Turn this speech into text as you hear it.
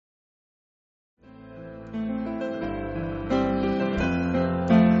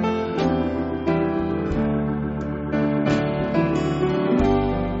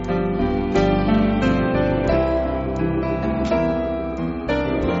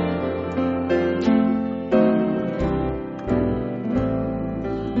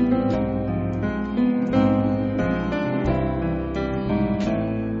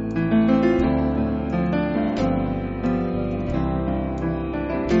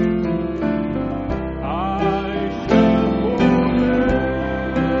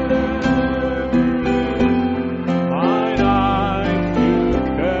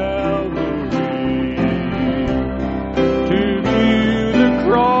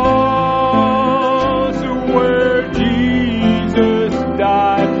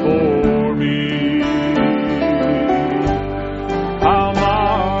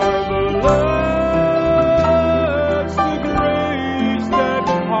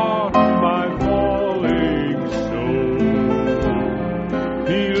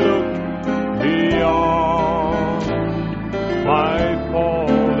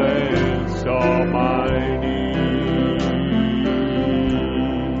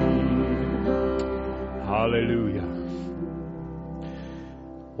Hallelujah.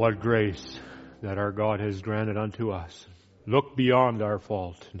 What grace that our God has granted unto us. Look beyond our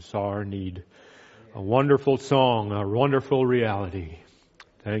fault and saw our need. A wonderful song, a wonderful reality.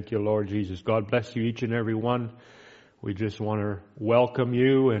 Thank you, Lord Jesus. God bless you each and every one. We just want to welcome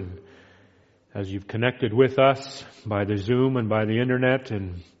you, and as you've connected with us by the Zoom and by the internet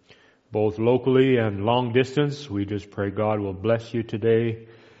and both locally and long distance, we just pray God will bless you today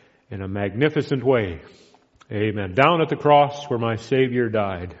in a magnificent way. Amen. Down at the cross where my Savior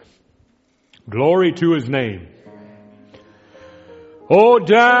died. Glory to His name. Oh,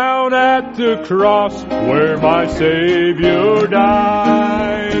 down at the cross where my Savior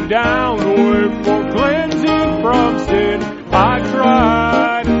died. Down where for cleansing from sin I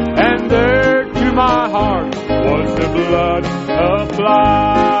cried. And there to my heart was the blood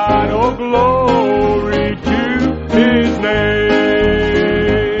applied. Oh, glory to His name.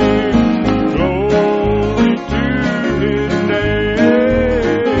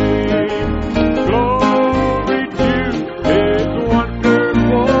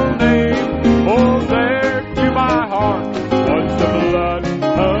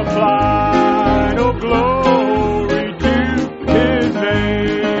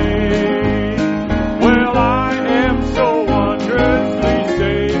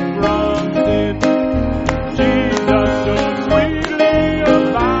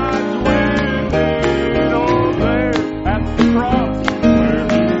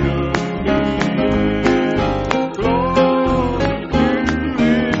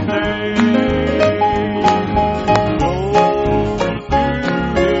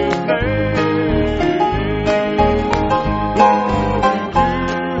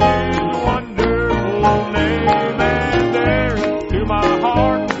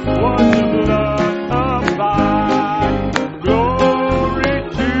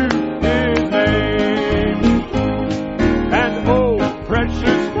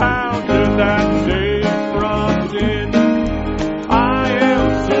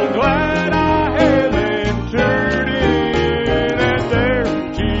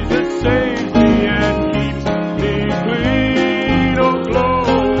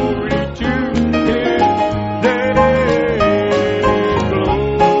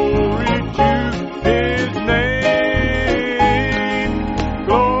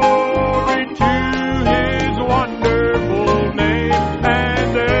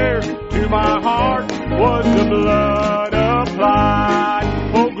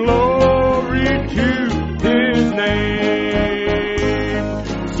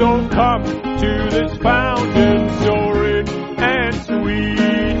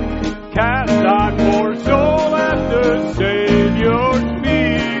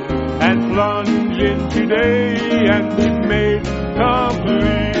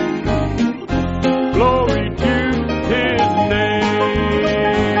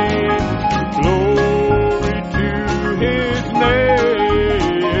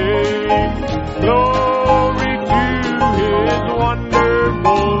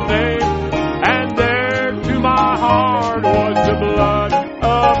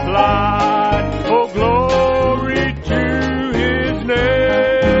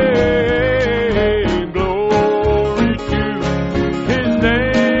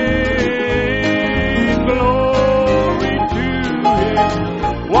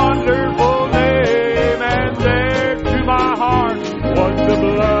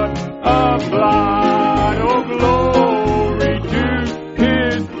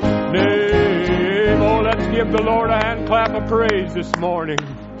 This morning.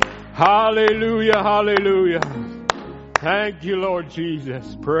 Hallelujah, hallelujah. Thank you, Lord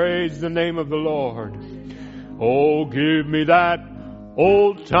Jesus. Praise the name of the Lord. Oh, give me that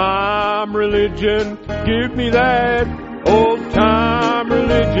old-time religion. Give me that old-time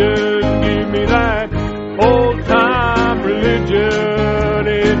religion. Give me that old-time religion.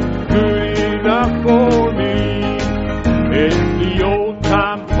 It's good enough for me. It's the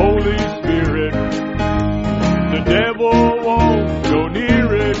old-time Holy Spirit. The devil won't go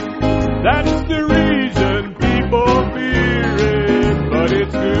near it. That's the reason people fear it. But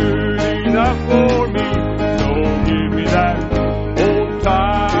it's good enough for me. So give me that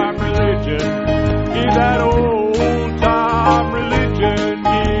old-time religion. Give that old-time religion.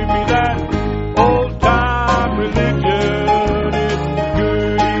 Give me that old-time religion. It's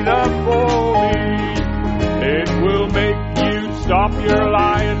good enough for me. It will make you stop your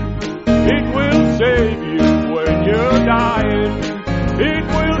lying.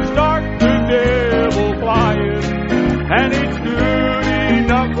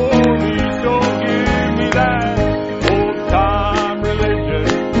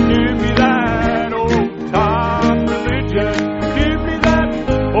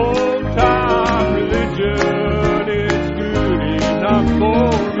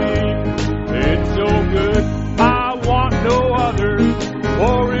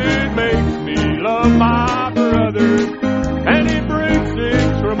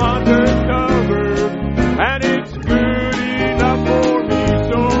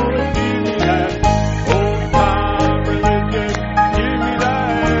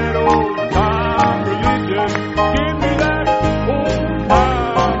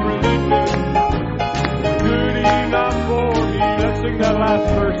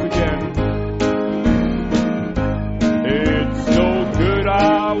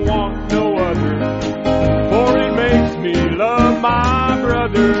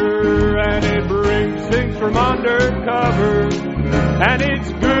 and it's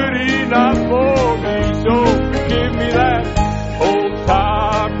good enough for me. So give me that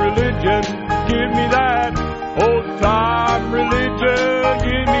old-time religion. Give me that old-time religion.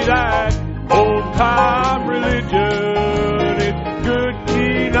 Give me that old-time religion. It's good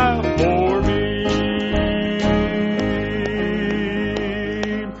enough for me.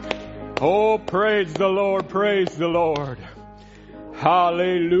 Oh, praise the Lord, praise the Lord.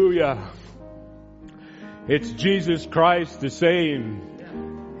 Hallelujah. It's Jesus Christ the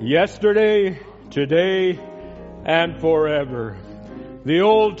same, yesterday, today, and forever. The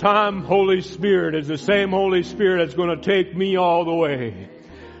old-time Holy Spirit is the same Holy Spirit that's going to take me all the way.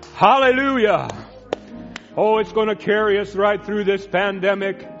 Hallelujah. Oh, it's going to carry us right through this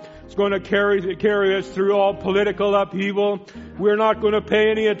pandemic. It's going to carry us through all political upheaval. We're not going to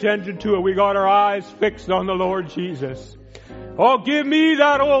pay any attention to it. We got our eyes fixed on the Lord Jesus. Oh, give me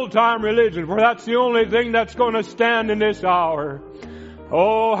that old-time religion, for that's the only thing that's going to stand in this hour.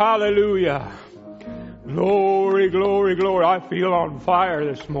 Oh, hallelujah. Glory, glory, glory. I feel on fire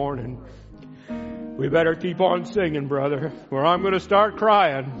this morning. We better keep on singing, brother, or I'm going to start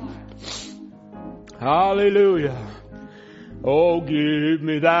crying. Hallelujah. Oh, give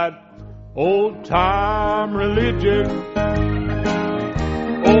me that old-time religion.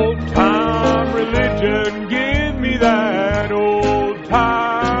 Old-time religion. Give me that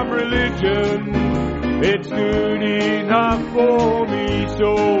old-time religion. It's good enough for me.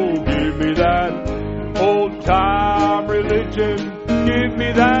 So give me that old-time religion. Give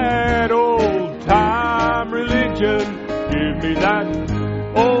me that old-time religion. Give me that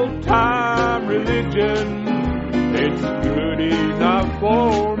old-time religion. It's good enough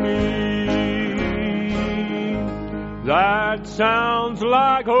for me. That sounds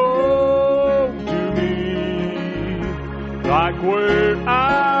like home to me, like where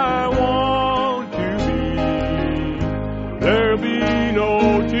I want to be. There'll be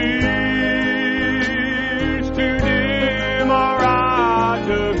no tears to dim our eyes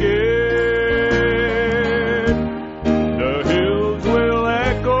again. The hills will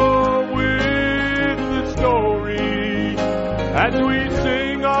echo with the story as we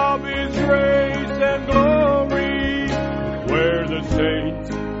sing of His grace and glory, where the saints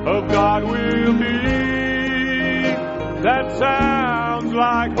of God will be. That sounds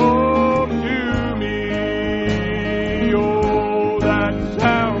like home to me. Oh, that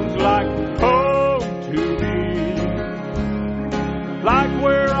sounds like home to me, like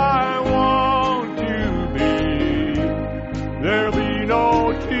where I want to be. There'll be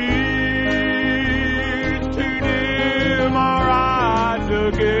no tears to dim our eyes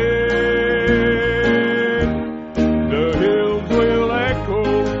again. The hills will echo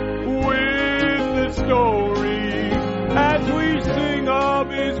with the story as we sing of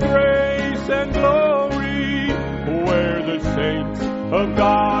His grace and glory, where the saints of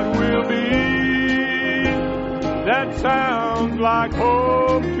God will be. That sounds like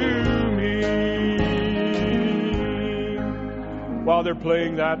home to me. While they're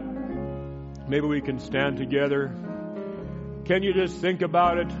playing that, maybe we can stand together. Can you just think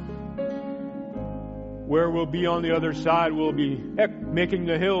about it? Where we'll be on the other side, we'll be making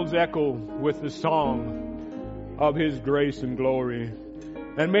the hills echo with the song of His grace and glory.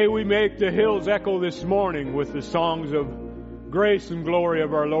 And may we make the hills echo this morning with the songs of grace and glory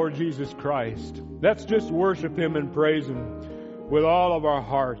of our Lord Jesus Christ. Let's just worship Him and praise Him with all of our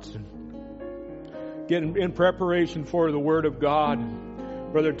hearts. And get in preparation for the Word of God.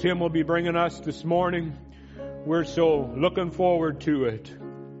 Brother Tim will be bringing us this morning. We're so looking forward to it.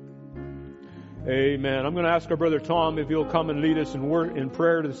 Amen. I'm going to ask our Brother Tom if he'll come and lead us in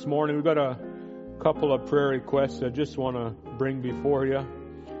prayer this morning. We've got a couple of prayer requests I just want to bring before you.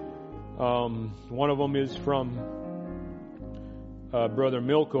 One of them is from Brother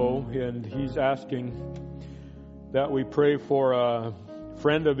Milko, and he's asking that we pray for a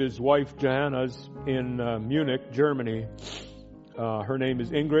friend of his wife Johanna's in Munich, Germany. Her name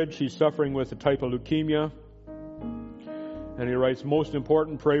is Ingrid. She's suffering with a type of leukemia. And he writes, most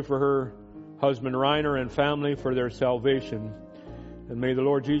important, pray for her husband Reiner and family for their salvation. And may the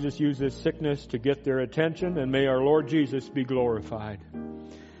Lord Jesus use this sickness to get their attention, and may our Lord Jesus be glorified.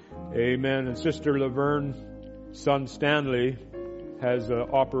 Amen. And Sister Laverne's son Stanley has an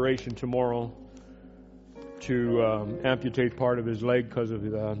operation tomorrow to amputate part of his leg because of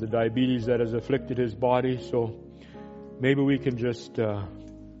the diabetes that has afflicted his body. So maybe we can just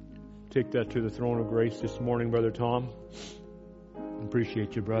take that to the throne of grace this morning, Brother Tom.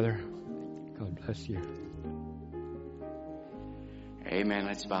 Appreciate you, brother. God bless you. Amen.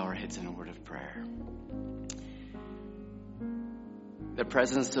 Let's bow our heads in a word of prayer. The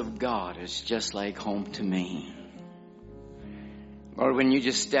presence of God is just like home to me. Lord, when you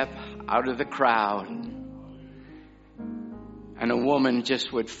just step out of the crowd and a woman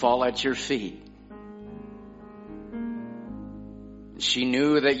just would fall at your feet, she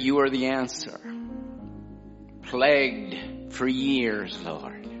knew that you were the answer. Plagued for years,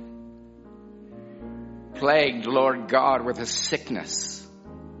 Lord. Plagued, Lord God, with a sickness.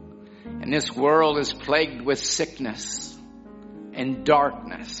 And this world is plagued with sickness and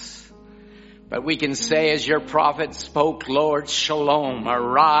darkness. But we can say, as your prophet spoke, Lord, shalom,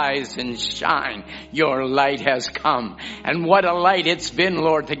 arise and shine. Your light has come. And what a light it's been,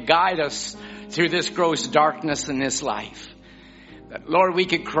 Lord, to guide us through this gross darkness in this life. That, Lord, we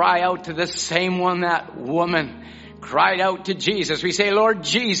could cry out to the same one that woman cried out to Jesus. We say, Lord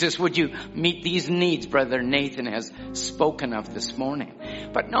Jesus, would you meet these needs Brother Nathan has spoken of this morning?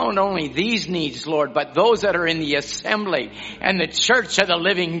 But not only these needs, Lord, but those that are in the assembly and the church of the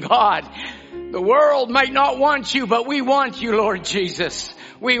living God. The world might not want you, but we want you, Lord Jesus.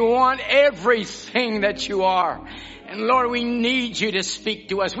 We want everything that you are. And Lord, we need you to speak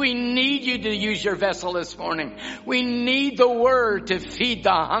to us. We need you to use your vessel this morning. We need the word to feed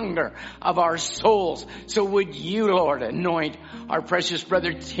the hunger of our souls. So would you, Lord, anoint our precious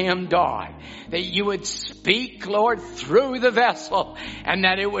brother Tim Dodd, that you would speak, Lord, through the vessel, and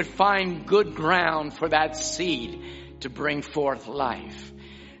that it would find good ground for that seed to bring forth life.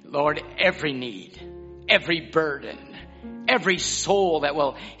 Lord, every need, every burden, every soul that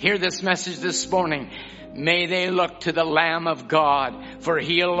will hear this message this morning, may they look to the Lamb of God, for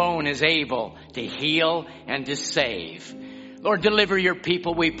he alone is able to heal and to save. Lord, deliver your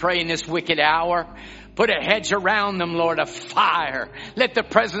people, we pray, in this wicked hour. Put a hedge around them, Lord, of fire. Let the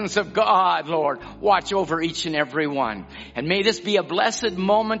presence of God, Lord, watch over each and every one. And may this be a blessed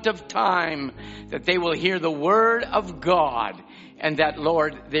moment of time that they will hear the word of God, and that,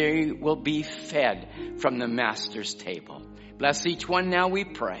 Lord, they will be fed from the Master's table. Bless each one now, we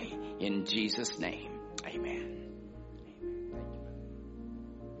pray, in Jesus' name. Amen.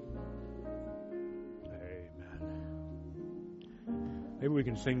 Amen. Maybe we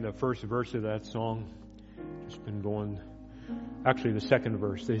can sing the first verse of that song. Just been going, actually the second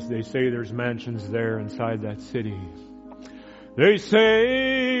verse. They say there's mansions there inside that city. They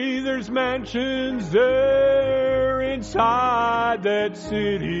say there's mansions there inside that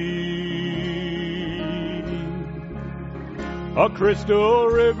city. A crystal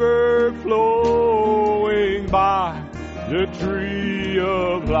river flowing by the tree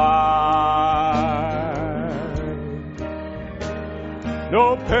of life.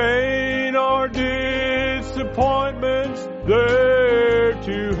 No pain or disappointments there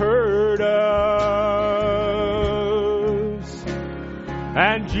to hurt us.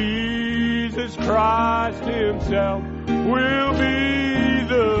 And Jesus Christ himself will be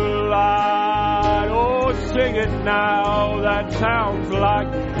the light. Oh, sing it now, that sounds like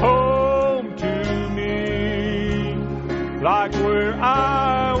home to me, like where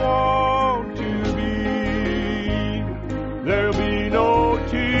I want to be. There'll be no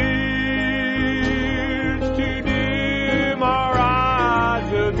tears to dim our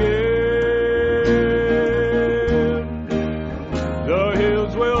eyes again. The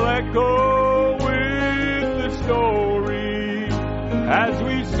hills will echo with the story as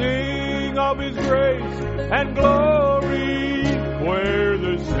we sing of his grace and glory, where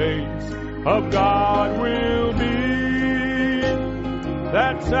the saints of God will be.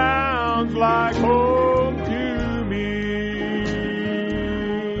 That sounds like home to me.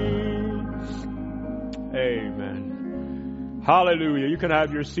 Amen. Hallelujah. You can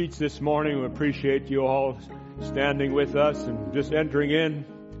have your seats this morning. We appreciate you all standing with us and just entering in.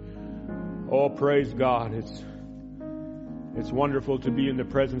 Oh, praise God. It's wonderful to be in the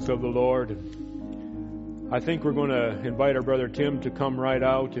presence of the Lord. I think we're going to invite our brother Tim to come right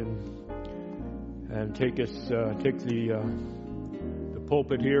out and take the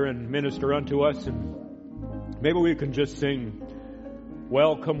pulpit here and minister unto us. And maybe we can just sing,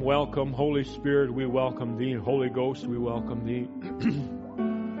 "Welcome, welcome, Holy Spirit, we welcome thee. Holy Ghost, we welcome thee."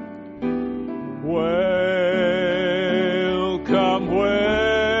 Welcome, welcome.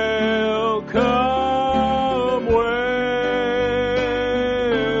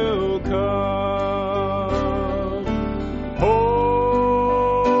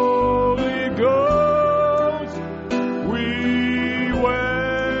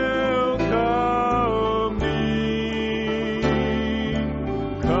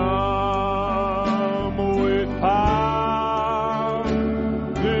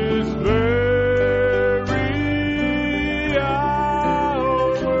 This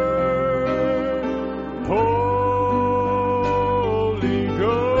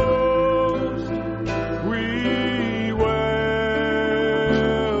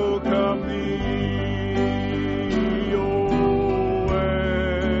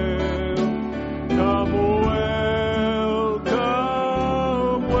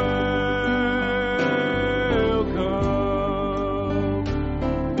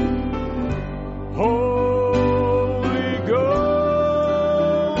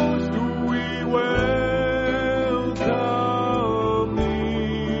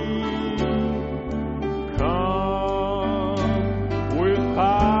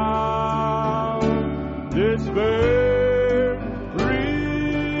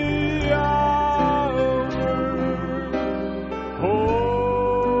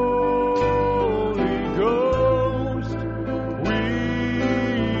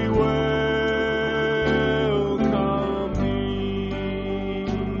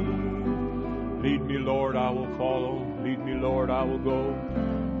Lord, I will follow. Lead me, Lord, I will go.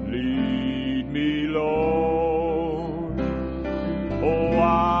 Lead me, Lord. Oh,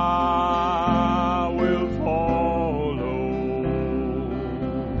 I will follow.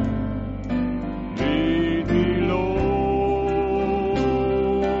 Lead me, Lord,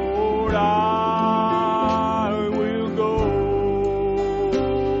 I will go.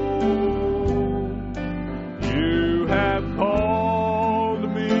 You have called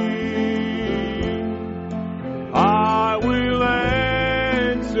me, I will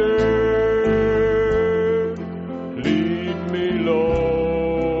answer. Lead me, Lord,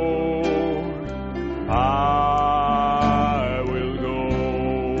 I will go.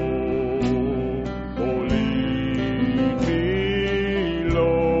 Oh, lead me,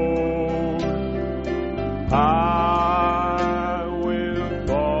 Lord, I will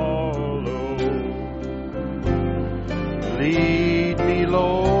follow. Lead me,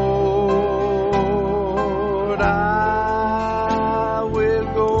 Lord, I will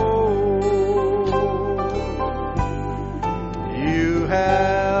go. You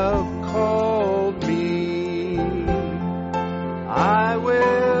have called me, I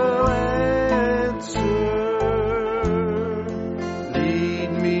will answer.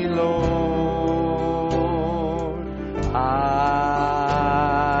 Lead me, Lord,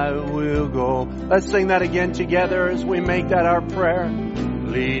 I will go. Let's sing that again together as we make that our prayer.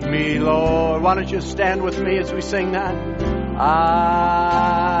 Lead me, Lord. Why don't you stand with me as we sing that?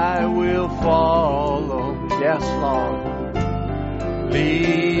 I will follow. Yes, Lord.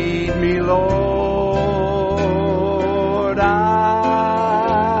 Lead me, Lord,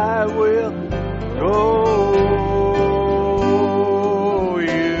 I will go.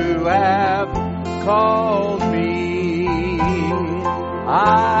 You have called me,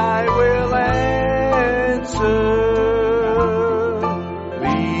 I will answer.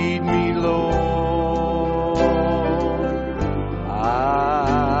 Lead me, Lord,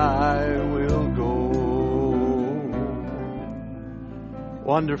 I will go.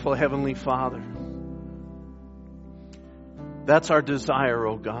 Wonderful Heavenly Father, that's our desire,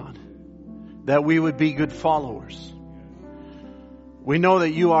 oh God, that we would be good followers. We know that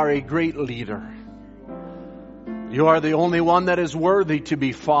you are a great leader. You are the only one that is worthy to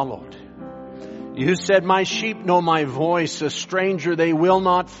be followed. You said, my sheep know my voice, a stranger they will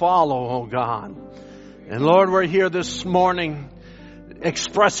not follow, oh God. And Lord, we're here this morning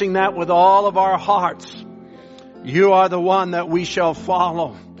expressing that with all of our hearts. You are the one that we shall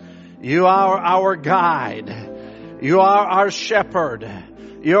follow. You are our guide. You are our shepherd.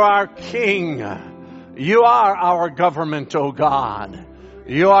 You are our king. You are our government, oh God.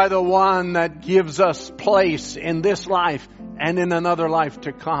 You are the one that gives us place in this life and in another life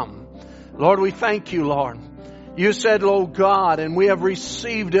to come. Lord, we thank you, Lord. You said, oh God, and we have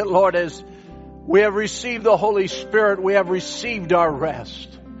received it, Lord, as we have received the Holy Spirit, we have received our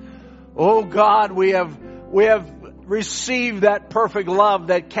rest. Oh God, we have received that perfect love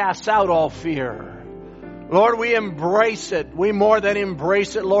that casts out all fear. Lord, we embrace it. We more than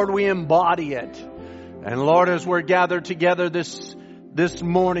embrace it, Lord, we embody it. And Lord, as we're gathered together this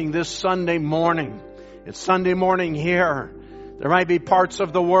morning, this Sunday morning, it's Sunday morning here. There might be parts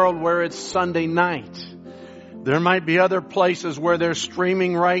of the world where it's Sunday night. There might be other places where they're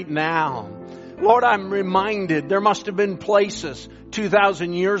streaming right now. Lord, I'm reminded there must have been places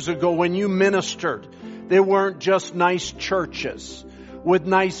 2,000 years ago when you ministered. They weren't just nice churches with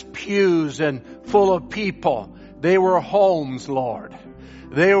nice pews and full of people. They were homes, Lord.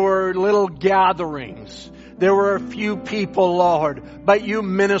 They were little gatherings. There were a few people, Lord, but you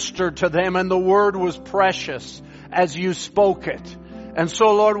ministered to them and the word was precious as you spoke it. And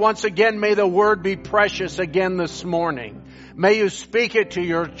so, Lord, once again, may the word be precious again this morning. May you speak it to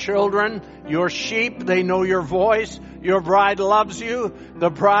your children, your sheep. They know your voice. Your bride loves you. The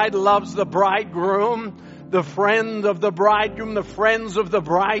bride loves the bridegroom. The friend of the bridegroom, the friends of the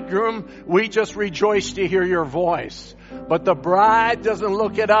bridegroom. We just rejoice to hear your voice. But the bride doesn't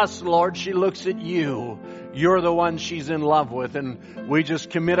look at us, Lord. She looks at you. You're the one she's in love with. And we just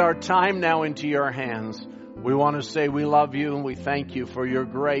commit our time now into your hands. We want to say we love you and we thank you for your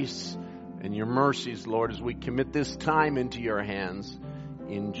grace and your mercies, Lord, as we commit this time into your hands.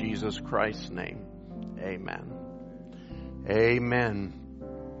 In Jesus Christ's name, amen. Amen.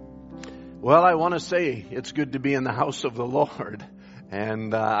 Well, I want to say it's good to be in the house of the Lord.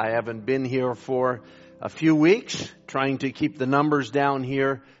 And I haven't been here for a few weeks, trying to keep the numbers down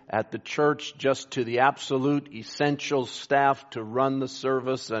here at the church, just to the absolute essential staff to run the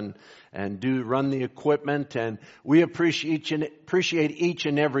service and run the equipment. And we appreciate each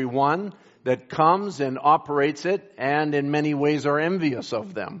and every one that comes and operates it, and in many ways are envious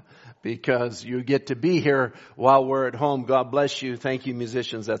of them, because you get to be here while we're at home. God bless you. Thank you,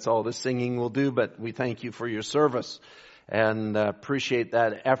 musicians. That's all the singing will do, but we thank you for your service and appreciate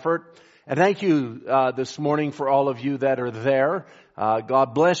that effort. And thank you this morning for all of you that are there.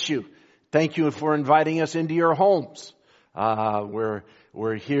 God bless you. Thank you for inviting us into your homes.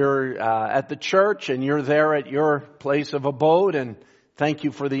 We're here at the church, and you're there at your place of abode, and thank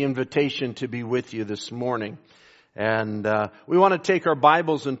you for the invitation to be with you this morning. And we want to take our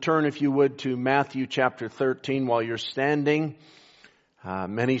Bibles and turn, if you would, to Matthew chapter 13 while you're standing.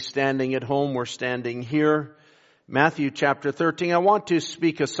 Many standing at home, we're standing here. Matthew chapter 13. I want to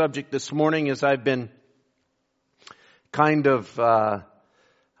speak a subject this morning as I've been kind of, I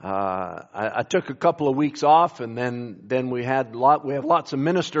took a couple of weeks off, and then we have lots of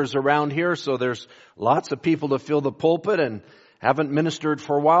ministers around here, so there's lots of people to fill the pulpit, and haven't ministered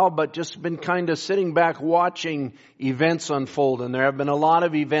for a while, but just been kind of sitting back watching events unfold. And there have been a lot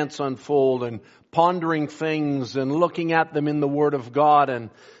of events unfold, and pondering things and looking at them in the Word of God. And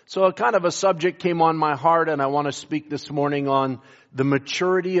so a kind of a subject came on my heart, and I want to speak this morning on the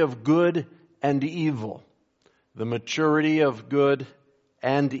maturity of good and evil. The maturity of good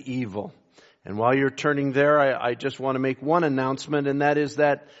and evil. And while you're turning there, I just want to make one announcement, and that is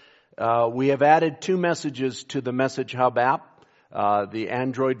that we have added 2 messages to the Message Hub app. The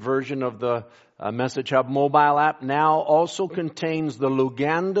Android version of the Message Hub mobile app now also contains the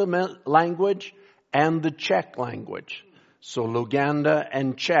Luganda language and the Czech language. So Luganda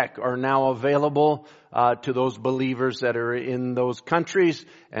and Czech are now available to those believers that are in those countries.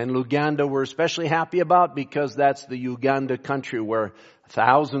 And Luganda we're especially happy about, because that's the Uganda country where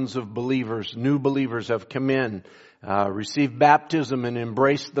thousands of believers, new believers, have come in, received baptism, and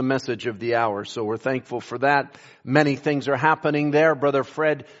embraced the message of the hour. So we're thankful for that. Many things are happening there. Brother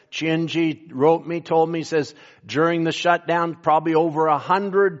Fred Chienji told me, says, during the shutdown, probably over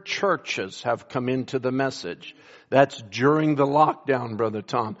 100 churches have come into the message. That's during the lockdown, Brother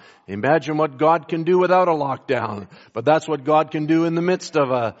Tom. Imagine what God can do without a lockdown. But that's what God can do in the midst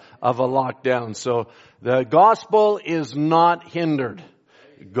of a lockdown. So the gospel is not hindered.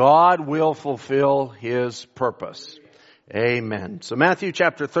 God will fulfill His purpose. Amen. So Matthew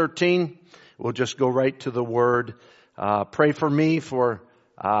chapter 13, we'll just go right to the Word. Pray for me for,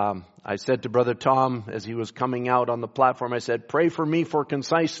 I said to Brother Tom as he was coming out on the platform, I said, pray for me for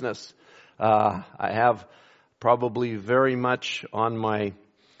conciseness. I have probably very much on my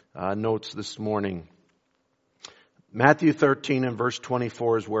notes this morning. Matthew 13 and verse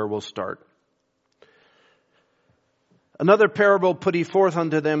 24 is where we'll start. Another parable put he forth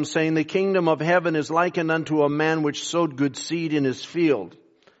unto them, saying, the kingdom of heaven is likened unto a man which sowed good seed in his field.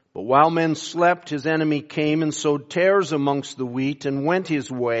 But while men slept, his enemy came and sowed tares amongst the wheat, and went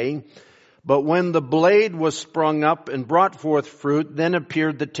his way. But when the blade was sprung up and brought forth fruit, then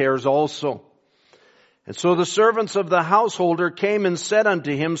appeared the tares also. And so the servants of the householder came and said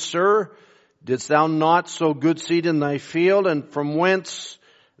unto him, Sir, didst thou not sow good seed in thy field? And from whence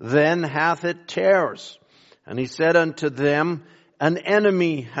then hath it tares? And he said unto them, an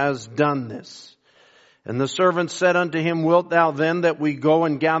enemy has done this. And the servants said unto him, wilt thou then that we go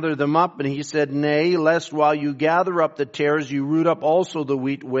and gather them up? And he said, nay, lest while you gather up the tares, you root up also the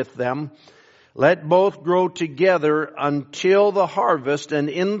wheat with them. Let both grow together until the harvest. And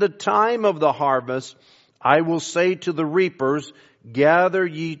in the time of the harvest, I will say to the reapers, gather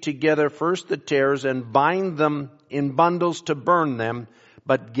ye together first the tares, and bind them in bundles to burn them,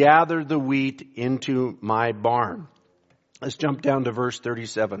 but gather the wheat into my barn. Let's jump down to verse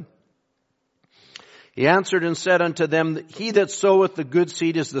 37. He answered and said unto them, he that soweth the good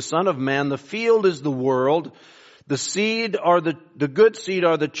seed is the Son of Man. The field is the world. The good seed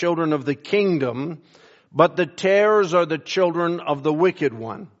are the children of the kingdom, but the tares are the children of the wicked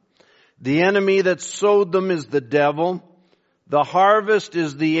one. The enemy that sowed them is the devil. The harvest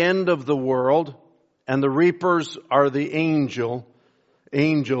is the end of the world, and the reapers are the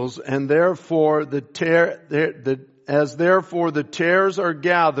angels, and therefore the tares are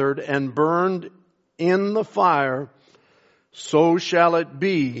gathered and burned in the fire, so shall it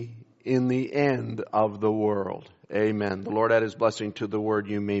be in the end of the world. Amen. The Lord add His blessing to the word.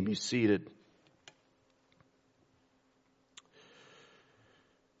 You may be seated.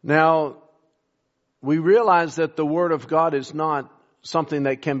 Now, we realize that the Word of God is not something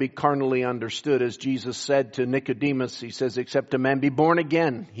that can be carnally understood. As Jesus said to Nicodemus, He says, except a man be born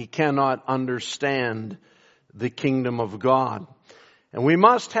again, he cannot understand the kingdom of God. And we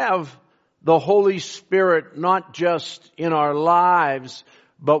must have the Holy Spirit not just in our lives,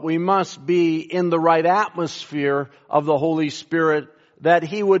 but we must be in the right atmosphere of the Holy Spirit that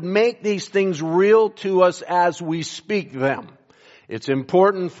He would make these things real to us as we speak them. It's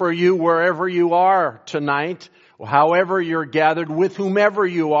important for you wherever you are tonight, however you're gathered, with whomever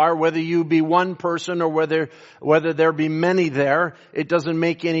you are, whether you be one person or whether there be many there, it doesn't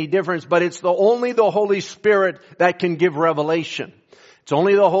make any difference. But it's only the Holy Spirit that can give revelation. It's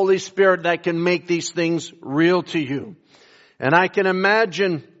only the Holy Spirit that can make these things real to you. And I can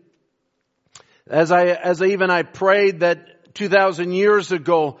imagine, as I prayed that 2,000 years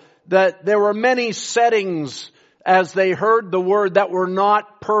ago, that there were many settings as they heard the word that were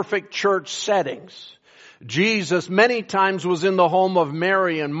not perfect church settings. Jesus many times was in the home of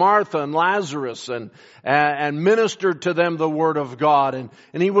Mary and Martha and Lazarus and ministered to them the word of God. And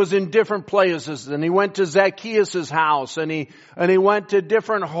He was in different places, and He went to Zacchaeus' house, and he went to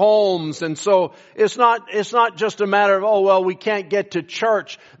different homes. And so it's not just a matter of, oh, well, we can't get to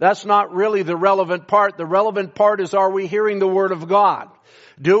church. That's not really the relevant part. The relevant part is, are we hearing the word of God?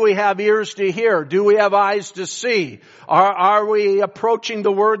 Do we have ears to hear? Do we have eyes to see? Are we approaching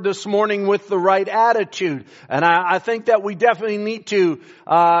the Word this morning with the right attitude? And I think that we definitely need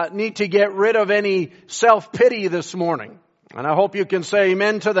to get rid of any self-pity this morning. And I hope you can say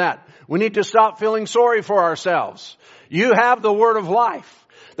amen to that. We need to stop feeling sorry for ourselves. You have the Word of life.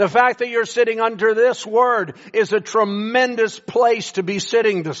 The fact that you're sitting under this word is a tremendous place to be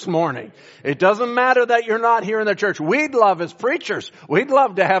sitting this morning. It doesn't matter that you're not here in the church. We'd love, as preachers, we'd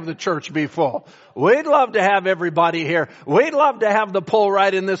love to have the church be full. We'd love to have everybody here. We'd love to have the pull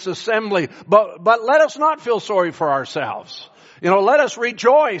right in this assembly. But let us not feel sorry for ourselves. Let us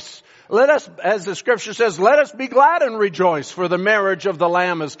rejoice. Let us, as the scripture says, let us be glad and rejoice, for the marriage of the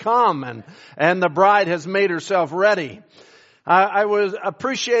Lamb has come, and the bride has made herself ready. I was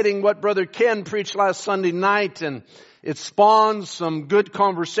appreciating what Brother Ken preached last Sunday night, and it spawned some good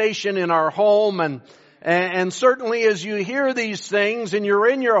conversation in our home. And certainly as you hear these things and you're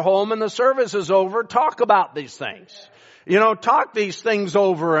in your home and the service is over, talk about these things. Talk these things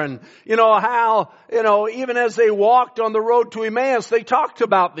over. And, how, even as they walked on the road to Emmaus, they talked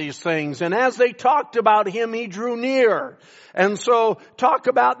about these things. And as they talked about Him, He drew near. And so talk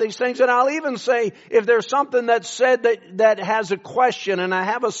about these things. And I'll even say, if there's something that's said that has a question, and I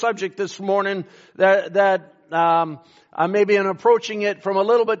have a subject this morning that I may be approaching it from a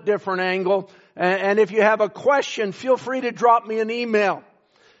little bit different angle. And if you have a question, feel free to drop me an email.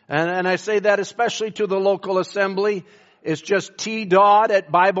 And I say that especially to the local assembly. It's just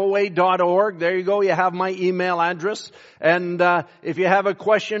t.at bibleway.org. There you go. You have my email address. And if you have a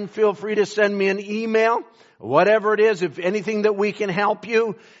question, feel free to send me an email. Whatever it is, if anything that we can help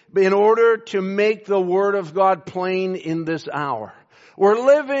you in order to make the Word of God plain in this hour. We're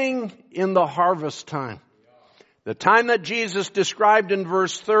living in the harvest time. The time that Jesus described in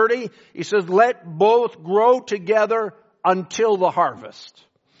verse 30, He says, let both grow together until the harvest.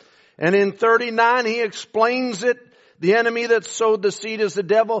 And in 39, He explains it. The enemy that sowed the seed is the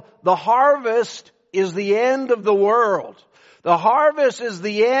devil. The harvest is the end of the world. The harvest is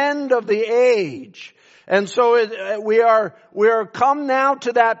the end of the age. And so we are come now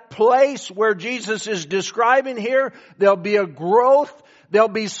to that place where Jesus is describing here. There'll be a growth. There'll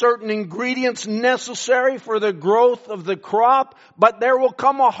be certain ingredients necessary for the growth of the crop, but there will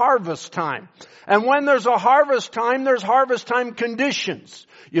come a harvest time. And when there's a harvest time, there's harvest time conditions.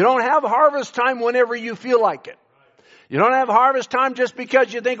 You don't have harvest time whenever you feel like it. You don't have harvest time just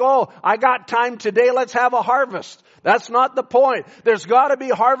because you think, oh, I got time today, let's have a harvest. That's not the point. There's got to be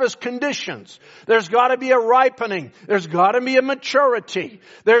harvest conditions. There's got to be a ripening. There's got to be a maturity.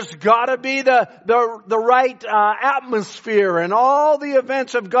 There's got to be the right atmosphere, and all the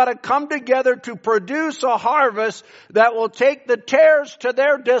events have got to come together to produce a harvest that will take the tares to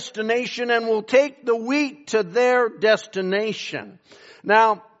their destination and will take the wheat to their destination.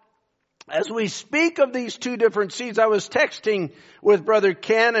 Now, as we speak of these two different seeds, I was texting with Brother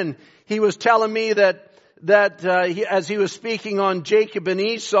Ken, and he was telling me that as he was speaking on Jacob and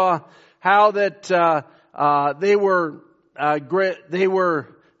Esau, how that they were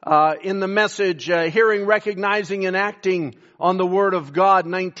in the message hearing, recognizing, and acting on the Word of God,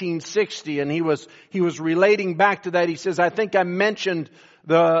 1960, and he was relating back to that. He says, I think I mentioned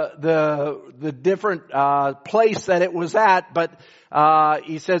the different place that it was at, but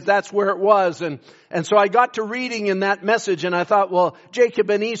he says that's where it was. And so I got to reading in that message, and I thought, well, Jacob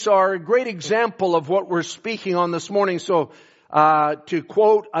and Esau are a great example of what we're speaking on this morning. So to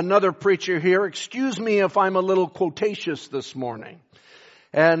quote another preacher here, excuse me if I'm a little quotatious this morning.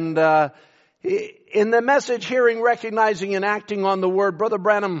 And in the message, hearing, recognizing, and acting on the Word, Brother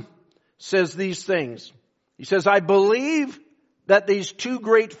Branham says these things. He says, I believe that these two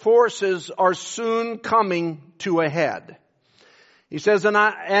great forces are soon coming to a head. He says,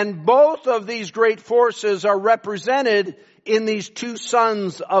 and both of these great forces are represented in these two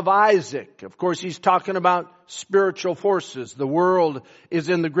sons of Isaac. Of course, he's talking about spiritual forces. The world is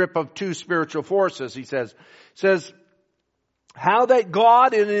in the grip of two spiritual forces, he says. How that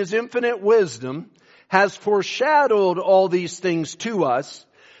God in His infinite wisdom has foreshadowed all these things to us,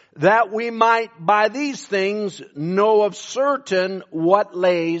 that we might by these things know of certain what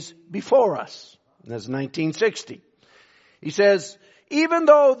lays before us. That's 1960. He says, even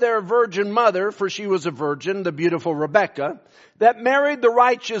though their virgin mother, for she was a virgin, the beautiful Rebekah, that married the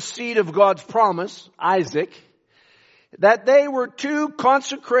righteous seed of God's promise, Isaac, that they were two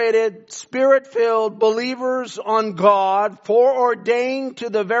consecrated, spirit-filled believers on God, foreordained to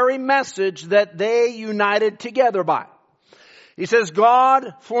the very message that they united together by. He says,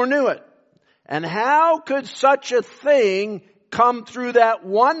 God foreknew it. And how could such a thing come through that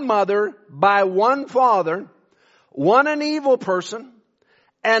one mother by one father, one an evil person,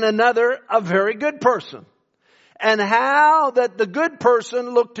 and another a very good person? And how that the good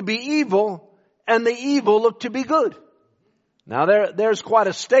person looked to be evil, and the evil looked to be good. Now there's quite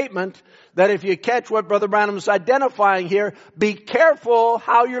a statement that if you catch what Brother Branham's identifying here, be careful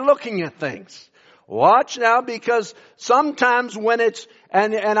how you're looking at things. Watch now, because sometimes when it's,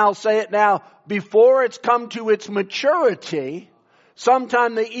 and I'll say it now, before it's come to its maturity,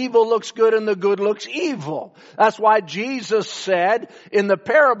 sometimes the evil looks good and the good looks evil. That's why Jesus said in the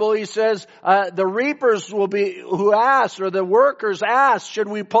parable, He says, the reapers will be, who ask, or the workers ask, should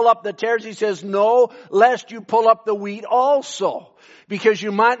we pull up the tares? He says, no, lest you pull up the wheat also. Because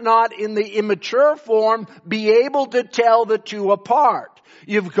you might not in the immature form be able to tell the two apart.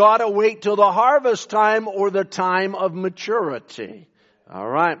 You've got to wait till the harvest time or the time of maturity. All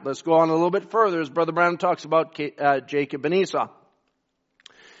right, let's go on a little bit further as Brother Branham talks about Jacob and Esau.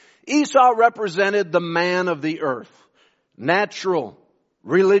 Esau represented the man of the earth, natural,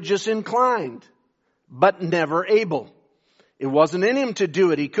 religious inclined, but never able. It wasn't in him to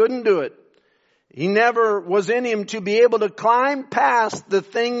do it. He couldn't do it. He never was in him to be able to climb past the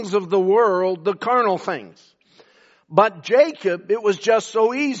things of the world, the carnal things. But Jacob, it was just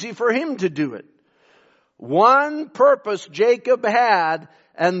so easy for him to do it. One purpose Jacob had,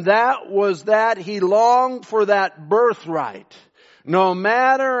 and that was that he longed for that birthright. No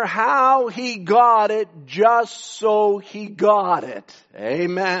matter how he got it, just so he got it.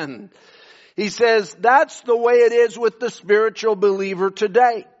 Amen. He says that's the way it is with the spiritual believer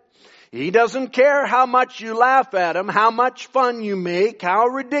today. He doesn't care how much you laugh at him, how much fun you make, how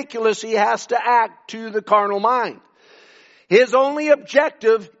ridiculous he has to act to the carnal mind. His only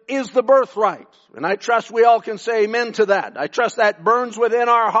objective is the birthright. And I trust we all can say amen to that. I trust that burns within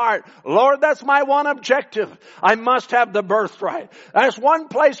our heart. Lord, that's my one objective. I must have the birthright. That's one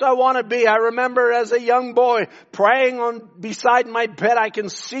place I want to be. I remember as a young boy praying beside my bed. I can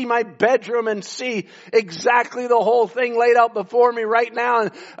see my bedroom and see exactly the whole thing laid out before me right now.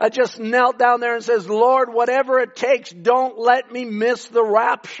 And I just knelt down there and says, Lord, whatever it takes, don't let me miss the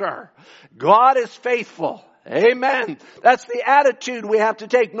rapture. God is faithful. Amen. That's the attitude we have to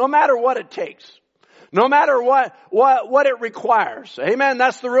take, no matter what it takes. No matter what it requires. Amen.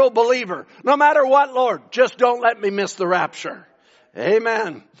 That's the real believer. No matter what, Lord, just don't let me miss the rapture.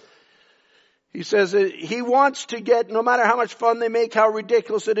 Amen. He says he wants to get, no matter how much fun they make, how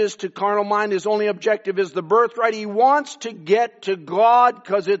ridiculous it is to carnal mind, his only objective is the birthright. He wants to get to God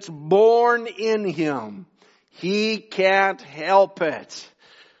because it's born in him. He can't help it.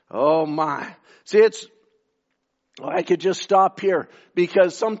 Oh my. See, I could just stop here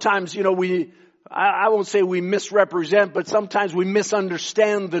because sometimes, I won't say we misrepresent, but sometimes we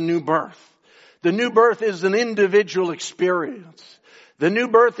misunderstand the new birth. The new birth is an individual experience. The new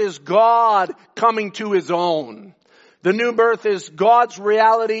birth is God coming to His own. The new birth is God's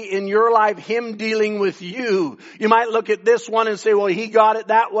reality in your life, Him dealing with you. You might look at this one and say, well, he got it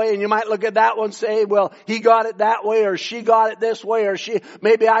that way. And you might look at that one and say, well, he got it that way, or she got it this way, or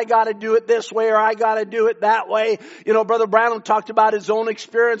maybe I got to do it this way, or I got to do it that way. Brother Branham talked about his own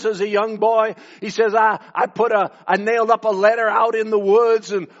experience as a young boy. He says, I nailed up a letter out in the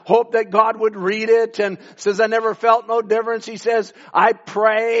woods and hoped that God would read it. And says, I never felt no difference. He says, I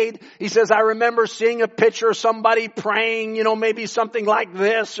prayed. He says, I remember seeing a picture of somebody praying, maybe something like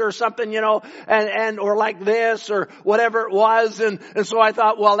this or something, or like this or whatever it was. And so I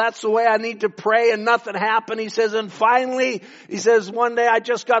thought, well, that's the way I need to pray, and nothing happened. He says, and finally, he says, one day I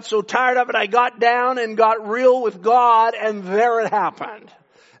just got so tired of it, I got down and got real with God, and there it happened.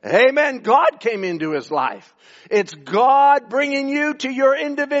 Amen. God came into his life. It's God bringing you to your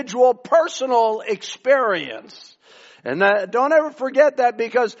individual personal experience. And don't ever forget that,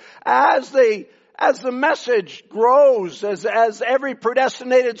 because as as the message grows, as every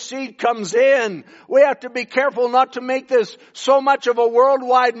predestinated seed comes in, we have to be careful not to make this so much of a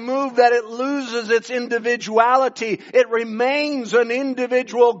worldwide move that it loses its individuality. It remains an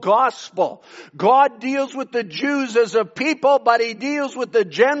individual gospel. God deals with the Jews as a people, but He deals with the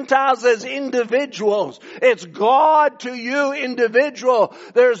Gentiles as individuals. It's God to you, individual.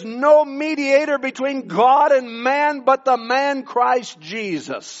 There's no mediator between God and man but the man Christ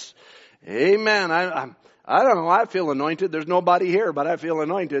Jesus. Amen. I don't know. I feel anointed. There's nobody here, but I feel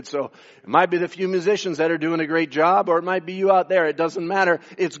anointed. So it might be the few musicians that are doing a great job, or it might be you out there. It doesn't matter.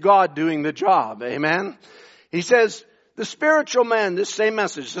 It's God doing the job. Amen. He says, the spiritual man, this same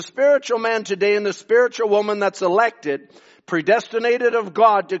message, the spiritual man today and the spiritual woman that's elected, predestinated of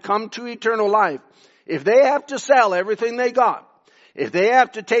God to come to eternal life, if they have to sell everything they got, if they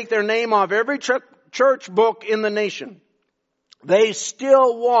have to take their name off every church book in the nation, they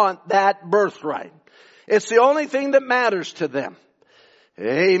still want that birthright. It's the only thing that matters to them.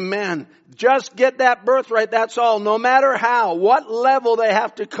 Amen. Just get that birthright, that's all. No matter how, what level they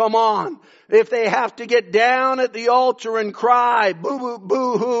have to come on. If they have to get down at the altar and cry, boo, boo,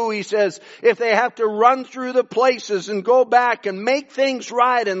 boo, hoo, he says. If they have to run through the places and go back and make things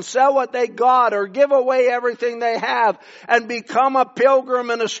right and sell what they got or give away everything they have and become a pilgrim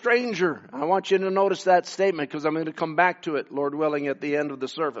and a stranger. I want you to notice that statement because I'm going to come back to it, Lord willing, at the end of the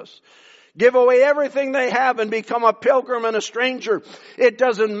service. Give away everything they have and become a pilgrim and a stranger. It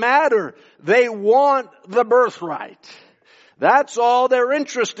doesn't matter. They want the birthright. That's all they're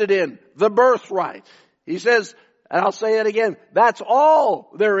interested in, the birthright. He says, and I'll say it again, that's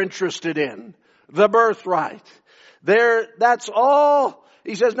all they're interested in, the birthright. That's all.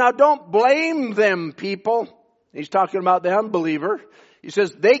 He says, now don't blame them, people. He's talking about the unbeliever. He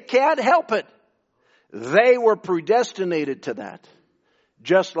says, they can't help it. They were predestinated to that,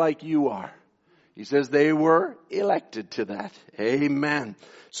 just like you are. He says they were elected to that. Amen.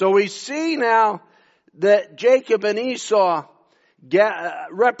 So we see now that Jacob and Esau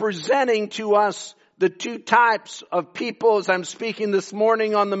representing to us the two types of people as I'm speaking this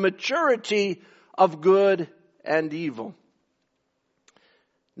morning on the maturity of good and evil.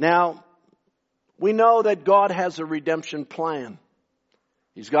 Now, we know that God has a redemption plan.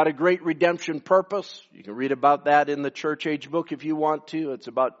 He's got a great redemption purpose. You can read about that in the church age book if you want to. It's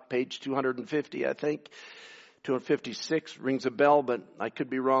about page 250, I think. 256 rings a bell, but I could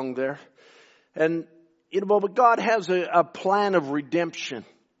be wrong there. And, but God has a plan of redemption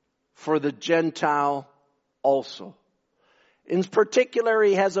for the Gentile also. In particular,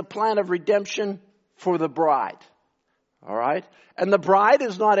 He has a plan of redemption for the bride. All right? And the bride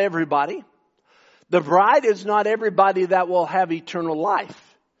is not everybody. The bride is not everybody that will have eternal life.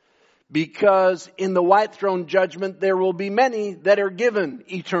 Because in the white throne judgment, there will be many that are given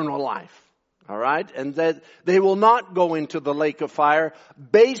eternal life. All right? And that they will not go into the lake of fire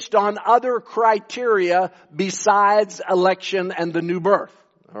based on other criteria besides election and the new birth.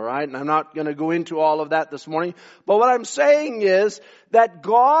 All right? And I'm not going to go into all of that this morning. But what I'm saying is that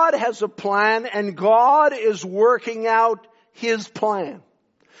God has a plan and God is working out His plan.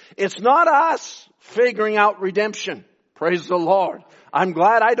 It's not us figuring out redemption. Praise the Lord. I'm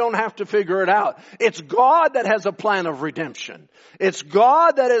glad I don't have to figure it out. It's God that has a plan of redemption. It's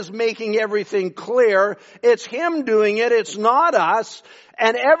God that is making everything clear. It's Him doing it. It's not us.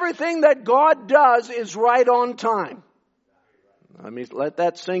 And everything that God does is right on time. Let me let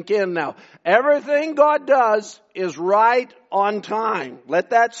that sink in now. Everything God does is right on time. Let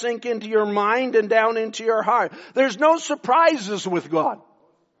that sink into your mind and down into your heart. There's no surprises with God.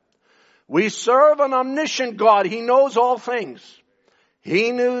 We serve an omniscient God. He knows all things.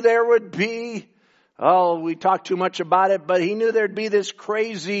 He knew there would be, we talk too much about it, but He knew there'd be this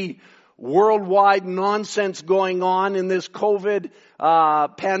crazy worldwide nonsense going on in this COVID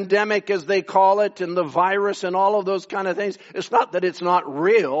pandemic, as they call it, and the virus and all of those kind of things. It's not that it's not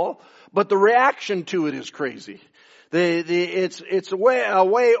real, but the reaction to it is crazy. It's a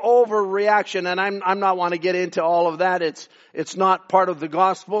way overreaction, and I'm not want to get into all of that. It's not part of the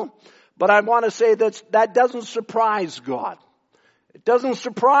gospel. But I want to say that doesn't surprise God. It doesn't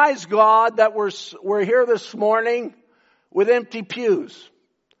surprise God that we're here this morning with empty pews.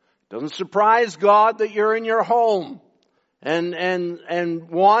 It doesn't surprise God that you're in your home and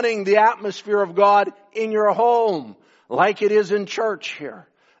wanting the atmosphere of God in your home like it is in church here.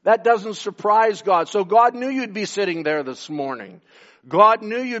 That doesn't surprise God. So God knew you'd be sitting there this morning. God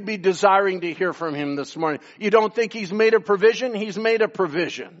knew you'd be desiring to hear from Him this morning. You don't think He's made a provision? He's made a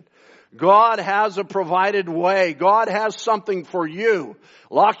provision. God has a provided way. God has something for you.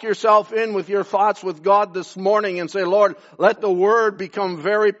 Lock yourself in with your thoughts with God this morning and say, Lord, let the Word become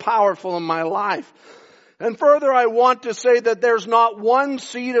very powerful in my life. And further, I want to say that there's not one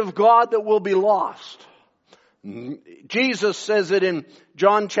seed of God that will be lost. Jesus says it in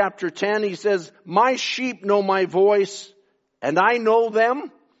John chapter 10. He says, my sheep know my voice, and I know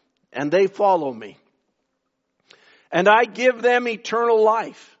them, and they follow me. And I give them eternal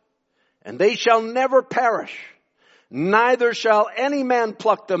life, and they shall never perish, neither shall any man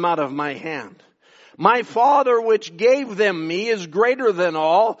pluck them out of my hand. My Father which gave them me is greater than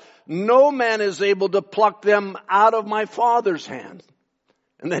all. No man is able to pluck them out of my Father's hand.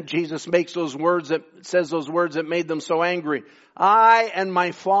 And then Jesus makes says those words that made them so angry. I and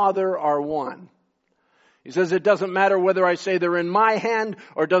my Father are one. He says it doesn't matter whether I say they're in my hand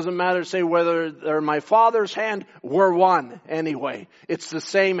or it doesn't matter say whether they're in my Father's hand. We're one anyway. It's the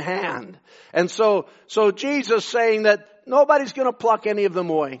same hand. And so Jesus saying that nobody's going to pluck any of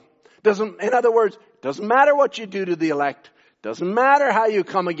them away. In other words, doesn't matter what you do to the elect. Doesn't matter how you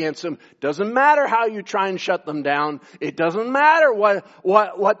come against them. Doesn't matter how you try and shut them down. It doesn't matter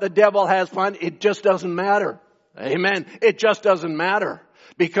what the devil has planned. It just doesn't matter. Amen. It just doesn't matter.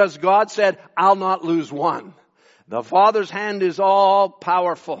 Because God said, I'll not lose one. The Father's hand is all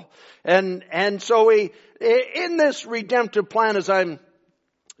powerful. And so in this redemptive plan, as I'm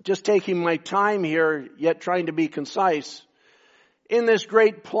just taking my time here, yet trying to be concise, in this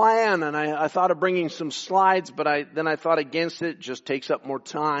great plan, and I thought of bringing some slides, but then I thought against it. It just takes up more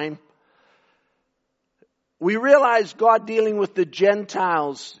time. We realize God dealing with the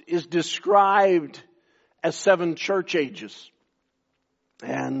Gentiles is described as 7 church ages.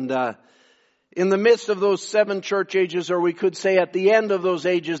 And in the midst of those 7 church ages, or we could say at the end of those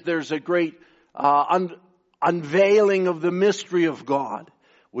ages, there's a great unveiling of the mystery of God.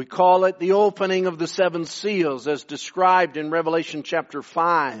 We call it the opening of the 7 seals as described in Revelation chapter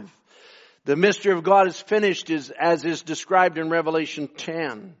 5. The mystery of God is finished as is described in Revelation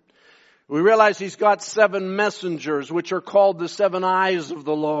 10. We realize He's got 7 messengers which are called the 7 eyes of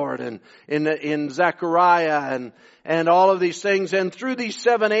the Lord and in Zechariah and all of these things. And through these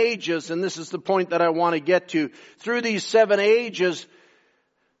 7 ages, and this is the point that I want to get to, through these 7 ages,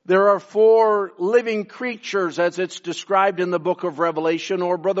 there are 4 living creatures as it's described in the book of Revelation,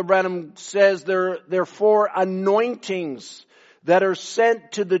 or Brother Branham says there are 4 anointings that are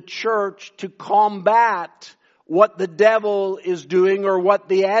sent to the church to combat what the devil is doing or what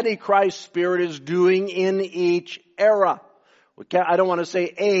the Antichrist spirit is doing in each era. I don't want to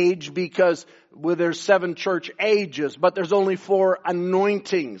say age because there's 7 church ages, but there's only 4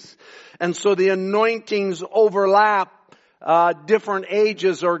 anointings. And so the anointings overlap different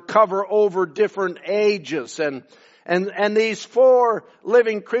ages or cover over different ages. And these 4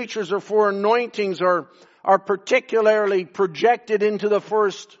 living creatures or 4 anointings are particularly projected into the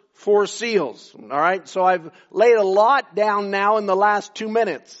first 4 seals. All right. So I've laid a lot down now in the last 2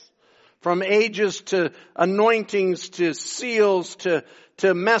 minutes, from ages to anointings to seals to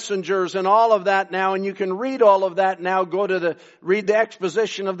messengers and all of that now. And you can read all of that now. Read the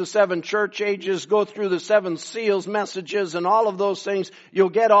exposition of the 7 church ages, go through the 7 seals, messages, and all of those things. You'll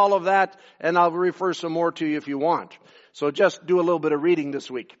get all of that, and I'll refer some more to you if you want. So just do a little bit of reading this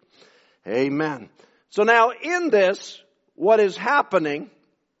week. Amen. So now in this, what is happening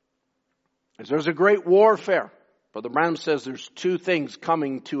is there's a great warfare. Brother Branham says there's 2 things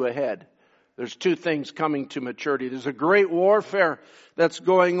coming to a head. There's 2 things coming to maturity. There's a great warfare that's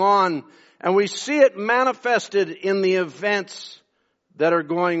going on, and we see it manifested in the events that are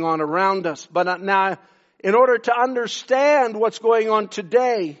going on around us. But now, in order to understand what's going on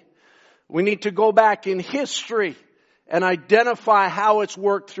today, we need to go back in history and identify how it's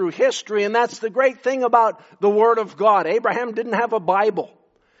worked through history. And that's the great thing about the Word of God. Abraham didn't have a Bible.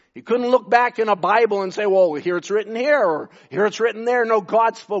 He couldn't look back in a Bible and say, well, here it's written here or here it's written there. No,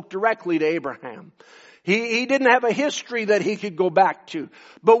 God spoke directly to Abraham. He didn't have a history that he could go back to.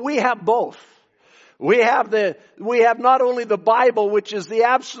 But we have both. We have not only the Bible, which is the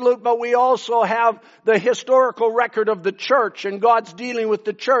absolute, but we also have the historical record of the church, and God's dealing with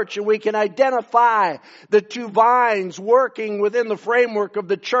the church, and we can identify the 2 vines working within the framework of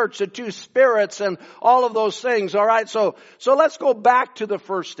the church, the 2 spirits and all of those things. All right. So let's go back to the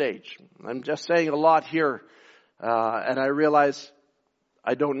first stage. I'm just saying a lot here. And I realize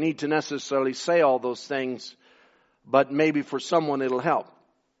I don't need to necessarily say all those things, but maybe for someone it'll help.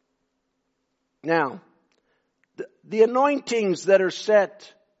 Now, the anointings that are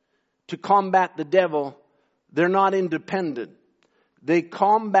set to combat the devil, they're not independent. They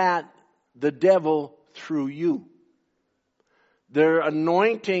combat the devil through you. They're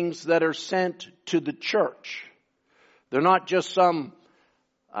anointings that are sent to the church. They're not just some,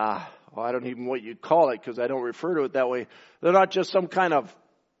 I don't even know what you'd call it because I don't refer to it that way. They're not just some kind of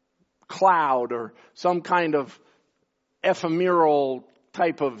cloud or some kind of ephemeral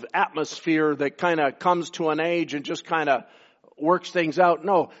type of atmosphere that kind of comes to an age and just kind of works things out.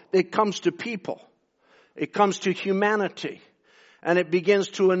 No, it comes to people. It comes to humanity. And it begins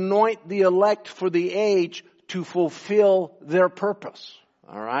to anoint the elect for the age to fulfill their purpose.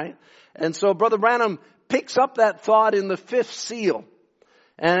 All right? And so Brother Branham picks up that thought in the fifth seal.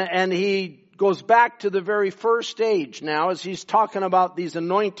 And he goes back to the very first stage now as he's talking about these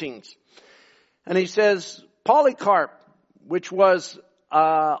anointings. And he says, Polycarp, which was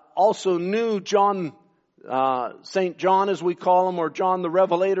also knew John, St. John as we call him, or John the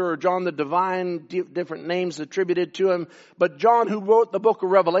Revelator, or John the Divine, different names attributed to him. But John, who wrote the book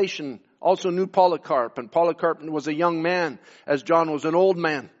of Revelation, also knew Polycarp. And Polycarp was a young man, as John was an old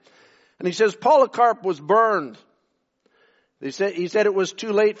man. And he says Polycarp was burned. He said it was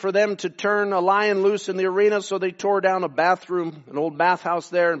too late for them to turn a lion loose in the arena, so they tore down a bathroom, an old bathhouse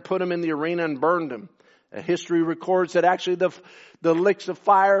there, and put him in the arena and burned him. History records that actually the licks of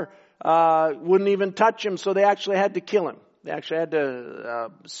fire wouldn't even touch him, so they actually had to kill him. They actually had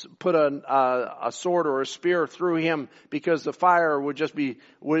to put a sword or a spear through him because the fire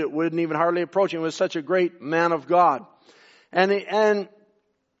wouldn't even hardly approach him. He was such a great man of God. And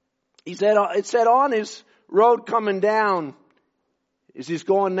he said, it said on his road coming down, as he's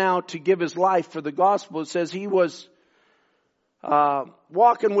going now to give his life for the gospel, it says he was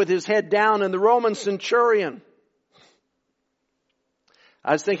walking with his head down, and the Roman centurion.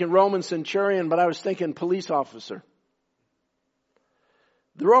 I was thinking Roman centurion, but I was thinking police officer.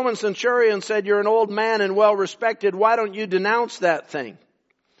 The Roman centurion said, "You're an old man and well respected. Why don't you denounce that thing?"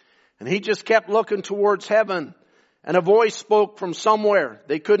 And he just kept looking towards heaven. And a voice spoke from somewhere.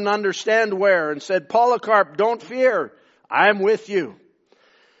 They couldn't understand where, and said, "Polycarp, don't fear. I am with you."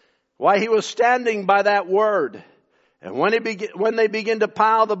 Why, he was standing by that word. And when they began to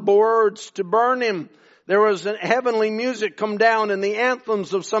pile the boards to burn him, there was a heavenly music come down and the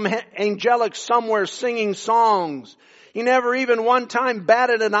anthems of some angelic somewhere singing songs. He never even one time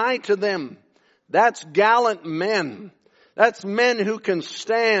batted an eye to them. That's gallant men. That's men who can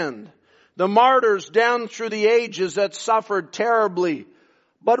stand. The martyrs down through the ages that suffered terribly.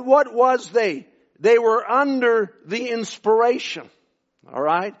 But what was they? They were under the inspiration. All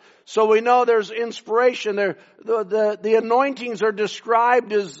right? So we know there's inspiration there. The anointings are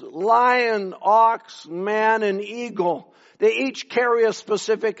described as lion, ox, man, and eagle. They each carry a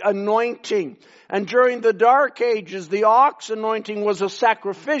specific anointing. And during the Dark Ages, the ox anointing was a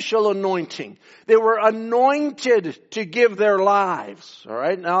sacrificial anointing. They were anointed to give their lives. All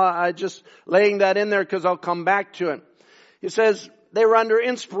right? Now, I just laying that in there because I'll come back to it. He says they were under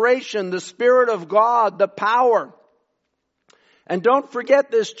inspiration, the Spirit of God, the power. And don't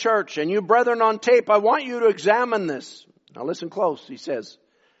forget this, church, and you brethren on tape, I want you to examine this. Now listen close. He says,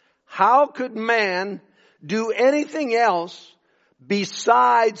 how could man do anything else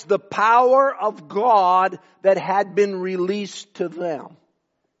besides the power of God that had been released to them?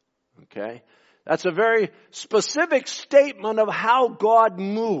 Okay? That's a very specific statement of how God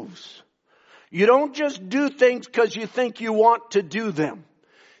moves. You don't just do things because you think you want to do them.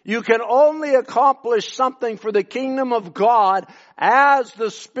 You can only accomplish something for the kingdom of God as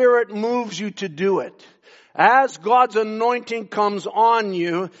the Spirit moves you to do it. As God's anointing comes on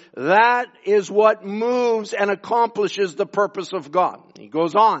you, that is what moves and accomplishes the purpose of God. He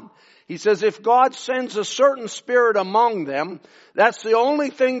goes on. He says, if God sends a certain spirit among them, that's the only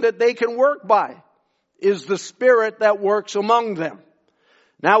thing that they can work by, is the Spirit that works among them.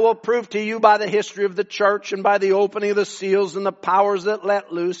 Now we'll prove to you by the history of the church and by the opening of the seals and the powers that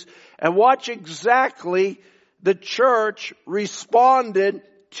let loose, and watch exactly the church responded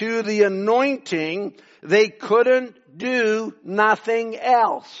to the anointing. They couldn't do nothing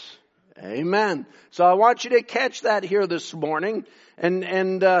else. Amen. So I want you to catch that here this morning.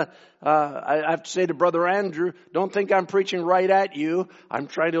 And I have to say to Brother Andrew, don't think I'm preaching right at you. I'm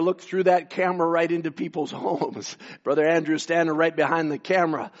trying to look through that camera right into people's homes. Brother Andrew's standing right behind the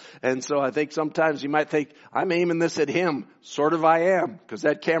camera. And so I think sometimes you might think, I'm aiming this at him. Sort of I am, because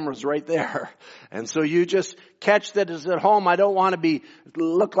that camera's right there. And so you just catch that as at home. I don't want to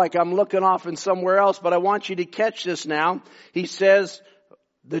look like I'm looking off in somewhere else, but I want you to catch this now. He says,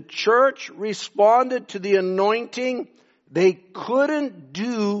 the church responded to the anointing. They couldn't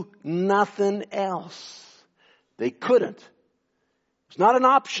do nothing else. They couldn't. It's not an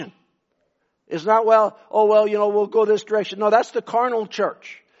option. It's not, we'll go this direction. No, that's the carnal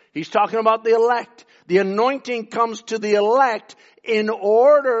church. He's talking about the elect. The anointing comes to the elect in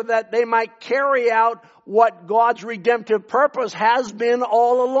order that they might carry out what God's redemptive purpose has been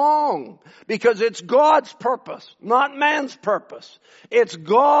all along. Because it's God's purpose, not man's purpose. It's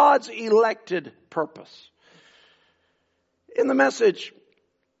God's elected purpose. In the message,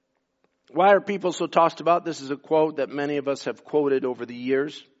 Why Are People So Tossed About? This is a quote that many of us have quoted over the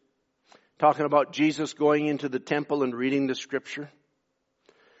years, talking about Jesus going into the temple and reading the scripture.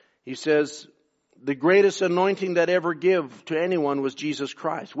 He says, the greatest anointing that ever give to anyone was Jesus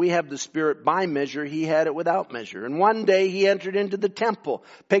Christ. We have the Spirit by measure. He had it without measure. And one day he entered into the temple,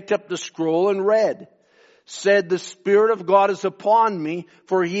 picked up the scroll and read, said, the Spirit of God is upon me,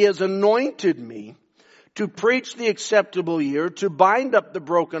 for he has anointed me to preach the acceptable year, to bind up the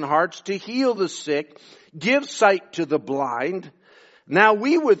broken hearts, to heal the sick, give sight to the blind. Now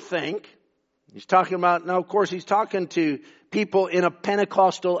we would think, he's talking to people in a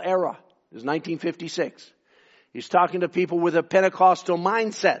Pentecostal era. It was 1956. He's talking to people with a Pentecostal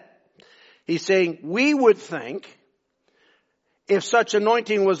mindset. He's saying, we would think, if such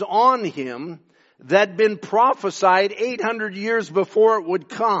anointing was on him, that'd been prophesied 800 years before it would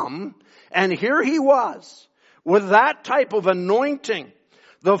come, and here he was, with that type of anointing.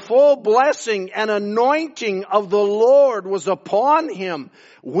 The full blessing and anointing of the Lord was upon him.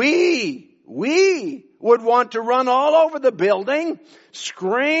 We would want to run all over the building,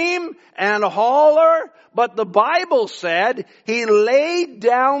 scream and holler, but the Bible said he laid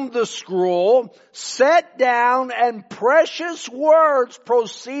down the scroll, sat down, and precious words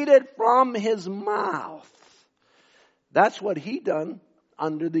proceeded from his mouth. That's what he done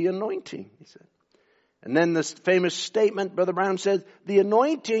under the anointing, he said. And then this famous statement, Brother Branham says, the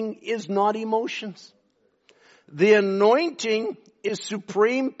anointing is not emotions. The anointing is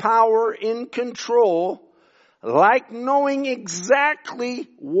supreme power in control, like knowing exactly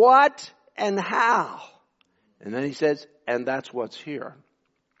what and how. And then he says, and that's what's here.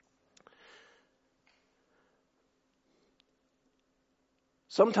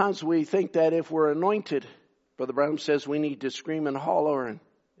 Sometimes we think that if we're anointed, Brother Branham says we need to scream and holler, and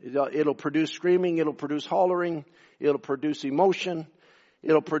it'll produce screaming, it'll produce hollering, it'll produce emotion.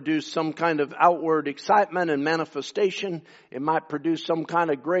 It'll produce some kind of outward excitement and manifestation. It might produce some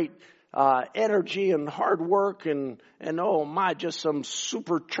kind of great energy and hard work and oh my, just some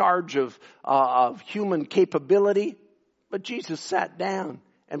supercharge of human capability. But Jesus sat down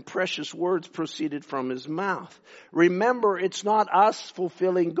and precious words proceeded from his mouth. Remember, it's not us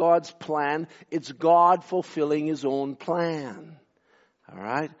fulfilling God's plan. It's God fulfilling his own plan. All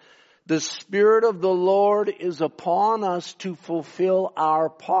right? The Spirit of the Lord is upon us to fulfill our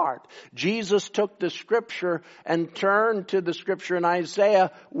part. Jesus took the scripture and turned to the scripture in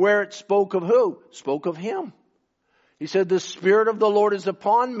Isaiah where it spoke of who? Spoke of him. He said, the Spirit of the Lord is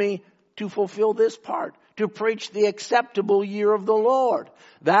upon me to fulfill this part, to preach the acceptable year of the Lord.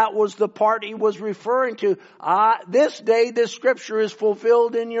 That was the part he was referring to. This day, this scripture is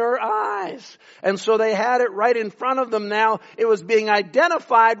fulfilled in your eyes. And so they had it right in front of them now. It was being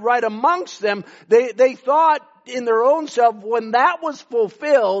identified right amongst them. They thought in their own self, when that was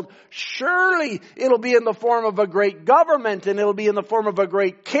fulfilled, surely it'll be in the form of a great government, and it'll be in the form of a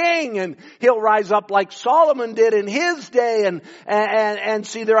great king, and he'll rise up like Solomon did in his day. And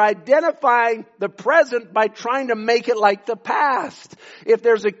see, they're identifying the present by trying to make it like the past. If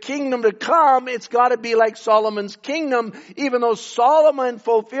there's a kingdom to come, it's got to be like Solomon's kingdom, even though Solomon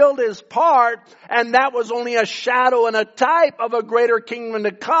fulfilled his part, and that was only a shadow and a type of a greater kingdom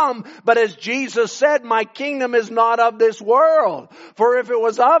to come. But as Jesus said, my kingdom is not of this world. For if it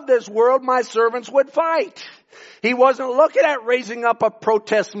was of this world, my servants would fight. He wasn't looking at raising up a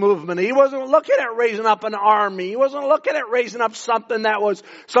protest movement. He wasn't looking at raising up an army. He wasn't looking at raising up something that was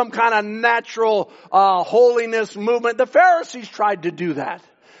some kind of natural holiness movement. The Pharisees tried to do that.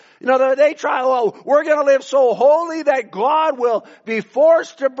 You know, they try, we're going to live so holy that God will be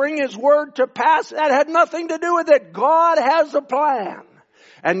forced to bring his word to pass. That had nothing to do with it. God has a plan.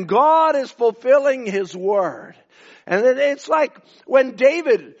 And God is fulfilling his word. And it's like when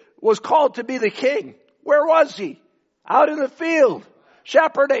David was called to be the king. Where was he? Out in the field,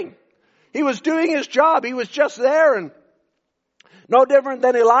 shepherding. He was doing his job. He was just there, and no different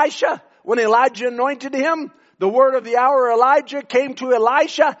than Elisha. When Elijah anointed him, The word of the hour, Elijah came to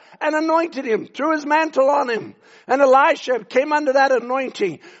Elisha and anointed him, threw his mantle on him. And Elisha came under that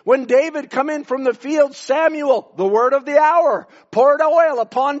anointing. When David come in from the field, Samuel, the word of the hour, poured oil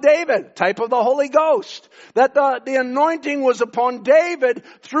upon David, type of the Holy Ghost. That the anointing was upon David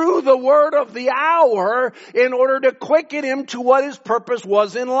through the word of the hour in order to quicken him to what his purpose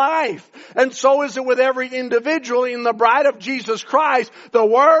was in life. And so is it with every individual in the bride of Jesus Christ. The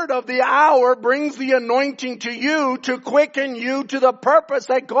word of the hour brings the anointing to you to quicken you to the purpose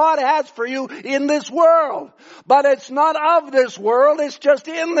that God has for you in this world. But it's not of this world, it's just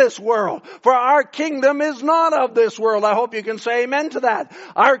in this world. For our kingdom is not of this world. I hope you can say amen to that.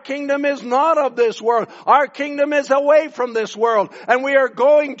 Our kingdom is not of this world. Our kingdom is away from this world. And we are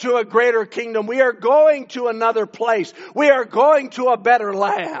going to a greater kingdom. We are going to another place. We are going to a better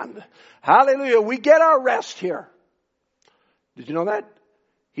land. Hallelujah. We get our rest here. Did you know that?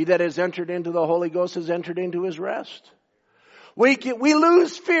 He that has entered into the Holy Ghost has entered into his rest. We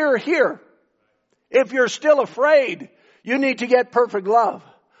lose fear here. If you're still afraid, you need to get perfect love.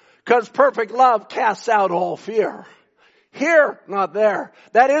 Because perfect love casts out all fear. Here, not there.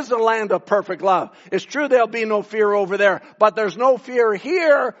 That is the land of perfect love. It's true there'll be no fear over there, but there's no fear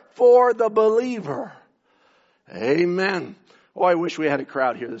here for the believer. Amen. Oh, I wish we had a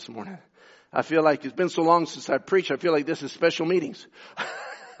crowd here this morning. I feel like it's been so long since I preached. I feel like this is special meetings.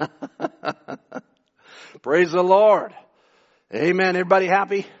 Praise the Lord. Amen. Everybody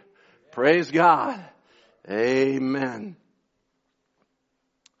happy? Praise God. Amen.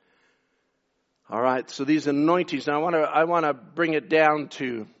 All right. So these anointings. Now I want to bring it down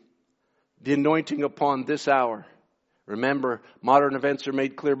to the anointing upon this hour. Remember, modern events are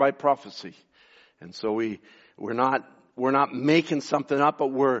made clear by prophecy. And so we're not making something up, but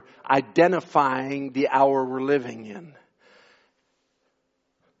we're identifying the hour we're living in.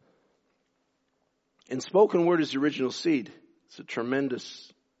 And spoken word is the original seed. It's a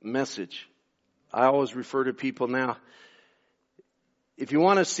tremendous message. I always refer to people now, if you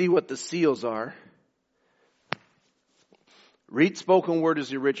want to see what the seals are, read spoken word is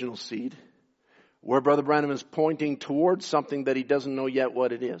the original seed, where Brother Branham is pointing towards something that he doesn't know yet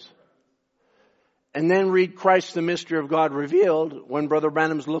what it is. And then read Christ, the mystery of God revealed, when Brother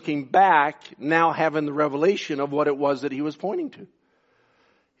Branham's looking back, now having the revelation of what it was that he was pointing to.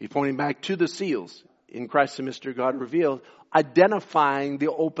 He's pointing back to the seals in Christ, the mystery of God revealed, identifying the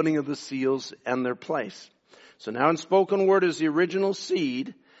opening of the seals and their place. So now in spoken word is the original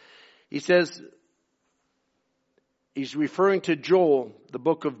seed. He says, he's referring to Joel, the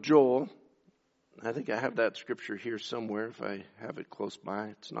book of Joel. I think I have that scripture here somewhere if I have it close by.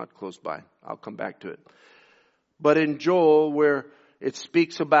 It's not close by. I'll come back to it. But in Joel, where it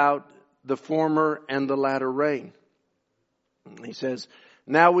speaks about the former and the latter rain. He says,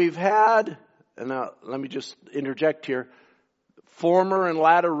 now we've had, and now let me just interject here, former and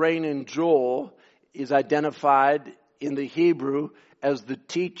latter rain in Joel is identified in the Hebrew as the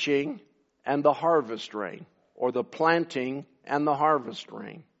teaching and the harvest rain, or the planting and the harvest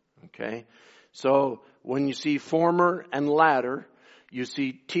rain. Okay? So when you see former and latter, you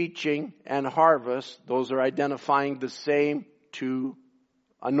see teaching and harvest. Those are identifying the same two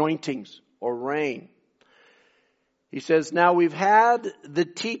anointings or rain. He says, now we've had the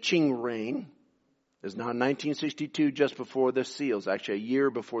teaching rain. It's now 1962, just before the seals, actually a year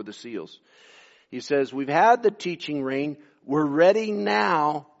before the seals. He says, we've had the teaching rain. We're ready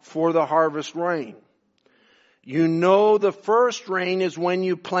now for the harvest rain. You know the first rain is when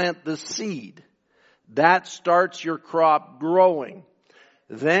you plant the seed. That starts your crop growing.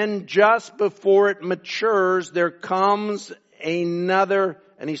 Then just before it matures, there comes another,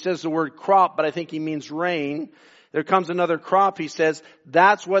 and he says the word crop, but I think he means rain. There comes another crop, he says.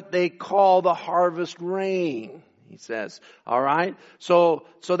 That's what they call the harvest rain, he says. All right? So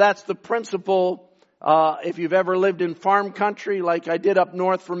that's the principle. If you've ever lived in farm country like I did up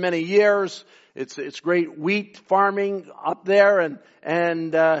north for many years, it's great wheat farming up there, and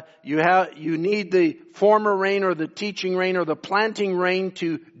you need the former rain or the teaching rain or the planting rain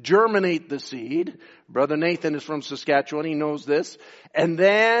to germinate the seed. Brother Nathan is from Saskatchewan, he knows this. And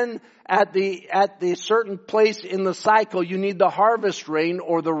then at the certain place in the cycle, you need the harvest rain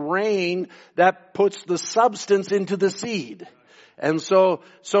or the rain that puts the substance into the seed. And so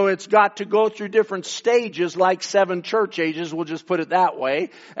it's got to go through different stages, like 7 church ages, we'll just put it that way.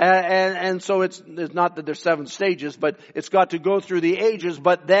 And so it's not that there's 7 stages, but it's got to go through the ages.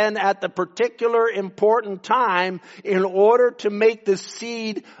 But then at the particular important time, in order to make the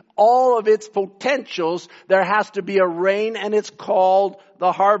seed all of its potentials, there has to be a rain, and it's called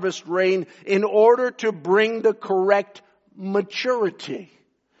the harvest rain, in order to bring the correct maturity.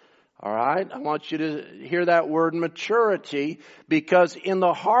 All right? I want you to hear that word maturity, because in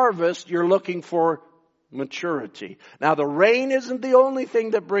the harvest you're looking for maturity. Now the rain isn't the only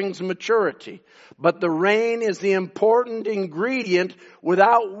thing that brings maturity, but the rain is the important ingredient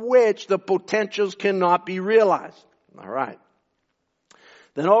without which the potentials cannot be realized. All right.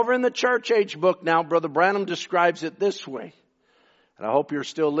 Then over in the church age book now, Brother Branham describes it this way. And I hope you're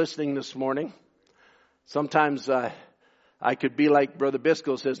still listening this morning. Sometimes I could be like Brother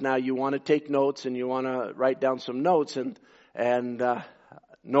Biscoe says, now you want to take notes and you want to write down some notes. And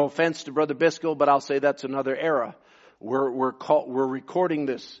no offense to Brother Biscoe, but I'll say that's another era. We're recording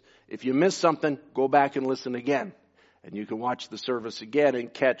this. If you miss something, go back and listen again. And you can watch the service again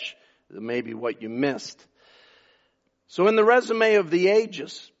and catch maybe what you missed. So in the resume of the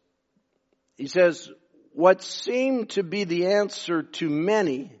ages, he says, what seemed to be the answer to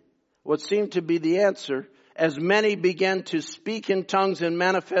many, as many began to speak in tongues and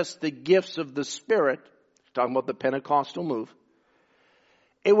manifest the gifts of the Spirit, talking about the Pentecostal move,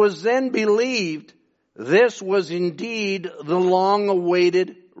 it was then believed this was indeed the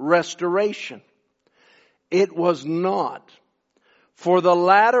long-awaited restoration. It was not. For the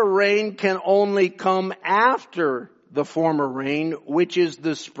latter rain can only come after the former rain, which is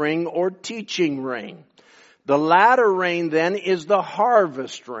the spring or teaching rain. The latter rain then is the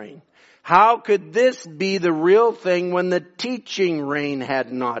harvest rain. How could this be the real thing when the teaching rain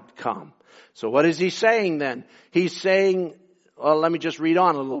had not come? So what is he saying then? He's saying, well, let me just read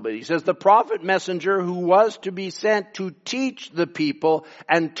on a little bit. He says, the prophet messenger who was to be sent to teach the people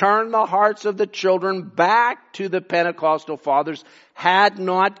and turn the hearts of the children back to the Pentecostal fathers had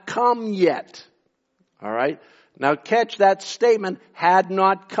not come yet. All right. Now catch that statement, had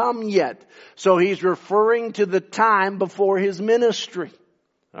not come yet. So he's referring to the time before his ministry.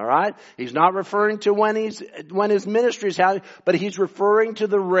 All right? He's not referring to when his ministry is happening, but he's referring to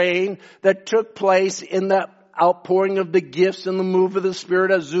the rain that took place in the outpouring of the gifts and the move of the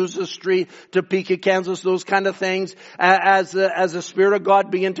Spirit, Azusa Street, Topeka, Kansas, those kind of things, as the Spirit of God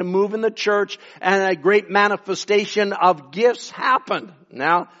began to move in the church and a great manifestation of gifts happened.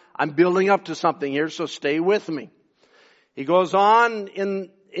 Now, I'm building up to something here, so stay with me. He goes on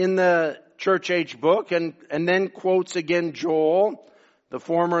in the church age book and then quotes again Joel, the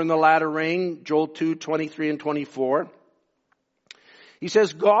former and the latter rain, Joel 2:23 and 24. He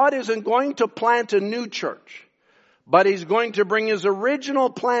says, God isn't going to plant a new church, but He's going to bring His original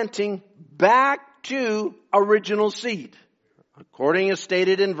planting back to original seed. According as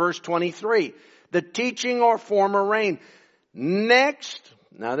stated in verse 23, the teaching or former rain. Next,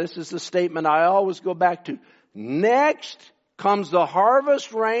 now this is the statement I always go back to. Next comes the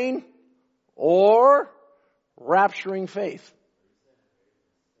harvest rain or rapturing faith.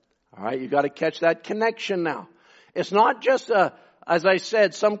 All right, you got to catch that connection now. It's not just as I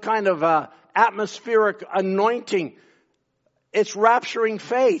said, some kind of atmospheric anointing. It's rapturing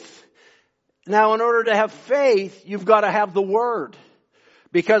faith. Now, in order to have faith, you've got to have the Word.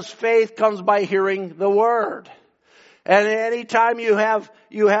 Because faith comes by hearing the Word. And anytime you have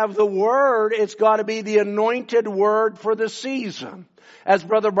the Word, it's got to be the anointed Word for the season. As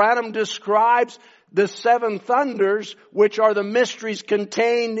Brother Branham describes, the seven thunders, which are the mysteries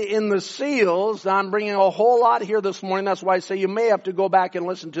contained in the seals. Now, I'm bringing a whole lot here this morning. That's why I say you may have to go back and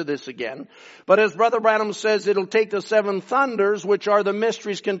listen to this again. But as Brother Branham says, it'll take the seven thunders, which are the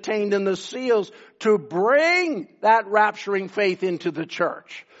mysteries contained in the seals, to bring that rapturing faith into the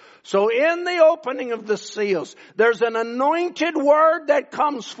church. So in the opening of the seals, there's an anointed word that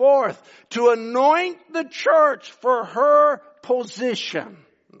comes forth to anoint the church for her position.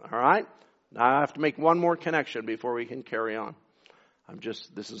 All right? Now I have to make one more connection before we can carry on.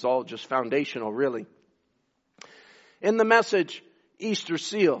 This is all just foundational, really. In the message, Easter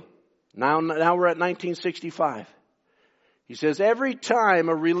Seal, now we're at 1965. He says, every time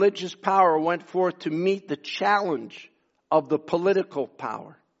a religious power went forth to meet the challenge of the political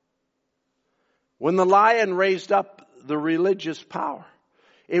power, when the lion raised up the religious power,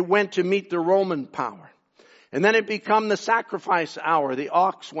 it went to meet the Roman power. And then it became the sacrifice hour. The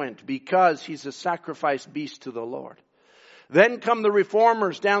ox went because he's a sacrifice beast to the Lord. Then come the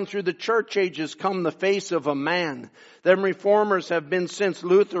reformers. Down through the church ages come the face of a man. Them reformers have been since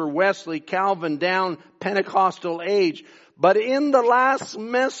Luther, Wesley, Calvin, down Pentecostal age. But in the last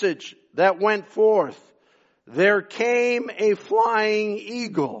message that went forth, there came a flying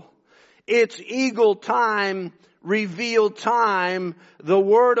eagle. It's eagle time, revealed time, the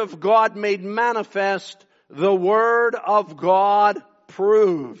Word of God made manifest, the Word of God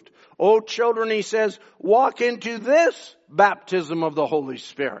proved. Oh, children, he says, walk into this baptism of the Holy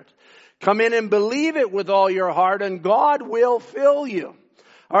Spirit. Come in and believe it with all your heart, and God will fill you.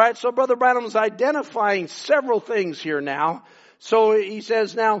 All right, so Brother Branham's identifying several things here now. So he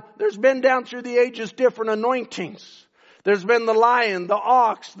says now, there's been down through the ages different anointings. There's been the lion, the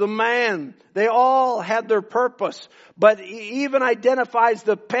ox, the man. They all had their purpose. But he even identifies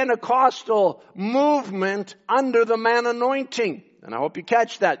the Pentecostal movement under the man anointing. And I hope you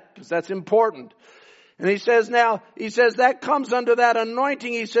catch that, because that's important. And he says that comes under that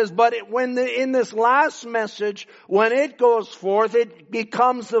anointing. He says, but in this last message, when it goes forth, it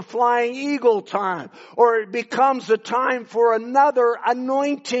becomes the flying eagle time. Or it becomes the time for another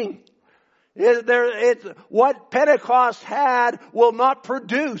anointing. What Pentecost had will not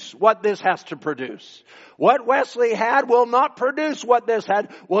produce what this has to produce. What Wesley had will not produce what this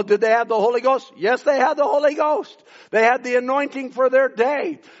had. Well, did they have the Holy Ghost? Yes, they had the Holy Ghost. They had the anointing for their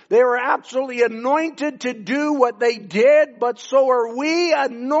day. They were absolutely anointed to do what they did, but so are we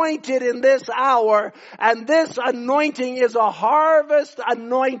anointed in this hour. And this anointing is a harvest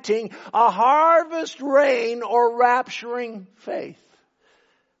anointing, a harvest rain or rapturing faith.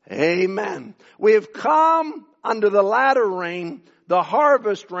 Amen. We have come under the latter rain, the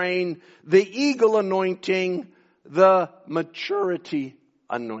harvest rain, the eagle anointing, the maturity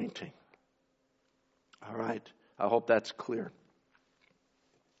anointing. All right. I hope that's clear.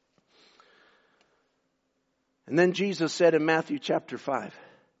 And then Jesus said in Matthew chapter 5,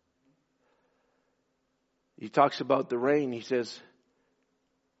 he talks about the rain. He says,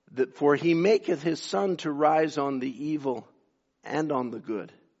 that for he maketh his sun to rise on the evil and on the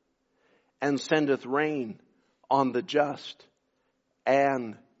good, and sendeth rain on the just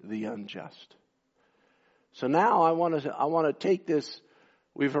and the unjust. So now I want to take this.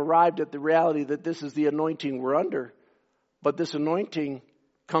 We've arrived at the reality that this is the anointing we're under, but this anointing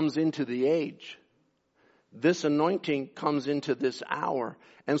comes into the age. This anointing comes into this hour.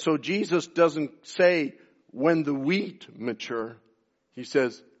 And so Jesus doesn't say when the wheat mature. He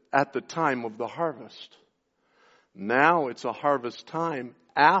says at the time of the harvest. Now it's a harvest time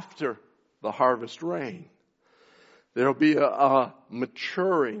after the harvest rain. There'll be a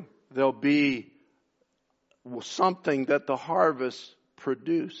maturing. There'll be something that the harvest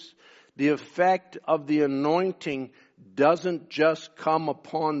produce. The effect of the anointing doesn't just come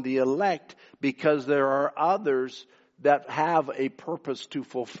upon the elect, because there are others that have a purpose to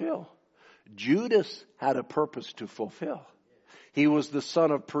fulfill. Judas had a purpose to fulfill. He was the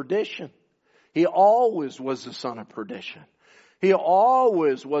son of perdition. He always was the son of perdition. He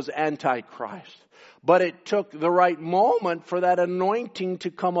always was Antichrist. But it took the right moment for that anointing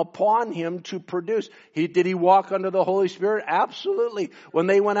to come upon him to produce. Did he walk under the Holy Spirit? Absolutely. When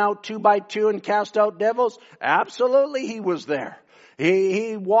they went out 2 by 2 and cast out devils? Absolutely he was there.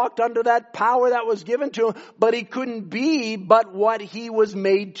 He walked under that power that was given to him, but he couldn't be but what he was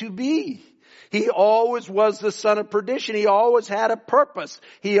made to be. He always was the son of perdition. He always had a purpose.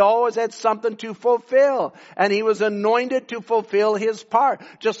 He always had something to fulfill. And he was anointed to fulfill his part.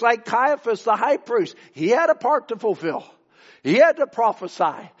 Just like Caiaphas, the high priest. He had a part to fulfill. He had to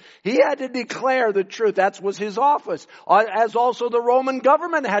prophesy. He had to declare the truth. That was his office. As also the Roman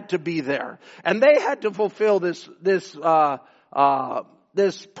government had to be there. And they had to fulfill this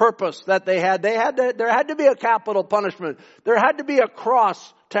purpose that they had. There had to be a capital punishment. There had to be a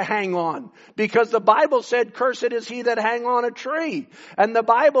cross to hang on, because the Bible said, "Cursed is he that hang on a tree." And the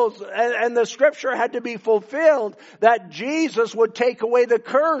Bible and the scripture had to be fulfilled that Jesus would take away the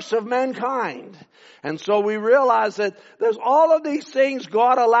curse of mankind. And so we realize that there's all of these things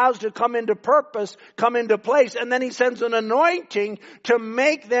God allows to come into purpose, come into place, and then he sends an anointing to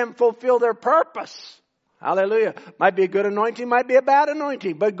make them fulfill their purpose. Hallelujah. Might be a good anointing, might be a bad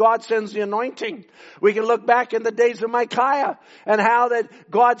anointing, but God sends the anointing. We can look back in the days of Micaiah and how that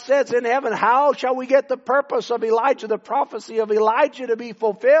God says in heaven, how shall we get the purpose of Elijah, the prophecy of Elijah to be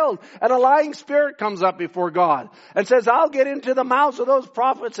fulfilled? And a lying spirit comes up before God and says, I'll get into the mouths of those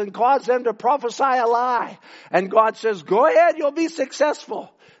prophets and cause them to prophesy a lie. And God says, go ahead, you'll be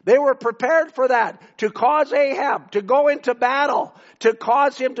successful. They were prepared for that, to cause Ahab to go into battle, to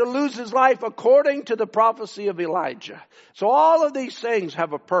cause him to lose his life according to the prophecy of Elijah. So all of these things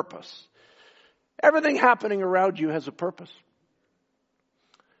have a purpose. Everything happening around you has a purpose.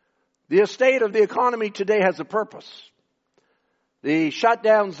 The state of the economy today has a purpose. The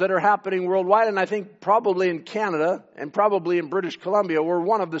shutdowns that are happening worldwide, and I think probably in Canada and probably in British Columbia, we're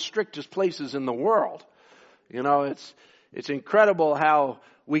one of the strictest places in the world. You know, it's incredible how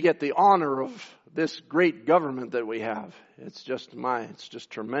we get the honor of this great government that we have. It's just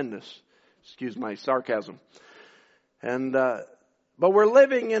tremendous. Excuse my sarcasm. And, but we're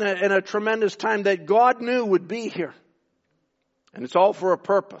living in a tremendous time that God knew would be here. And it's all for a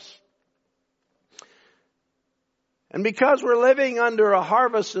purpose. And because we're living under a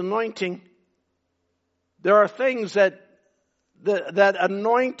harvest anointing, there are things that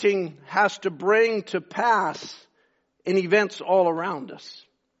anointing has to bring to pass in events all around us.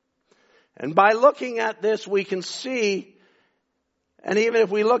 And by looking at this, we can see, and even if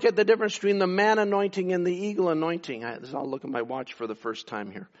we look at the difference between the man anointing and the eagle anointing, I'll look at my watch for the first time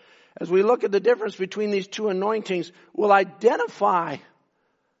here. As we look at the difference between these two anointings, we'll identify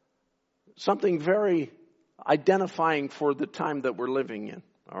something very identifying for the time that we're living in.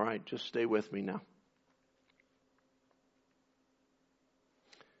 All right, just stay with me now.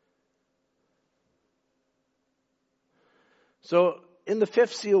 So in the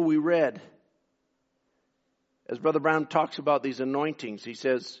fifth seal we read, as Brother Brown talks about these anointings, he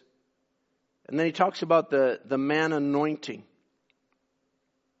says, and then he talks about the man anointing.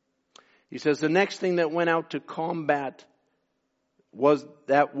 He says the next thing that went out to combat was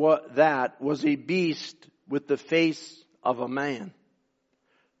that was a beast with the face of a man.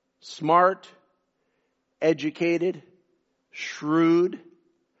 Smart, educated, shrewd,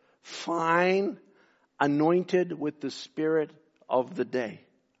 fine, anointed with the spirit of the day.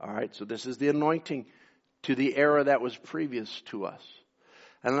 All right, so this is the anointing to the era that was previous to us.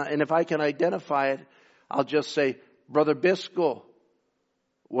 And if I can identify it, I'll just say, Brother Biscoe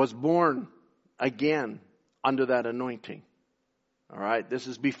was born again under that anointing. All right, this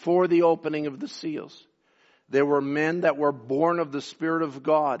is before the opening of the seals. There were men that were born of the Spirit of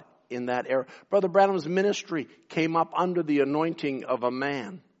God in that era. Brother Branham's ministry came up under the anointing of a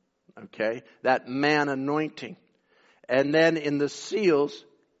man. Okay, that man anointing. And then in the seals,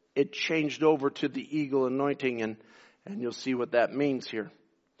 it changed over to the eagle anointing, and you'll see what that means here.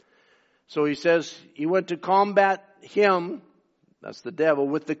 So he says, he went to combat him, that's the devil,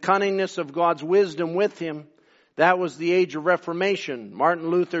 with the cunningness of God's wisdom with him. That was the age of Reformation. Martin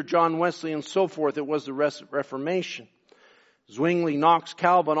Luther, John Wesley, and so forth. It was the Reformation. Zwingli, Knox,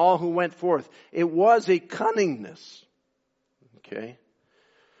 Calvin, all who went forth. It was a cunningness. Okay.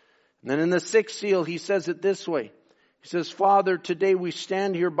 And then in the sixth seal, he says it this way. He says, Father, today we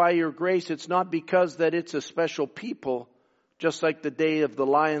stand here by your grace. It's not because that it's a special people, just like the day of the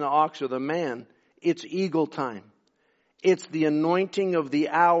lion, the ox, or the man. It's eagle time. It's the anointing of the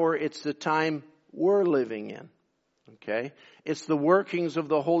hour. It's the time we're living in. Okay? It's the workings of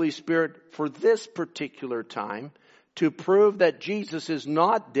the Holy Spirit for this particular time to prove that Jesus is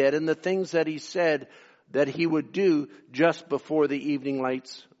not dead and the things that he said that he would do just before the evening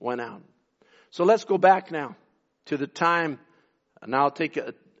lights went out. So let's go back now to the time, and I'll take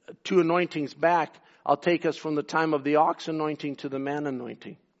two anointings back. I'll take us from the time of the ox anointing to the man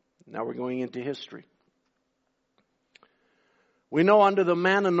anointing. Now we're going into history. We know under the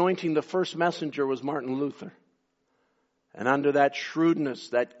man anointing, the first messenger was Martin Luther. And under that shrewdness,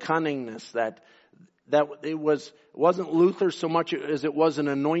 that cunningness, that it wasn't Luther so much as it was an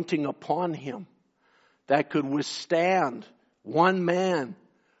anointing upon him that could withstand, one man,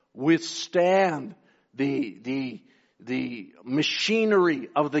 withstand the machinery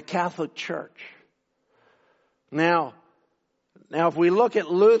of the Catholic Church. Now if we look at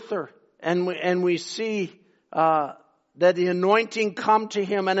Luther and we see that the anointing come to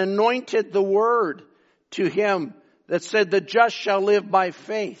him and anointed the word to him that said the just shall live by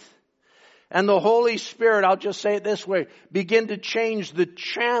faith. And the Holy Spirit, I'll just say it this way, begin to change the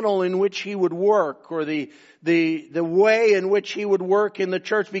channel in which he would work, or the way in which he would work in the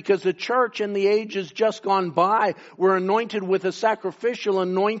church, because the church in the ages just gone by were anointed with a sacrificial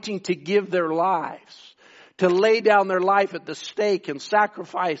anointing to give their lives, to lay down their life at the stake and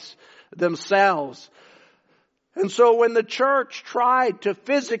sacrifice themselves. And so when the church tried to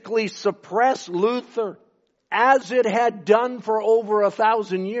physically suppress Luther, as it had done for over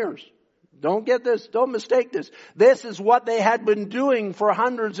 1,000 years, don't get this, don't mistake this. This is what they had been doing for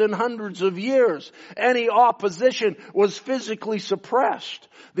hundreds and hundreds of years. Any opposition was physically suppressed.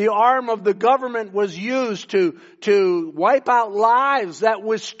 The arm of the government was used to wipe out lives that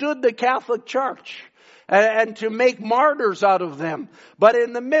withstood the Catholic Church and to make martyrs out of them. But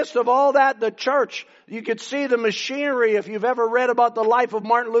in the midst of all that, the church, you could see the machinery. If you've ever read about the life of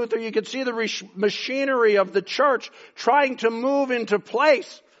Martin Luther, you could see the machinery of the church trying to move into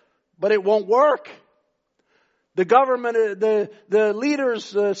place. But it won't work. The government, the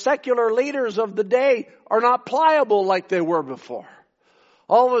leaders, the secular leaders of the day are not pliable like they were before.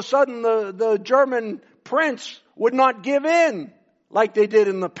 All of a sudden, the German prince would not give in like they did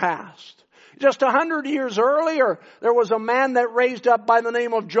in the past. Just 100 years earlier, there was a man that raised up by the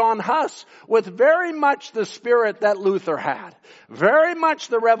name of John Huss with very much the spirit that Luther had. Very much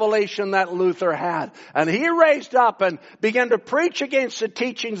the revelation that Luther had. And he raised up and began to preach against the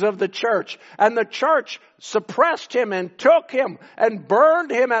teachings of the church. And the church suppressed him and took him and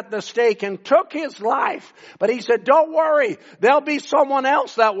burned him at the stake and took his life. But he said, don't worry, there'll be someone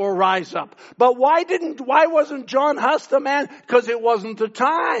else that will rise up. But why wasn't John Huss the man? Because it wasn't the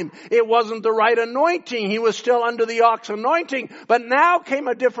time. It wasn't the right anointing. He was still under the ox anointing. But now came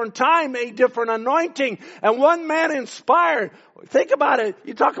a different time, a different anointing. And one man inspired. Think about it.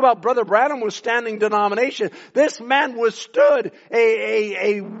 You talk about Brother Branham withstanding denomination. This man withstood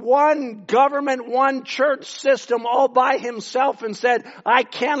a one government, one church system all by himself and said, I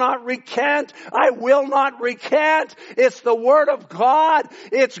cannot recant. I will not recant. It's the Word of God.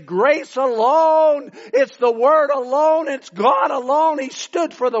 It's grace alone. It's the Word alone. It's God alone. He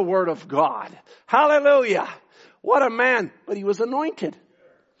stood for the Word of God. Hallelujah. What a man. But he was anointed.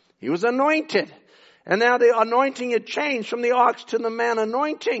 He was anointed. And now the anointing had changed from the ox to the man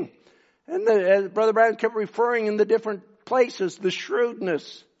anointing. And as Brother Branham kept referring in the different places, the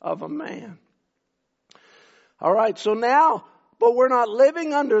shrewdness of a man. All right, so now, but we're not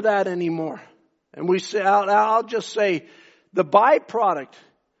living under that anymore. And we say, I'll just say, the byproduct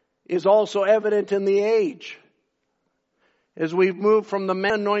is also evident in the age. As we've moved from the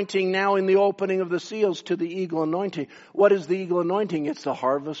man anointing now in the opening of the seals to the eagle anointing. What is the eagle anointing? It's the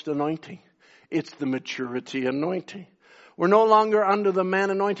harvest anointing. It's the maturity anointing. We're no longer under the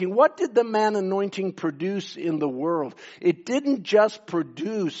man anointing. What did the man anointing produce in the world? It didn't just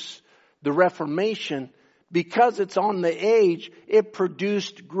produce the Reformation. Because it's on the age, it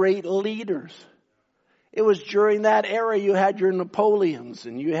produced great leaders. It was during that era you had your Napoleons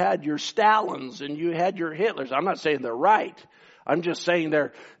and you had your Stalins and you had your Hitlers. I'm not saying they're right. I'm just saying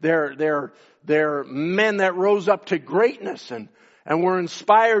they're men that rose up to greatness and were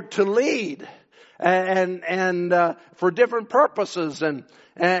inspired to lead. And for different purposes,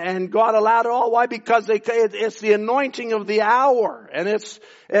 and God allowed it all. Why? Because it's the anointing of the hour,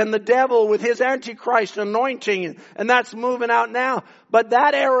 and the devil with his Antichrist anointing, and that's moving out now. But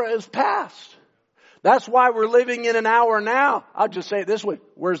that era is past. That's why we're living in an hour now. I'll just say it this way: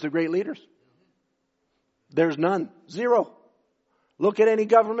 where's the great leaders? There's none. Zero. Look at any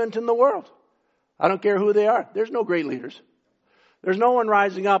government in the world. I don't care who they are. There's no great leaders. There's no one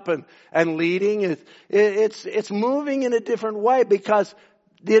rising up and leading. It's moving in a different way because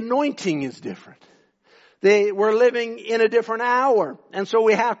the anointing is different. We're living in a different hour. And so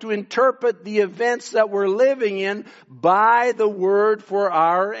we have to interpret the events that we're living in by the word for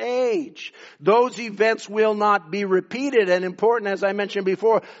our age. Those events will not be repeated. And important, as I mentioned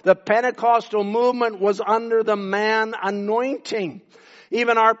before, the Pentecostal movement was under the man anointing.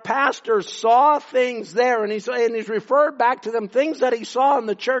 Even our pastor saw things there, and he's referred back to them, things that he saw in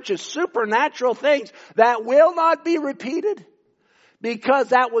the church as supernatural things that will not be repeated. Because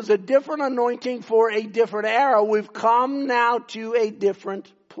that was a different anointing for a different era. We've come now to a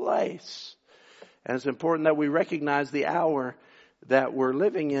different place. And it's important that we recognize the hour that we're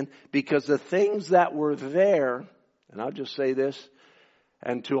living in, because the things that were there, and I'll just say this,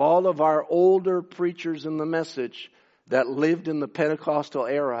 and to all of our older preachers in the message that lived in the Pentecostal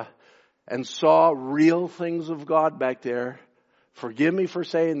era and saw real things of God back there, forgive me for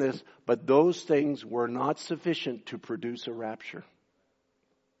saying this, but those things were not sufficient to produce a rapture.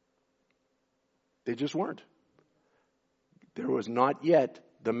 They just weren't. There was not yet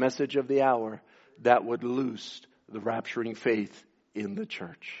the message of the hour that would loose the rapturing faith in the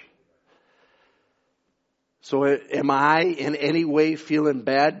church. So am I in any way feeling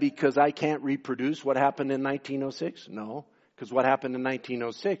bad because I can't reproduce what happened in 1906? No, because what happened in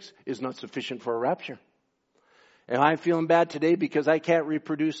 1906 is not sufficient for a rapture. Am I feeling bad today because I can't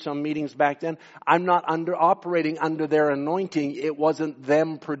reproduce some meetings back then? I'm not operating under their anointing. It wasn't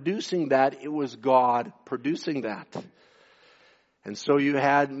them producing that. It was God producing that. And so you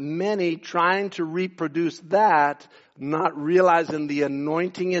had many trying to reproduce that, not realizing the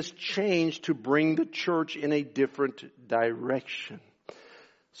anointing has changed to bring the church in a different direction.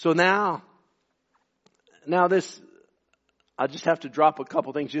 So now this, I'll just have to drop a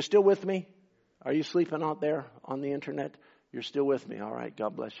couple things. You still with me? Are you sleeping out there on the internet? You're still with me. All right.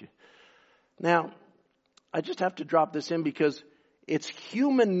 God bless you. Now, I just have to drop this in because it's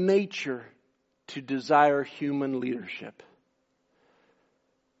human nature to desire human leadership.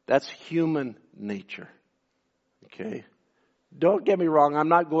 That's human nature. Okay? Don't get me wrong. I'm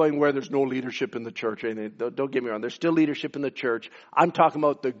not going where there's no leadership in the church. Don't get me wrong. There's still leadership in the church. I'm talking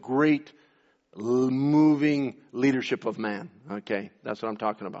about the great moving leadership of man. Okay? That's what I'm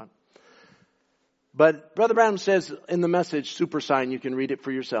talking about. But Brother Branham says in the message, Super Sign, you can read it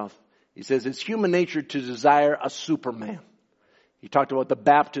for yourself. He says it's human nature to desire a superman. He talked about the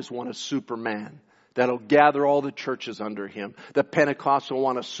Baptists want a superman. that'll gather all the churches under him. The Pentecostal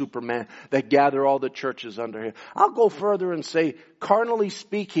want a Superman that gather all the churches under him. I'll go further and say, carnally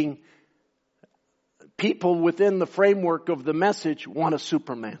speaking, people within the framework of the message want a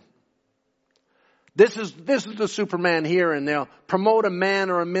Superman. This is the Superman here, and they'll promote a man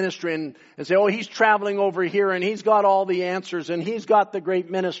or a ministry and say, oh, he's traveling over here and he's got all the answers and he's got the great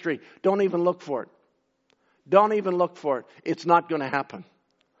ministry. Don't even look for it. Don't even look for it. It's not going to happen.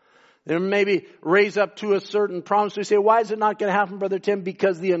 They maybe raise up to a certain promise. We say, why is it not going to happen, Brother Tim?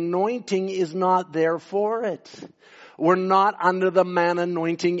 Because the anointing is not there for it. We're not under the man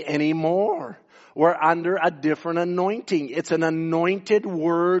anointing anymore. We're under a different anointing. It's an anointed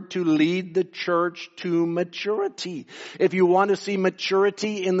word to lead the church to maturity. If you want to see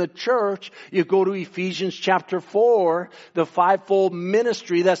maturity in the church, you go to Ephesians chapter 4, the fivefold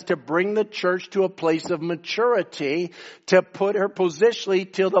ministry that's to bring the church to a place of maturity, to put her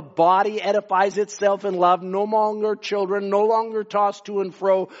positionally till the body edifies itself in love, no longer children, no longer tossed to and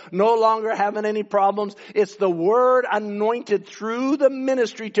fro, no longer having any problems. It's the word anointed through the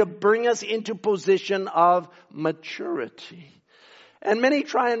ministry to bring us into position of maturity. And many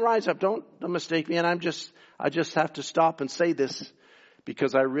try and rise up. Don't mistake me. And I just have to stop and say this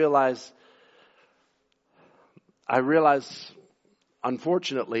because I realize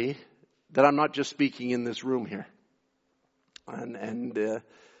unfortunately that I'm not just speaking in this room here. And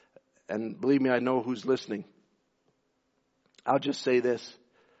believe me, I know who's listening. I'll just say this.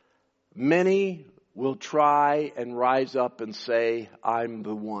 Many will try and rise up and say, I'm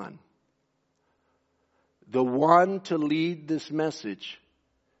the one. The one to lead this message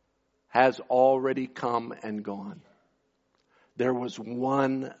has already come and gone. There was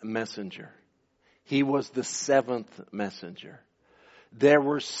one messenger. He was the seventh messenger. There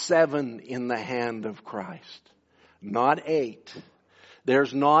were 7 in the hand of Christ, not 8.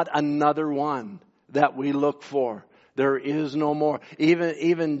 There's not another one that we look for. There is no more.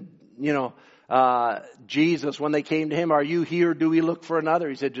 Even Jesus, when they came to him, are you here? Do we look for another?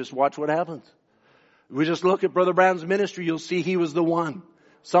 He said, just watch what happens. We just look at Brother Branham's ministry, you'll see he was the one.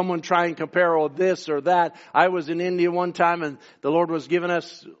 Someone try and compare this or that. I was in India one time and the Lord was giving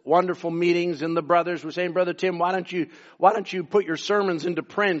us wonderful meetings and the brothers were saying, Brother Tim, why don't you put your sermons into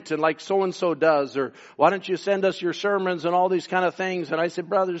print and like so and so does, or why don't you send us your sermons and all these kind of things? And I said,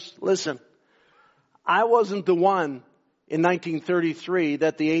 brothers, listen, I wasn't the one in 1933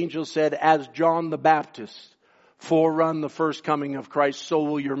 that the angel said, as John the Baptist forerun the first coming of Christ, so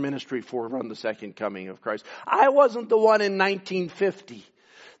will your ministry forerun the second coming of Christ. I wasn't the one in 1950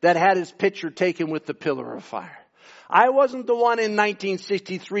 that had his picture taken with the pillar of fire. I wasn't the one in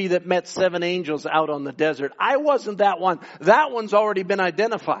 1963 that met 7 angels out on the desert. I wasn't that one. That one's already been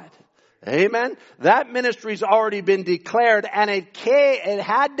identified. Amen. That ministry's already been declared, and it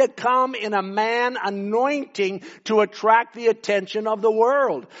had to come in a man anointing to attract the attention of the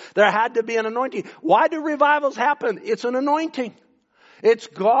world. There had to be an anointing. Why do revivals happen? It's an anointing. It's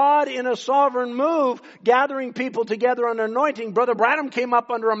God in a sovereign move gathering people together under anointing. Brother Branham came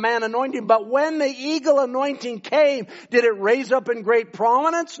up under a man anointing, but when the eagle anointing came, did it raise up in great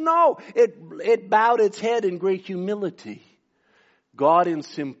prominence? No. It bowed its head in great humility. God in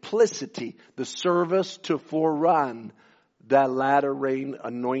simplicity, the service to forerun that latter rain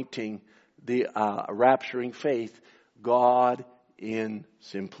anointing, the rapturing faith, God in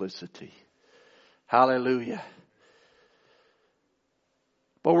simplicity. Hallelujah.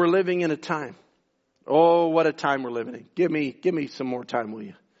 But we're living in a time. Oh, what a time we're living in. Give me some more time, will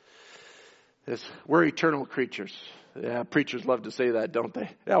you? We're eternal creatures. Yeah, preachers love to say that, don't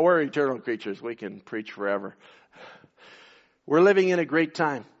they? Yeah, we're eternal creatures. We can preach forever. We're living in a great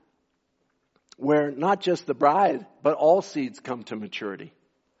time where not just the bride, but all seeds come to maturity.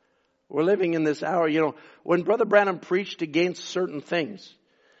 We're living in this hour. When Brother Branham preached against certain things,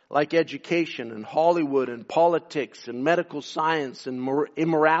 like education and Hollywood and politics and medical science and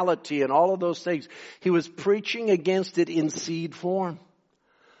immorality and all of those things, he was preaching against it in seed form.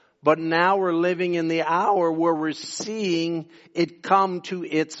 But now we're living in the hour where we're seeing it come to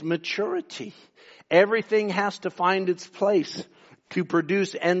its maturity. Everything has to find its place to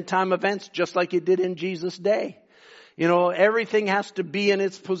produce end time events, just like it did in Jesus' day. Everything has to be in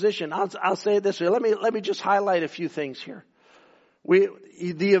its position. I'll say it this way. Let me just highlight a few things here.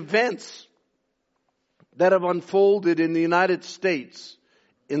 The events that have unfolded in the United States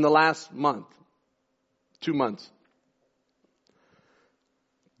in the last month, 2 months.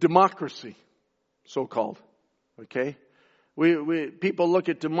 Democracy, so-called. Okay? People look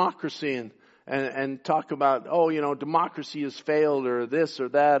at democracy and talk about, democracy has failed or this or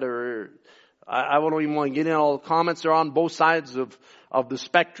that, or I don't even want to get in all the comments. They're on both sides of the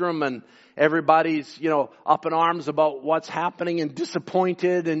spectrum, and everybody's, up in arms about what's happening and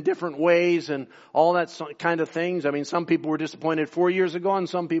disappointed in different ways and all that kind of things. I mean, some people were disappointed 4 years ago and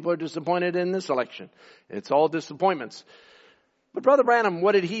some people are disappointed in this election. It's all disappointments. But Brother Branham,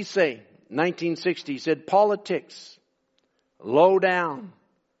 what did he say? 1960, he said, politics, low down,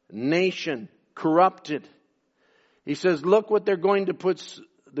 nation, corrupted. He says, look what they're going to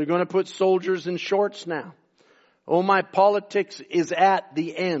put soldiers in shorts now. Oh, my politics is at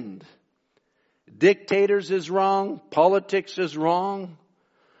the end. Dictators is wrong. Politics is wrong.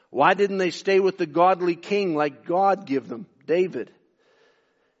 Why didn't they stay with the godly king like God gave them? David.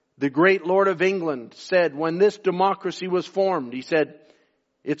 The great Lord of England said when this democracy was formed, he said,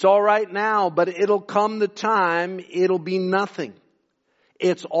 it's all right now, but it'll come the time, it'll be nothing.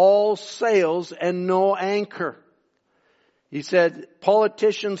 It's all sails and no anchor. He said,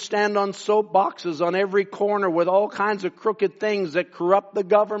 politicians stand on soapboxes on every corner with all kinds of crooked things that corrupt the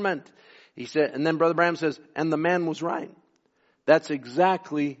government. He said, and then Brother Branham says, and the man was right. That's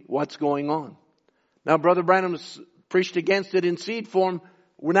exactly what's going on. Now, Brother Branham's preached against it in seed form.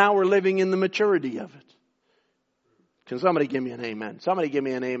 Now we're living in the maturity of it. Can somebody give me an amen? Somebody give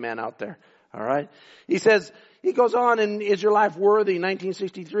me an amen out there. All right. He says, he goes on in Is Your Life Worthy,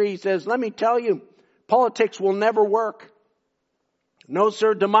 1963. He says, let me tell you, politics will never work. No,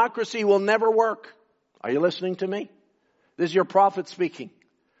 sir, democracy will never work. Are you listening to me? This is your prophet speaking.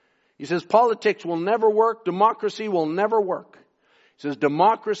 He says, politics will never work. Democracy will never work. He says,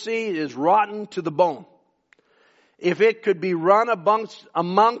 democracy is rotten to the bone. If it could be run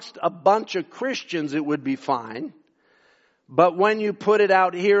amongst a bunch of Christians, it would be fine. But when you put it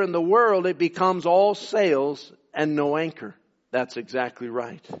out here in the world, it becomes all sails and no anchor. That's exactly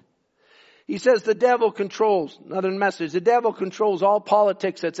right. He says the devil controls, another message, the devil controls all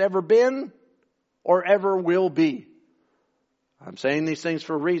politics that's ever been or ever will be. I'm saying these things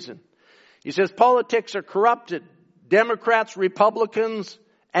for a reason. He says politics are corrupted. Democrats, Republicans,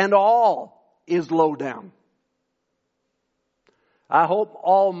 and all is low down. I hope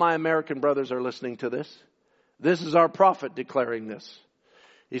all my American brothers are listening to this. This is our prophet declaring this.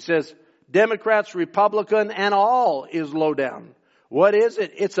 He says, Democrats, Republican, and all is low down. What is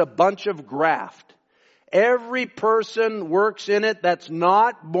it? It's a bunch of graft. Every person works in it that's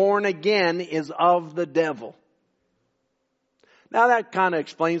not born again is of the devil. Now that kind of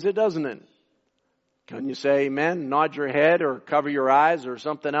explains it, doesn't it? Can you say amen? Nod your head or cover your eyes or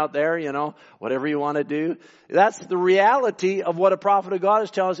something out there, whatever you want to do. That's the reality of what a prophet of God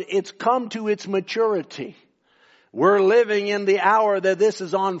is telling us. It's come to its maturity. We're living in the hour that this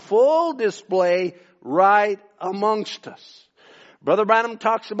is on full display right amongst us. Brother Branham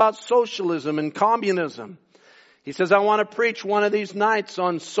talks about socialism and communism. He says, I want to preach one of these nights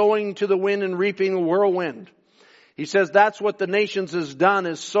on sowing to the wind and reaping the whirlwind. He says that's what the nations has done,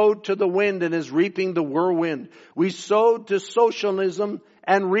 is sowed to the wind and is reaping the whirlwind. We sowed to socialism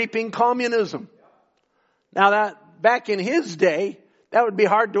and reaping communism. Now that, back in his day, that would be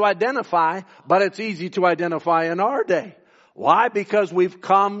hard to identify, but it's easy to identify in our day. Why? Because we've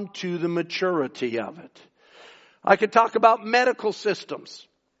come to the maturity of it. I could talk about medical systems.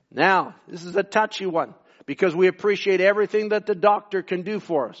 Now, this is a touchy one because we appreciate everything that the doctor can do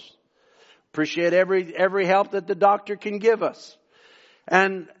for us. Appreciate every help that the doctor can give us.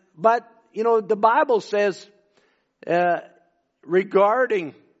 But the Bible says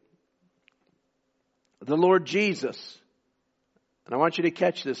regarding the Lord Jesus, and I want you to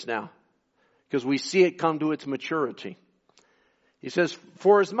catch this now because we see it come to its maturity. He says,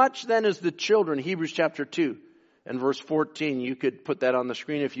 for as much then as the children, Hebrews chapter 2 and verse 14, you could put that on the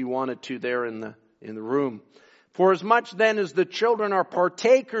screen if you wanted to there in the room. For as much then as the children are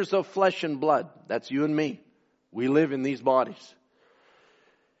partakers of flesh and blood, that's you and me. We live in these bodies.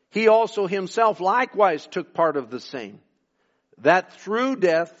 He also himself likewise took part of the same, that through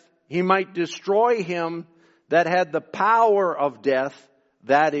death he might destroy him that had the power of death,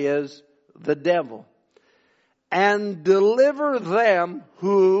 that is, the devil, and deliver them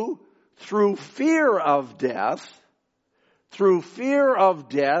who through fear of death,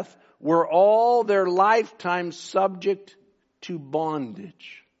 were all their lifetime subject to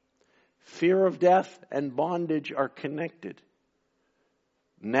bondage. Fear of death and bondage are connected.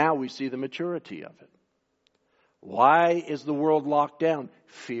 Now we see the maturity of it. Why is the world locked down?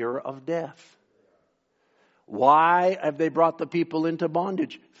 Fear of death. Why have they brought the people into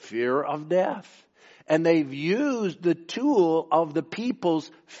bondage? Fear of death. And they've used the tool of the people's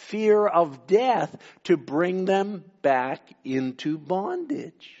fear of death to bring them back into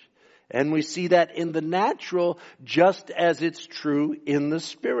bondage. And we see that in the natural just as it's true in the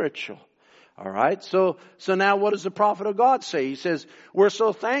spiritual. All right. So now what does the prophet of God say? He says, we're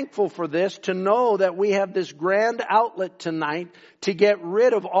so thankful for this, to know that we have this grand outlet tonight to get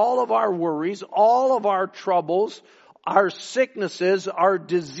rid of all of our worries, all of our troubles, our sicknesses, our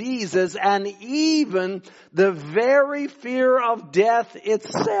diseases, and even the very fear of death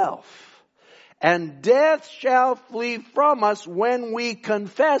itself. And death shall flee from us when we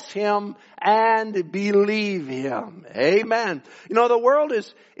confess Him and believe Him. Amen. You know, the world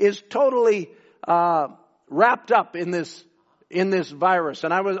is totally wrapped up in this virus.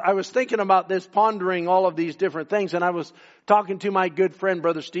 And I was thinking about this, pondering all of these different things. And I was talking to my good friend,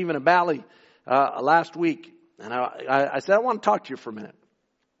 Brother Stephen Abali, last week. And I said, I want to talk to you for a minute.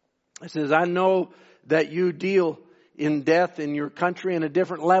 I says, I know that you deal in death in your country in a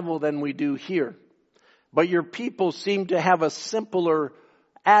different level than we do here. But your people seem to have a simpler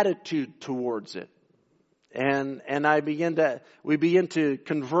attitude towards it. And we began to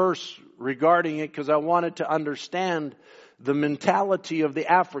converse regarding it, because I wanted to understand the mentality of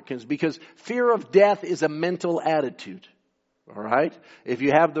the Africans, because fear of death is a mental attitude. All right? If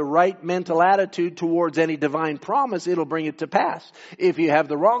you have the right mental attitude towards any divine promise, it'll bring it to pass. If you have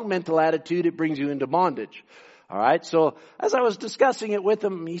the wrong mental attitude, it brings you into bondage. All right? So as I was discussing it with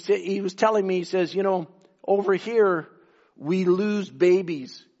him, he was telling me, he says, you know, over here we lose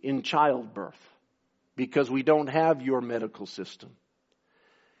babies in childbirth because we don't have your medical system.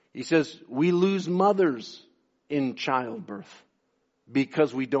 He says, we lose mothers in childbirth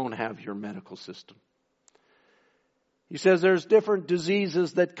because we don't have your medical system. He says there's different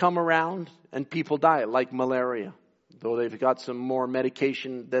diseases that come around and people die, like malaria, though they've got some more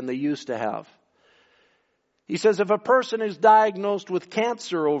medication than they used to have. He says if a person is diagnosed with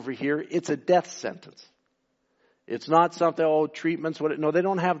cancer over here, it's a death sentence. It's not something, treatments. No, they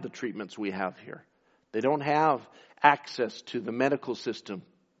don't have the treatments we have here. They don't have access to the medical system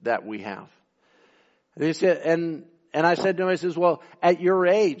that we have. And he said, and I said to him, I says, well, at your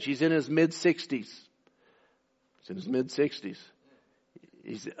age, he's in his mid-60s. He's in his mid-60s.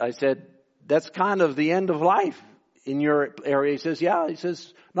 I said, that's kind of the end of life in your area. He says, yeah. He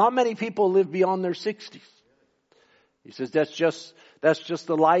says, not many people live beyond their 60s. He says, that's just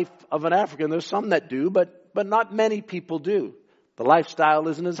the life of an African. There's some that do, but not many people do. The lifestyle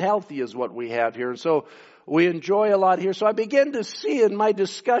isn't as healthy as what we have here. And so we enjoy a lot here. So I began to see in my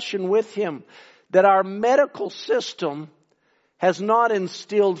discussion with him that our medical system has not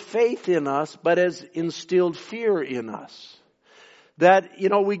instilled faith in us, but has instilled fear in us. That, you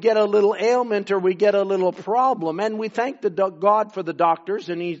know, we get a little ailment or we get a little problem, and we thank God for the doctors,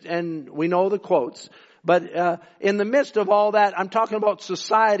 and we know the quotes. But in the midst of all that, I'm talking about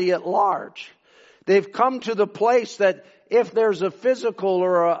society at large. They've come to the place that if there's a physical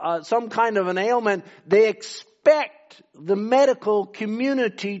or some kind of an ailment, they expect the medical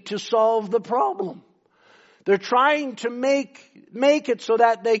community to solve the problem. They're trying to make it so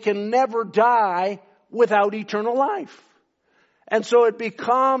that they can never die without eternal life. And so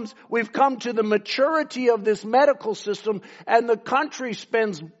we've come to the maturity of this medical system, and the country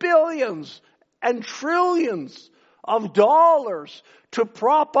spends billions and trillions of dollars to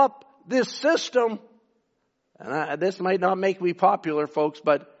prop up this system. And this might not make me popular, folks,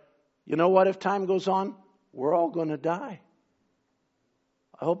 but you know what? If time goes on, we're all going to die.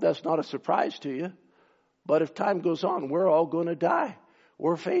 I hope that's not a surprise to you. But if time goes on, we're all going to die.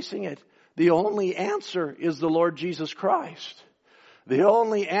 We're facing it. The only answer is the Lord Jesus Christ. The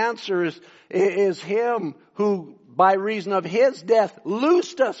only answer is Him who, by reason of His death,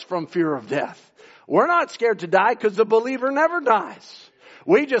 loosed us from fear of death. We're not scared to die because the believer never dies.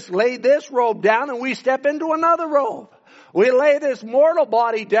 We just lay this robe down and we step into another robe. We lay this mortal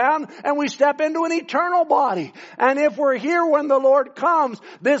body down and we step into an eternal body. And if we're here when the Lord comes,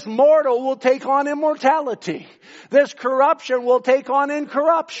 this mortal will take on immortality. This corruption will take on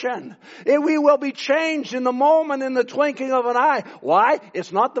incorruption. We will be changed in the moment, in the twinkling of an eye. Why?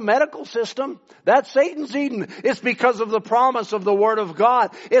 It's not the medical system. That's Satan's Eden. It's because of the promise of the Word of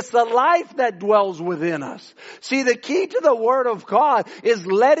God. It's the life that dwells within us. See, the key to the Word of God is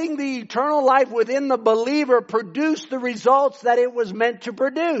letting the eternal life within the believer produce the results that it was meant to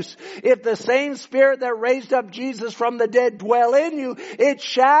produce. If the same Spirit that raised up Jesus from the dead dwell in you, it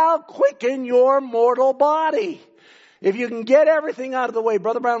shall quicken your mortal body. If you can get everything out of the way,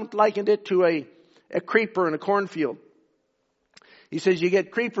 Brother Brown likened it to a creeper in a cornfield. He says you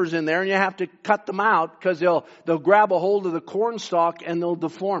get creepers in there and you have to cut them out because they'll grab a hold of the corn stalk and they'll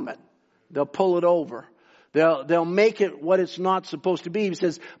deform it. They'll pull it over. They'll make it what it's not supposed to be. He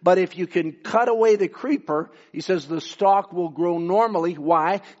says, but if you can cut away the creeper, he says the stalk will grow normally.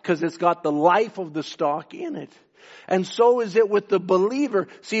 Why? Because it's got the life of the stalk in it. And so is it with the believer.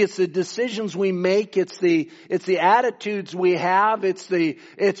 See, it's the decisions we make. It's the attitudes we have.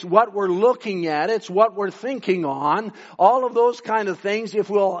 It's what we're looking at. It's what we're thinking on. All of those kind of things. If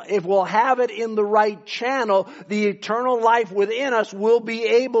we'll have it in the right channel, the eternal life within us will be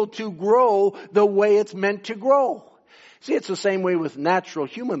able to grow the way it's meant to grow. See, it's the same way with natural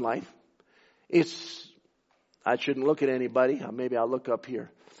human life. I shouldn't look at anybody. Maybe I'll look up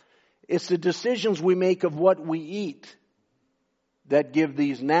here. It's the decisions we make of what we eat that give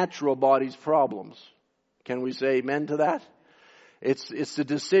these natural bodies problems. Can we say amen to that? It's the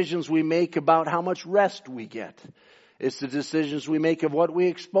decisions we make about how much rest we get. It's the decisions we make of what we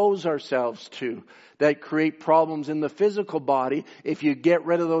expose ourselves to that create problems in the physical body. If you get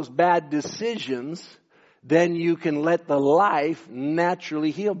rid of those bad decisions, then you can let the life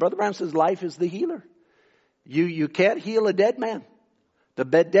naturally heal. Brother Branham says life is the healer. You can't heal a dead man. The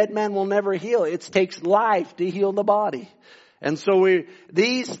dead man will never heal. It takes life to heal the body. And so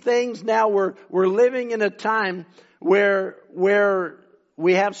these things now we're living in a time where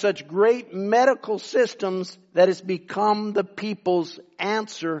we have such great medical systems that it's become the people's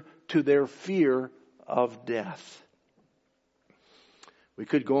answer to their fear of death. We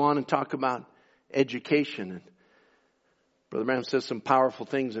could go on and talk about education. And Brother Branham says some powerful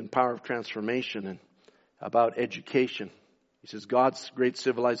things in Power of Transformation and about education. He says God's great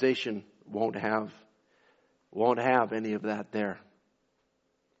civilization won't have any of that there.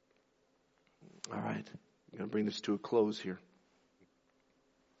 All right. I'm going to bring this to a close here.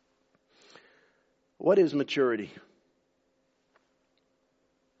 What is maturity?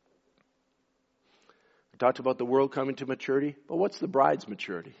 I talked about the world coming to maturity, but what's the bride's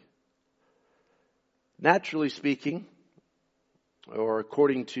maturity? Naturally speaking, or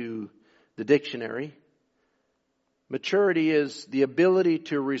according to the dictionary, maturity is the ability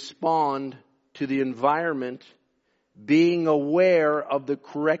to respond to the environment, being aware of the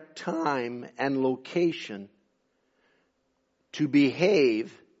correct time and location to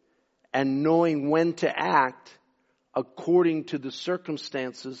behave, and knowing when to act according to the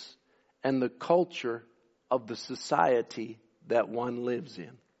circumstances and the culture of the society that one lives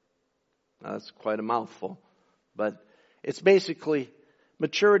in. Now, that's quite a mouthful, but it's basically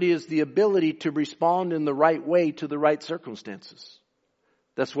maturity is the ability to respond in the right way to the right circumstances.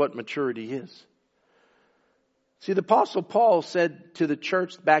 That's what maturity is. See, the Apostle Paul said to the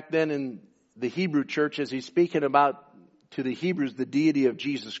church back then in the Hebrew church, as he's speaking about to the Hebrews the deity of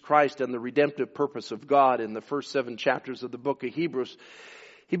Jesus Christ and the redemptive purpose of God in the first 7 chapters of the book of Hebrews,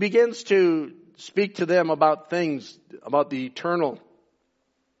 he begins to speak to them about things, about the eternal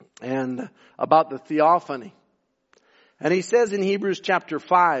and about the theophany. And he says in Hebrews chapter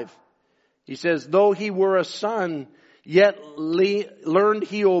 5, he says, though he were a son, yet learned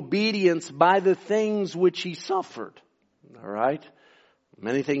he obedience by the things which he suffered. All right?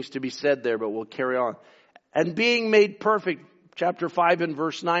 Many things to be said there, but we'll carry on. And being made perfect, chapter 5 and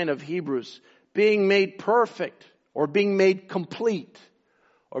verse 9 of Hebrews, being made perfect or being made complete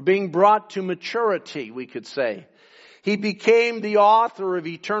or being brought to maturity, we could say. He became the author of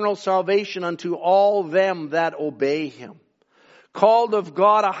eternal salvation unto all them that obey him. Called of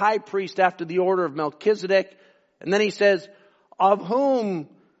God a high priest after the order of Melchizedek. And then he says, of whom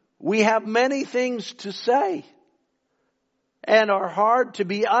we have many things to say and are hard to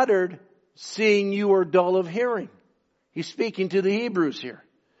be uttered, seeing you are dull of hearing. He's speaking to the Hebrews here.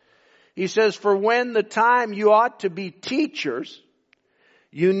 He says, for when the time you ought to be teachers,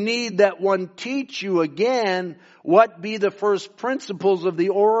 you need that one teach you again what be the first principles of the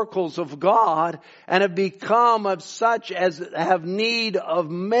oracles of God, and have become of such as have need of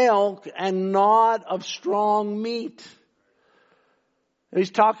milk and not of strong meat.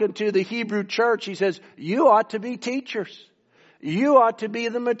 He's talking to the Hebrew church. He says, you ought to be teachers. You ought to be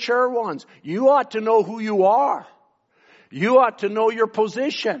the mature ones. You ought to know who you are. You ought to know your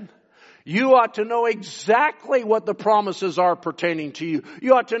position. You ought to know exactly what the promises are pertaining to you.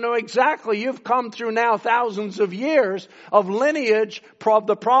 You ought to know exactly. You've come through now thousands of years of lineage of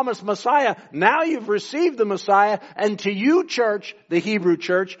the promised Messiah. Now you've received the Messiah, and to you, church, the Hebrew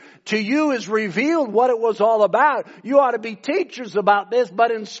church, to you is revealed what it was all about. You ought to be teachers about this,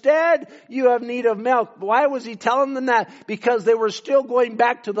 but instead you have need of milk. Why was he telling them that? Because they were still going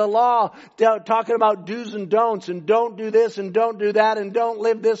back to the law, talking about do's and don'ts, and don't do this and don't do that, and don't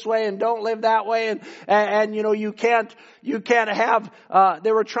live this way and don't live that way, and you know, you can't have,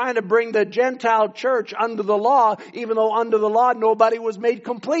 they were trying to bring the Gentile church under the law, even though under the law nobody was made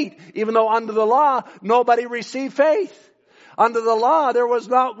complete. Even though under the law nobody received faith. Under the law there was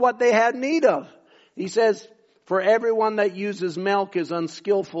not what they had need of. He says, for everyone that uses milk is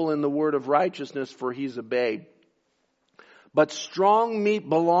unskillful in the word of righteousness, for he's a babe. But strong meat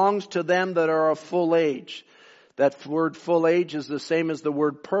belongs to them that are of full age. That word full age is the same as the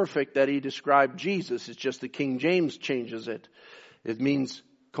word perfect that he described Jesus. It's just the King James changes it. It means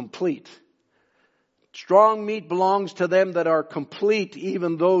complete. Strong meat belongs to them that are complete,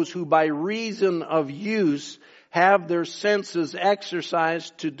 even those who by reason of use have their senses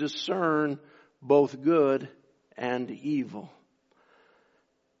exercised to discern both good and evil.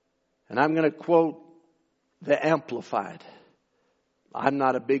 And I'm going to quote the Amplified. I'm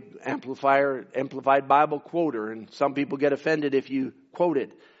not a big Amplified Bible quoter, and some people get offended if you quote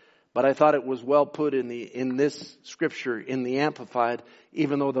it. But I thought it was well put in this scripture in the Amplified,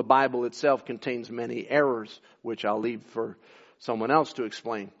 even though the Bible itself contains many errors, which I'll leave for someone else to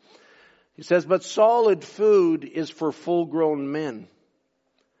explain. He says, but solid food is for full-grown men,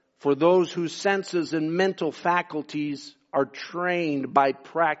 for those whose senses and mental faculties are trained by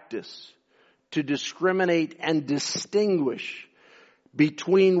practice to discriminate and distinguish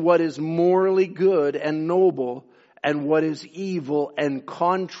between what is morally good and noble and what is evil and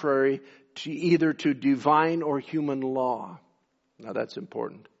contrary to either to divine or human law. Now that's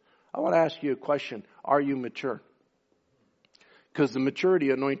important. I want to ask you a question. Are you mature? Because the maturity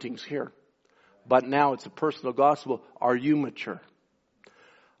anointing's here. But now it's a personal gospel. Are you mature?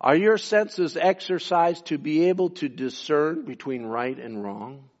 Are your senses exercised to be able to discern between right and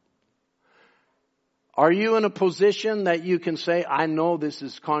wrong? Are you in a position that you can say, I know this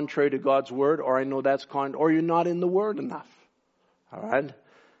is contrary to God's word, or I know that's or you're not in the word enough? All right?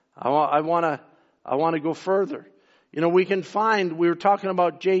 I want to go further. You know, we were talking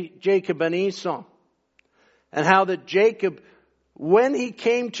about Jacob and Esau, and how that Jacob, when he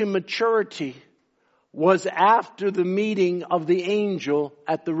came to maturity, was after the meeting of the angel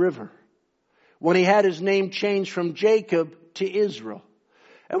at the river, when he had his name changed from Jacob to Israel.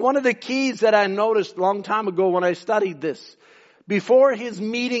 And one of the keys that I noticed a long time ago when I studied this, before his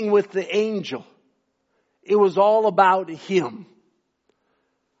meeting with the angel, it was all about him.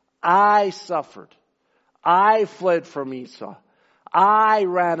 I suffered. I fled from Esau. I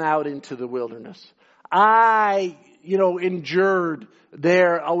ran out into the wilderness. I, endured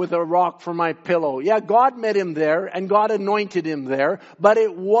there with a rock for my pillow. Yeah, God met him there and God anointed him there, but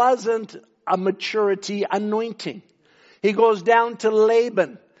it wasn't a maturity anointing. He goes down to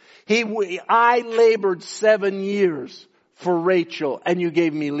Laban. I labored 7 years for Rachel and you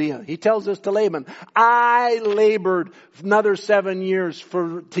gave me Leah. He tells this to Laban. I labored another 7 years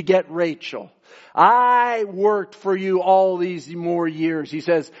to get Rachel. I worked for you all these more years. He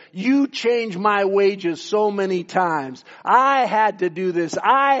says, you changed my wages so many times. I had to do this.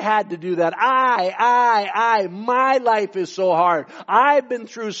 I had to do that. My life is so hard. I've been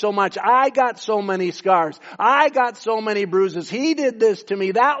through so much. I got so many scars. I got so many bruises. He did this to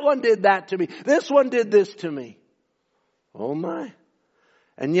me. That one did that to me. This one did this to me. Oh my.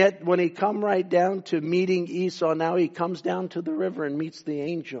 And yet when he come right down to meeting Esau, now he comes down to the river and meets the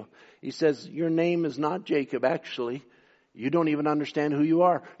angel. He says, your name is not Jacob, actually. You don't even understand who you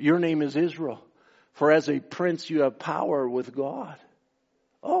are. Your name is Israel. For as a prince you have power with God.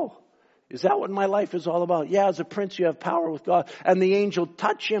 Oh, is that what my life is all about? Yeah, as a prince you have power with God. And the angel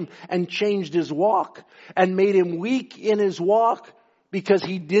touched him and changed his walk and made him weak in his walk because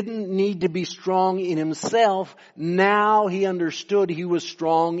he didn't need to be strong in himself. Now he understood he was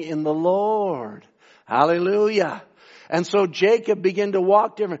strong in the Lord. Hallelujah. And so Jacob began to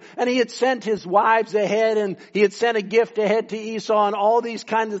walk different. And he had sent his wives ahead and he had sent a gift ahead to Esau and all these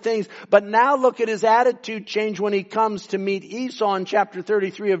kinds of things. But now look at his attitude change when he comes to meet Esau in chapter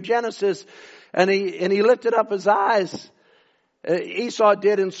 33 of Genesis. And he lifted up his eyes. Esau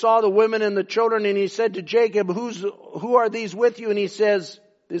did, and saw the women and the children, and he said to Jacob, who are these with you? And he says,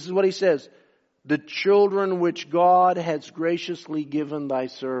 this is what he says, the children which God has graciously given thy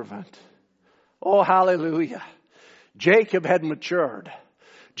servant. Oh, hallelujah. Jacob had matured.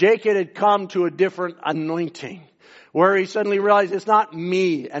 Jacob had come to a different anointing where he suddenly realized it's not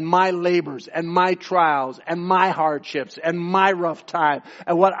me and my labors and my trials and my hardships and my rough time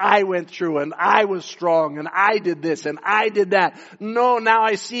and what I went through and I was strong and I did this and I did that. No, now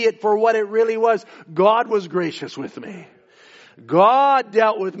I see it for what it really was. God was gracious with me. God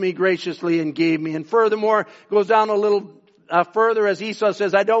dealt with me graciously and gave me. And furthermore, goes down a little further as Esau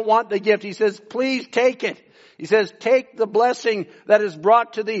says, I don't want the gift. He says, please take it. He says, take the blessing that is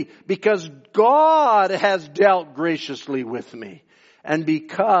brought to thee because God has dealt graciously with me and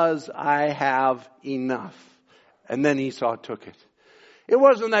because I have enough. And then Esau took it. It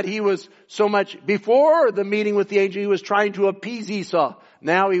wasn't that he was so much, before the meeting with the angel, he was trying to appease Esau.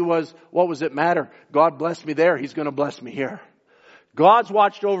 Now he was, what was it matter? God blessed me there. He's going to bless me here. God's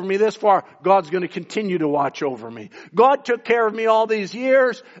watched over me this far. God's going to continue to watch over me. God took care of me all these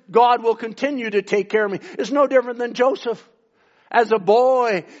years. God will continue to take care of me. It's no different than Joseph. As a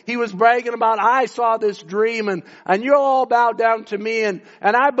boy, he was bragging about, I saw this dream and you'll all bow down to me and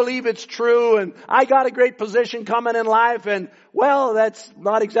I believe it's true and I got a great position coming in life and, well, that's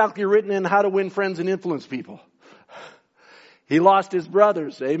not exactly written in How to Win Friends and Influence People. He lost his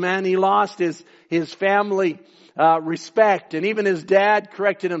brothers, amen. He lost his family respect, and even his dad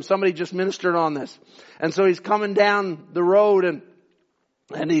corrected him. Somebody just ministered on this. And so he's coming down the road and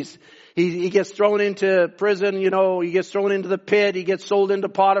he gets thrown into prison, he gets thrown into the pit, he gets sold into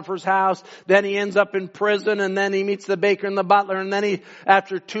Potiphar's house, then he ends up in prison, and then he meets the baker and the butler, and then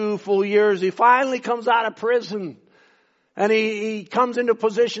after 2 full years, he finally comes out of prison. And he comes into a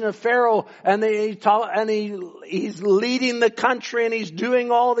position of Pharaoh, and he's leading the country, and he's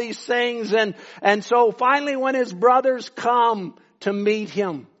doing all these things. And so finally when his brothers come to meet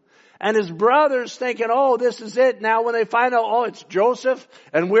him, and his brothers thinking, oh, this is it. Now when they find out, oh, it's Joseph,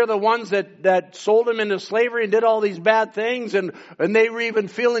 and we're the ones that sold him into slavery and did all these bad things, and they were even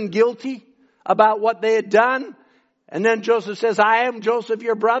feeling guilty about what they had done. And then Joseph says, I am Joseph,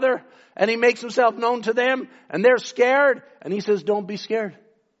 your brother. And he makes himself known to them, and they're scared. And he says, don't be scared.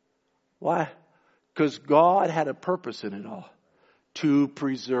 Why? Because God had a purpose in it all. To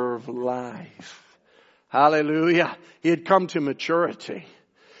preserve life. Hallelujah. He had come to maturity.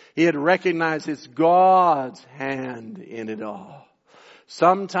 He had recognized it's God's hand in it all.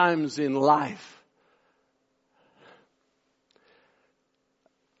 Sometimes in life,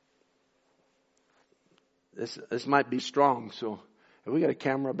 this might be strong, so have we got a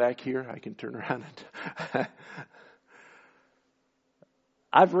camera back here? I can turn around it.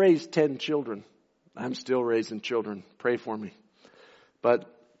 I've raised 10 children. I'm still raising children. Pray for me.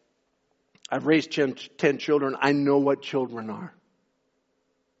 But I've raised 10 children. I know what children are.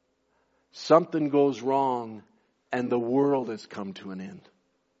 Something goes wrong and the world has come to an end.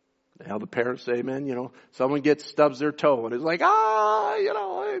 How the parents say, amen, someone stubs their toe and it's like,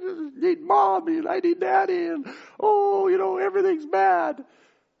 I need mommy and I need daddy and, everything's bad.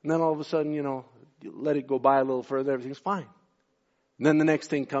 And then all of a sudden, you let it go by a little further, everything's fine. And then the next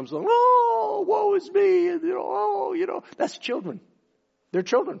thing comes along, oh, woe is me, and that's children. They're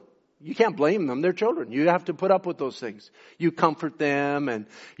children. You can't blame them. They're children. You have to put up with those things. You comfort them and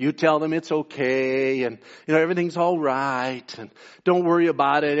you tell them it's okay and, everything's all right and don't worry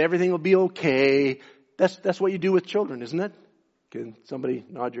about it. Everything will be okay. That's what you do with children, isn't it? Can somebody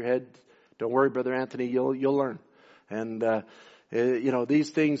nod your head? Don't worry, Brother Anthony, you'll learn. And, these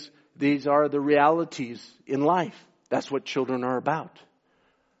things, these are the realities in life. That's what children are about.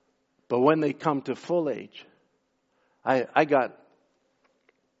 But when they come to full age, I got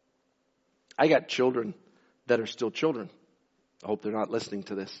children that are still children. I hope they're not listening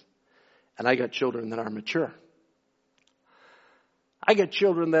to this. And I got children that are mature. I got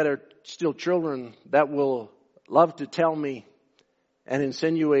children that are still children that will love to tell me and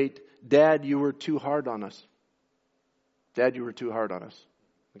insinuate, Dad, you were too hard on us. Dad, you were too hard on us.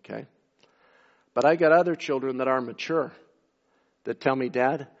 Okay? But I got other children that are mature that tell me,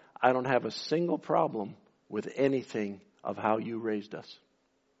 Dad, I don't have a single problem with anything of how you raised us.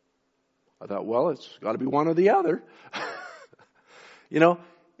 I thought, well, it's got to be one or the other.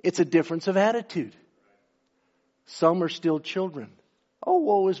 It's a difference of attitude. Some are still children. Oh,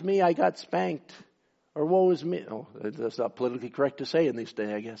 woe is me, I got spanked. Or woe is me. Oh, that's not politically correct to say in this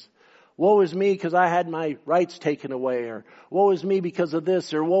day, I guess. Woe is me because I had my rights taken away. Or woe is me because of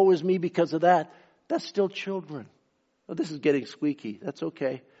this. Or woe is me because of that. That's still children. Oh, this is getting squeaky. That's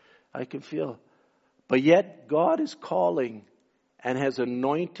okay. I can feel. But yet God is calling and has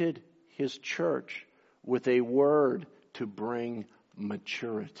anointed His church with a word to bring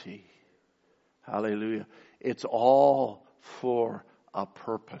maturity. Hallelujah. It's all for a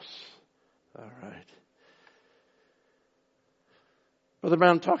purpose. All right. Brother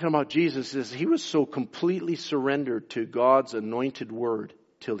Brown, talking about Jesus, is He was so completely surrendered to God's anointed word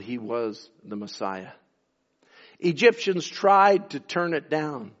till He was the Messiah. Egyptians tried to turn it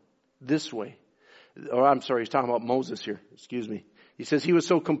down this way. Or I'm sorry, he's talking about Moses here. Excuse me. He says he was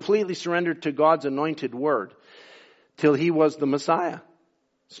so completely surrendered to God's anointed word till he was the Messiah.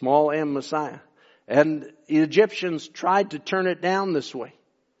 Small M Messiah. And the Egyptians tried to turn it down this way.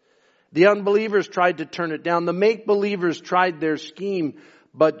 The unbelievers tried to turn it down. The make-believers tried their scheme.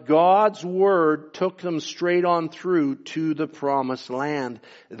 But God's word took them straight on through to the promised land.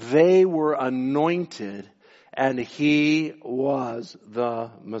 They were anointed and He was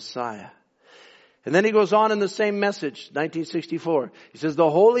the Messiah. And then he goes on in the same message, 1964. He says, the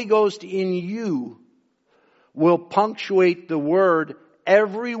Holy Ghost in you will punctuate the word,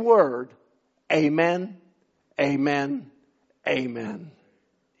 every word, amen, amen, amen.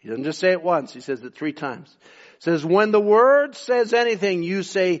 He doesn't just say it once, he says it 3 times. He says, when the word says anything, you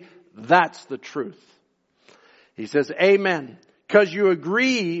say, that's the truth. He says, amen, because you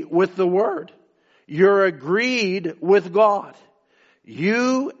agree with the word. You're agreed with God.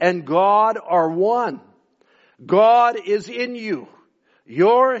 You and God are one. God is in you.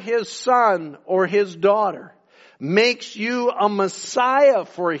 You're His son or His daughter. Makes you a Messiah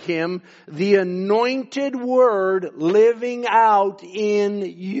for Him, the anointed word living out in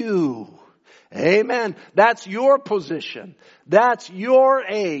you. Amen. That's your position. That's your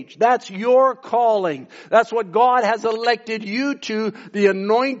age. That's your calling. That's what God has elected you to, the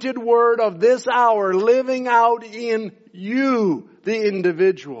anointed word of this hour living out in you, the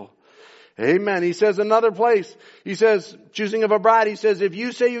individual. Amen. He says another place, he says, choosing of a bride, he says, if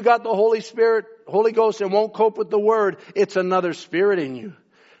you say you got the Holy Spirit, Holy Ghost and won't cope with the word, it's another spirit in you.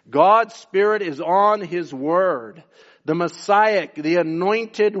 God's Spirit is on His word. The Messiah, the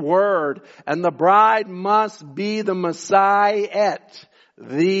anointed word, and the bride must be the Messiah,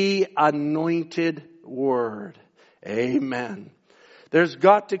 the anointed word. Amen. There's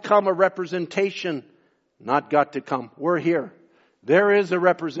got to come a representation, not got to come. We're here. There is a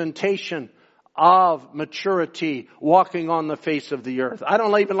representation of maturity walking on the face of the earth. I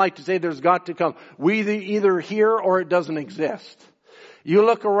don't even like to say there's got to come. We either here or it doesn't exist. You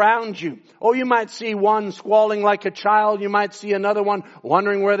look around you. Oh, you might see one squalling like a child. You might see another one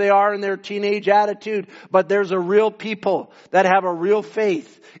wondering where they are in their teenage attitude. But there's a real people that have a real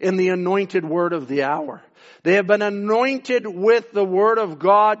faith in the anointed word of the hour. They have been anointed with the word of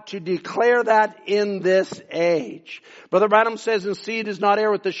God to declare that in this age. Brother Branham says, and seed is not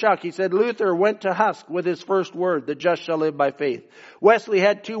heir with the shuck. He said Luther went to husk with his first word, the just shall live by faith. Wesley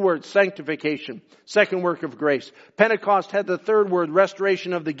had 2 words, sanctification, second work of grace. Pentecost had the 3rd word,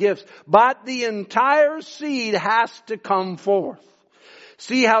 restoration of the gifts. But the entire seed has to come forth.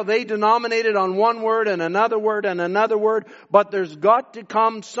 See how they denominated on one word and another word and another word. But there's got to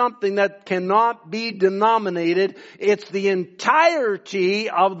come something that cannot be denominated. It's the entirety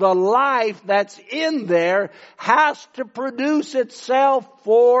of the life that's in there has to produce itself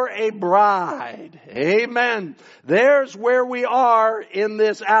for a bride. Amen. There's where we are in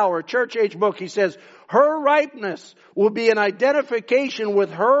this hour. Church Age book, he says, her ripeness will be an identification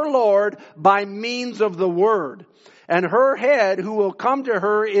with her Lord by means of the word. And her head, who will come to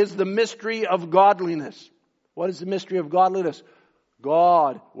her, is the mystery of godliness. What is the mystery of godliness?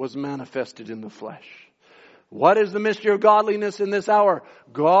 God was manifested in the flesh. What is the mystery of godliness in this hour?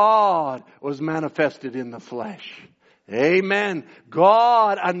 God was manifested in the flesh. Amen.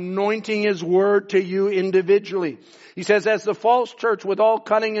 God anointing His word to you individually. He says, as the false church with all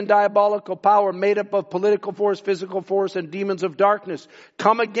cunning and diabolical power made up of political force, physical force, and demons of darkness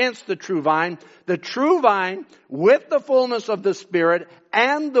come against the true vine with the fullness of the Spirit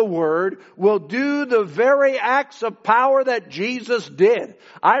and the Word will do the very acts of power that Jesus did.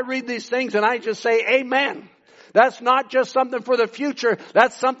 I read these things and I just say, amen. That's not just something for the future.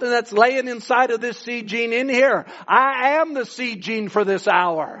 That's something that's laying inside of this seed gene in here. I am the seed gene for this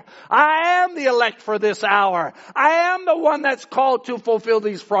hour. I am the elect for this hour. I am the one that's called to fulfill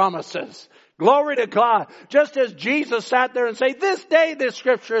these promises. Glory to God. Just as Jesus sat there and said, this day this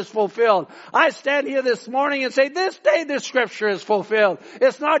scripture is fulfilled. I stand here this morning and say, this day this scripture is fulfilled.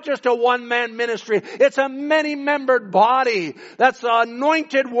 It's not just a one-man ministry. It's a many-membered body. That's the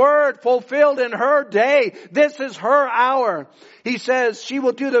anointed word fulfilled in her day. This is her hour. He says she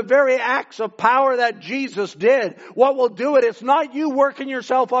will do the very acts of power that Jesus did. What will do it? It's not you working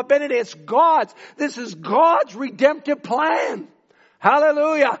yourself up in it. It's God's. This is God's redemptive plan.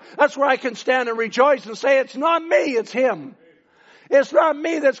 Hallelujah. That's where I can stand and rejoice and say, it's not me, it's Him. It's not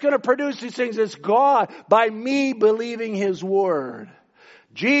me that's going to produce these things. It's God by me believing His word.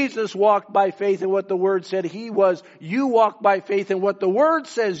 Jesus walked by faith in what the word said He was. You walk by faith in what the word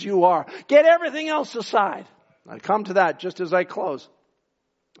says you are. Get everything else aside. I come to that just as I close.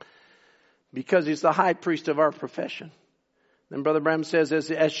 Because He's the high priest of our profession. Then Brother Branham says,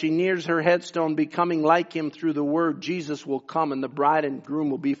 as she nears her headstone, becoming like Him through the word, Jesus will come and the bride and groom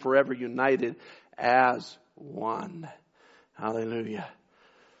will be forever united as one. Hallelujah.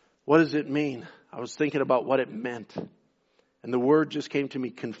 What does it mean? I was thinking about what it meant. And the word just came to me,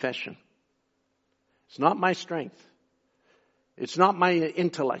 confession. It's not my strength. It's not my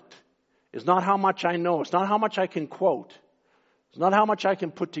intellect. It's not how much I know. It's not how much I can quote. It's not how much I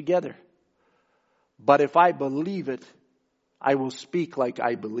can put together. But if I believe it, I will speak like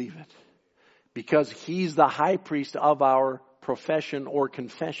I believe it. Because He's the high priest of our profession or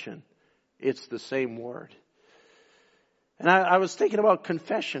confession. It's the same word. And I was thinking about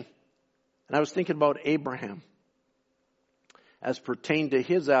confession. And I was thinking about Abraham as pertained to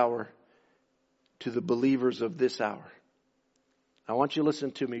his hour to the believers of this hour. I want you to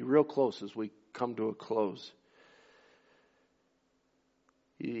listen to me real close as we come to a close.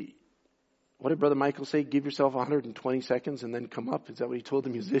 What did Brother Michael say? Give yourself 120 seconds and then come up. Is that what he told the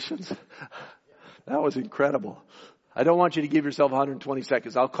musicians? That was incredible. I don't want you to give yourself 120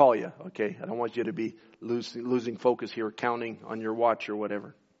 seconds. I'll call you, okay? I don't want you to be losing focus here, counting on your watch or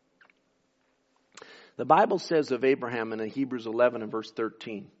whatever. The Bible says of Abraham in Hebrews 11 and verse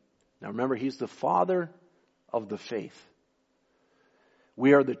 13. Now remember, he's the father of the faith.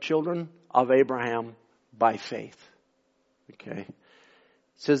 We are the children of Abraham by faith. Okay? It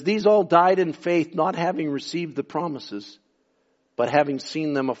says, these all died in faith, not having received the promises, but having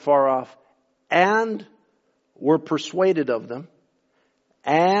seen them afar off, and were persuaded of them,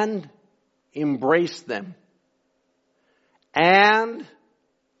 and embraced them, and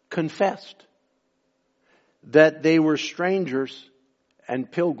confessed that they were strangers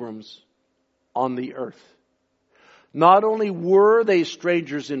and pilgrims on the earth. Not only were they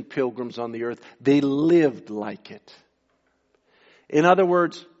strangers and pilgrims on the earth, they lived like it. In other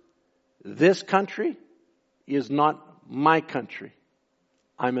words, this country is not my country.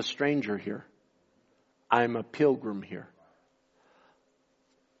 I'm a stranger here. I'm a pilgrim here.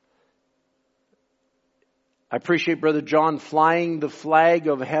 I appreciate Brother John flying the flag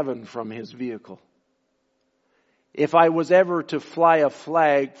of heaven from his vehicle. If I was ever to fly a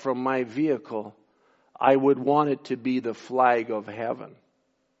flag from my vehicle, I would want it to be the flag of heaven,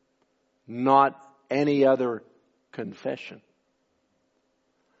 not any other confession.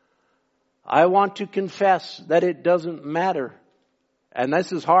 I want to confess that it doesn't matter. And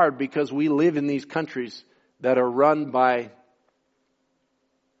this is hard because we live in these countries that are run by,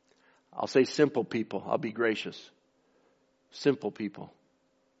 I'll say simple people. I'll be gracious. Simple people.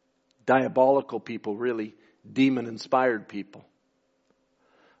 Diabolical people, really. Demon-inspired people.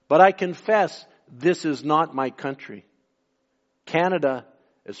 But I confess, this is not my country. Canada,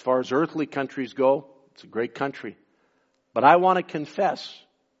 as far as earthly countries go, it's a great country. But I want to confess,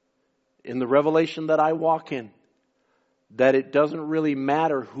 in the revelation that I walk in, that it doesn't really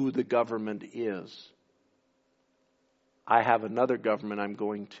matter who the government is. I have another government I'm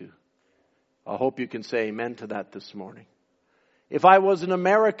going to. I hope you can say amen to that this morning. If I was an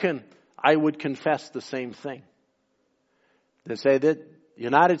American, I would confess the same thing. They say that the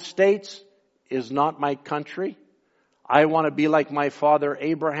United States is not my country. I want to be like my father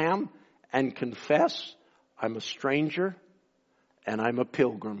Abraham and confess I'm a stranger and I'm a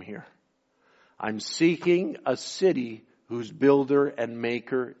pilgrim here. I'm seeking a city whose builder and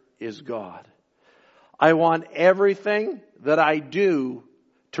maker is God. I want everything that I do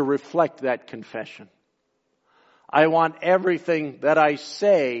to reflect that confession. I want everything that I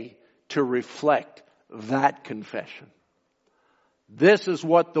say to reflect that confession. This is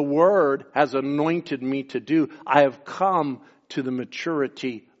what the Word has anointed me to do. I have come to the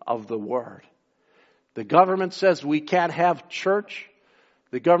maturity of the Word. The government says we can't have church.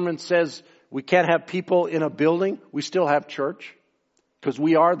 The government says we can't have people in a building. We still have church because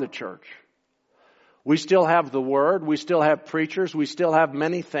we are the church. We still have the Word. We still have preachers. We still have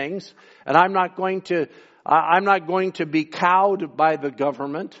many things. And I'm not going to be cowed by the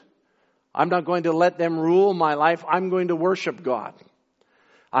government. I'm not going to let them rule my life. I'm going to worship God.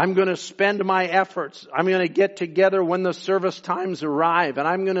 I'm going to spend my efforts. I'm going to get together when the service times arrive, and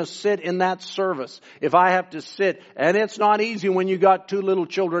I'm going to sit in that service if I have to sit. And it's not easy when you got 2 little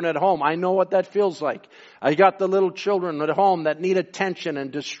children at home. I know what that feels like. I got the little children at home that need attention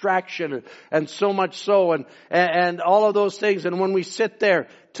and distraction and so much so and all of those things. And when we sit there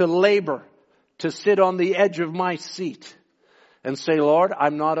to labor, to sit on the edge of my seat and say, Lord,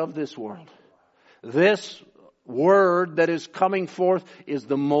 I'm not of this world. This word that is coming forth is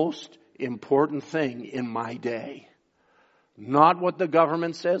the most important thing in my day. Not what the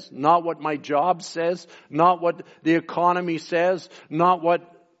government says, not what my job says, not what the economy says, not what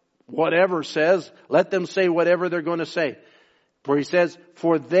whatever says. Let them say whatever they're going to say. For he says,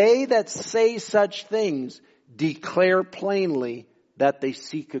 for they that say such things declare plainly that they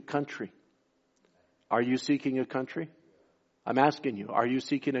seek a country. Are you seeking a country? I'm asking you, are you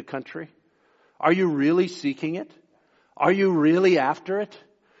seeking a country? Are you really seeking it? Are you really after it?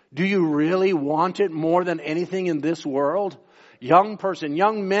 Do you really want it more than anything in this world? Young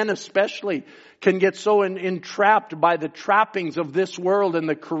men especially, can get so entrapped by the trappings of this world and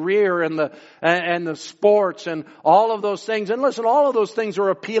the career and the sports and all of those things. And listen, all of those things are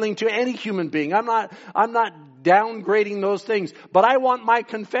appealing to any human being. I'm not downgrading those things, but I want my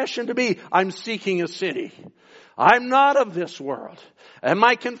confession to be, I'm seeking a city. I'm not of this world. And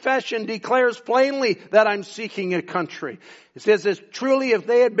my confession declares plainly that I'm seeking a country. It says this, truly if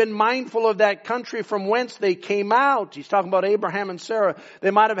they had been mindful of that country from whence they came out, he's talking about Abraham and Sarah, they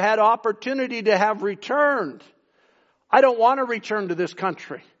might have had opportunity to have returned. I don't want to return to this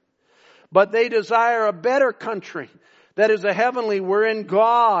country. But they desire a better country that is a heavenly, wherein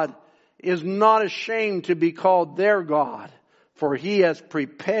God is not ashamed to be called their God, for He has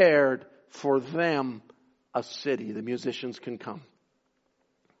prepared for them a city. The musicians can come.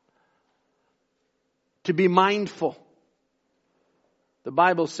 To be mindful. The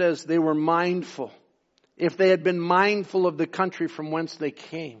Bible says they were mindful. If they had been mindful of the country from whence they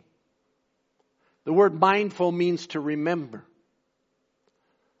came. The word mindful means to remember.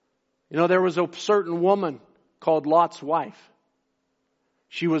 You know, there was a certain woman called Lot's wife.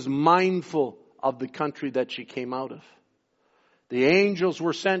 She was mindful of the country that she came out of. The angels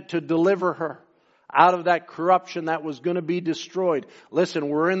were sent to deliver her out of that corruption that was going to be destroyed. Listen,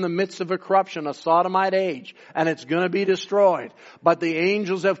 we're in the midst of a corruption, a sodomite age, and it's going to be destroyed. But the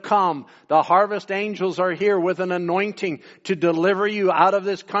angels have come. The harvest angels are here with an anointing to deliver you out of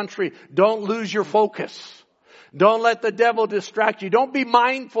this country. Don't lose your focus. Don't let the devil distract you. Don't be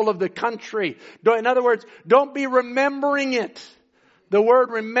mindful of the country. In other words, don't be remembering it. The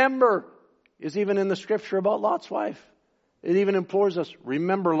word remember is even in the scripture about Lot's wife. It even implores us,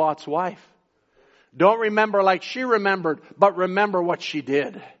 remember Lot's wife. Don't remember like she remembered, but remember what she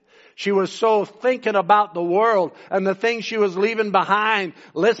did. She was so thinking about the world and the things she was leaving behind.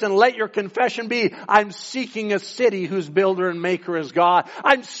 Listen, let your confession be, I'm seeking a city whose builder and maker is God.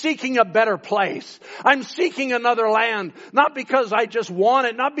 I'm seeking a better place. I'm seeking another land. Not because I just want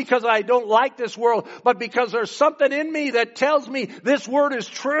it, not because I don't like this world, but because there's something in me that tells me this word is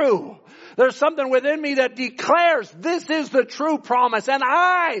true. There's something within me that declares this is the true promise, and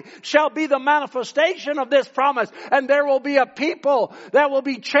I shall be the manifestation of this promise. And there will be a people that will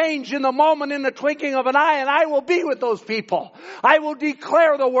be changed in the moment, in the twinkling of an eye, and I will be with those people. I will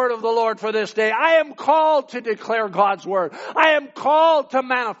declare the word of the Lord for this day. I am called to declare God's word. I am called to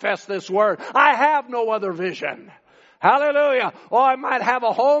manifest this word. I have no other vision. Hallelujah. Oh, I might have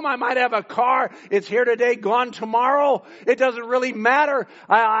a home. I might have a car. It's here today, gone tomorrow. It doesn't really matter.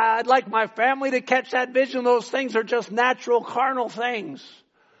 I'd like my family to catch that vision. Those things are just natural, carnal things.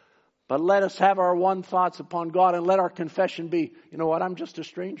 But let us have our one thoughts upon God and let our confession be, you know what, I'm just a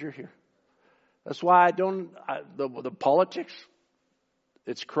stranger here. That's why the politics,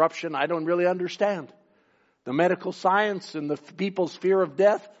 it's corruption, I don't really understand. The medical science and the people's fear of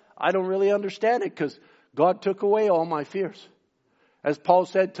death, I don't really understand it because God took away all my fears. As Paul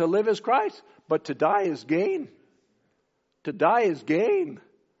said, to live is Christ, but to die is gain. To die is gain.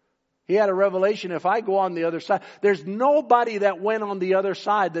 He had a revelation, if I go on the other side, there's nobody that went on the other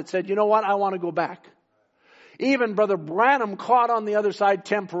side that said, you know what, I want to go back. Even Brother Branham, caught on the other side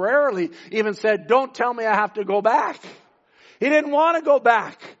temporarily, even said, don't tell me I have to go back. He didn't want to go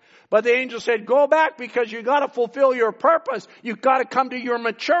back. But the angel said, go back because you got to fulfill your purpose. You got to come to your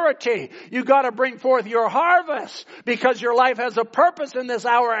maturity. You got to bring forth your harvest because your life has a purpose in this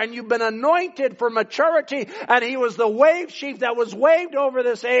hour and you've been anointed for maturity. And he was the wave sheaf that was waved over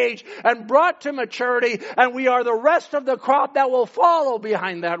this age and brought to maturity. And we are the rest of the crop that will follow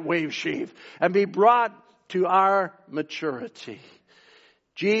behind that wave sheaf and be brought to our maturity.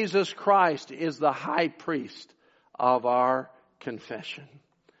 Jesus Christ is the high priest of our confession.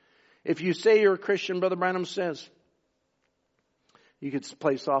 If you say you're a Christian, Brother Branham says, you could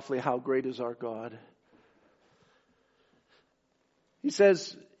play softly, how great is our God. He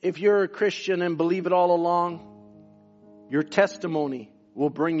says, if you're a Christian and believe it all along, your testimony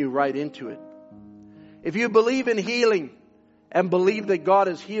will bring you right into it. If you believe in healing and believe that God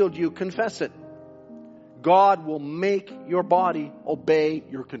has healed you, confess it. God will make your body obey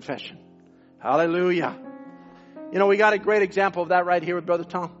your confession. Hallelujah. You know, we got a great example of that right here with Brother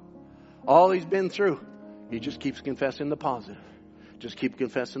Tom. All he's been through, he just keeps confessing the positive. Just keep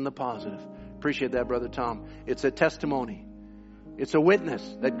confessing the positive. Appreciate that, Brother Tom. It's a testimony. It's a witness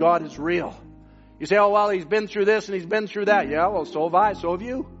that God is real. You say, oh, well, he's been through this and he's been through that. Yeah, well, so have I, so have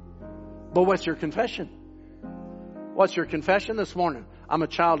you. But what's your confession? What's your confession this morning? I'm a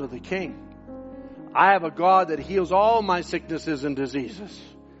child of the King. I have a God that heals all my sicknesses and diseases.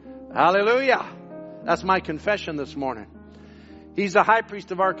 Hallelujah. That's my confession this morning. He's the high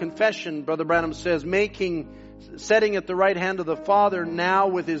priest of our confession, Brother Branham says, setting at the right hand of the Father now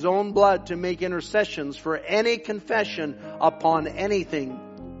with his own blood to make intercessions for any confession upon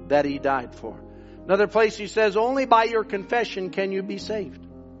anything that he died for. Another place he says, only by your confession can you be saved.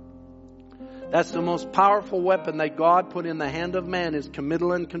 That's the most powerful weapon that God put in the hand of man is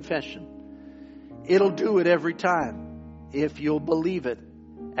committal and confession. It'll do it every time if you'll believe it,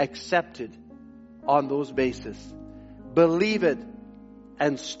 accept it on those bases. Believe it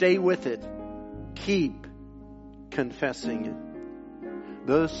and stay with it. Keep confessing it.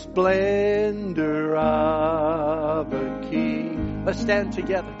 The splendor of a king. Let's stand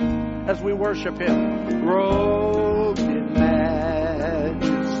together as we worship Him. Robed in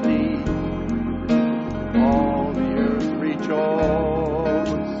majesty, all the earth rejoice,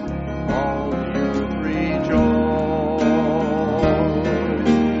 all the earth rejoice.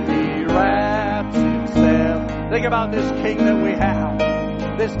 He wraps Himself. Think about this king that we have,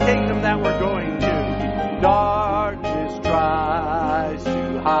 this kingdom that we're going to. Darkness tries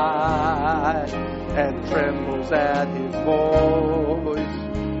to hide and trembles at His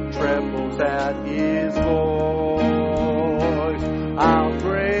voice, trembles at His voice. How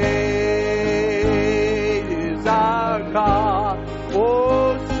great is our God.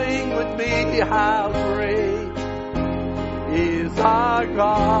 Oh, sing with me, how great is our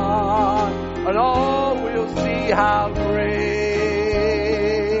God. And all will see how great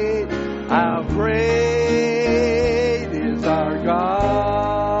is our God.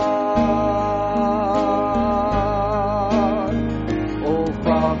 Oh,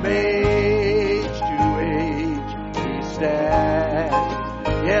 from age to age He stands.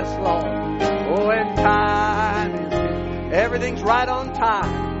 Yes, Lord. Oh, and time is everything's right on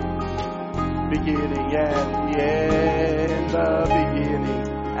time. Beginning and the end, the beginning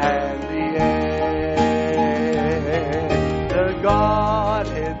and the end. The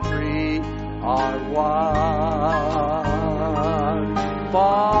Godhead three are one.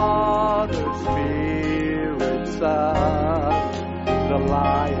 Father, Spirit, Son, the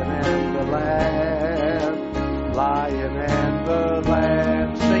Lion and the Lamb, Lion and the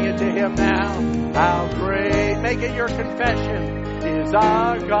Lamb. Sing it to Him now. How great, make it your confession, is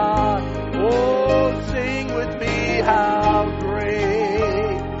our God. Oh, sing with me, how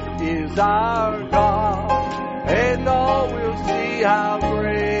great is our God. And all will see how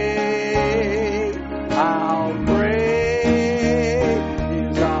great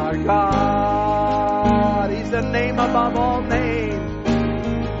is our God. He's the name above all names.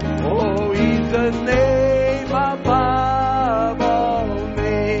 Oh, He's the name above all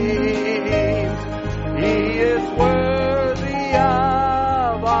names. He is worthy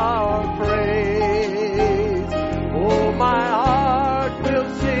of our praise. Oh, my heart will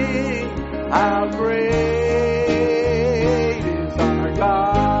sing how great is our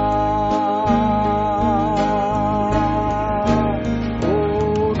God.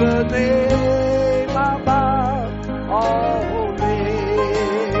 Oh, the name above all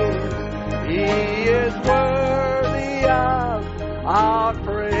names. He is worthy of our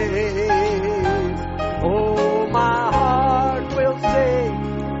praise. Oh, my heart will sing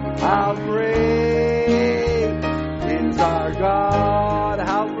how great is our God.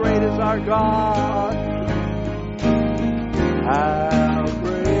 How great is our God. How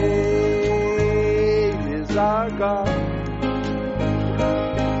great is our God.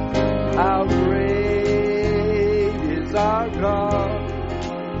 How great is our God.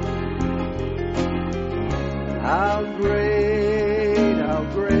 How great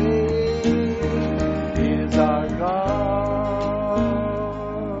is our God.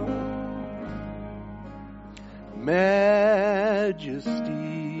 Majesty,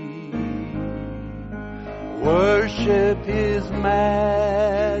 worship His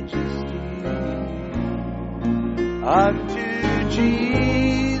majesty. Unto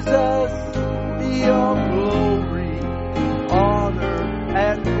Jesus be all glory, honor,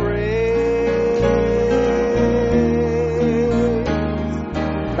 and praise.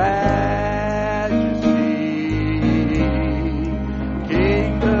 Majesty,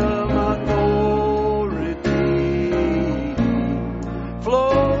 kingdom, authority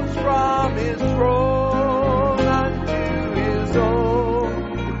flows from His throne unto His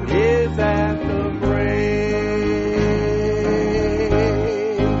own, His anthem praise.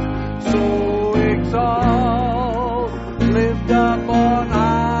 So exalt, lift up on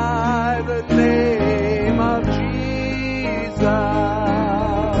high the name of Jesus.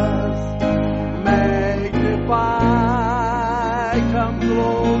 Magnify, come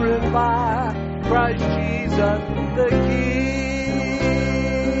glorify Christ Jesus the King.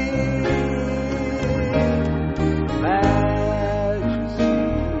 Majesty,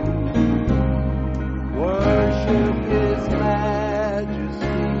 worship His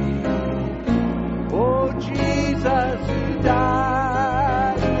majesty. Oh, Jesus who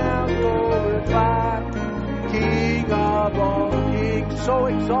died, now glorified, King of all kings. So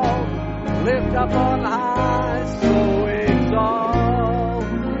exalt, lift up on high, so exalt,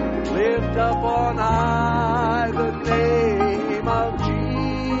 lift lift up on high the name of Jesus.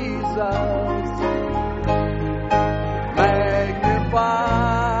 Magnify,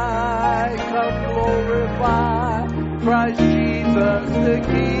 come glorify Christ Jesus the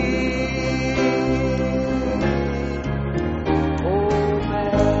King. Oh,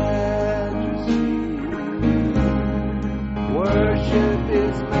 majesty, worship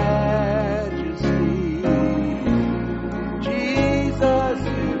His majesty. Jesus,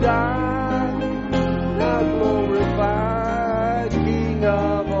 you died, the glorified King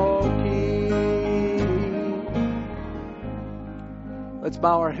of all kings. Let's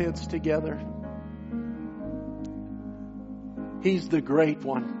bow our heads together. He's the great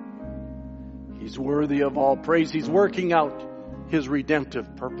one. He's worthy of all praise. He's working out His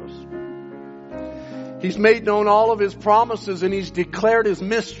redemptive purpose. He's made known all of His promises, and He's declared His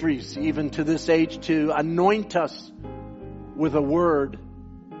mysteries even to this age to anoint us with a word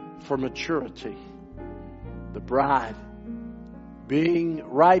for maturity. The bride being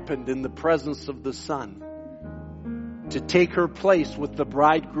ripened in the presence of the Son to take her place with the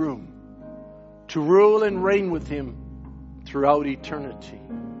bridegroom, to rule and reign with Him throughout eternity.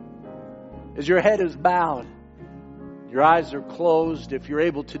 As your head is bowed, your eyes are closed, if you're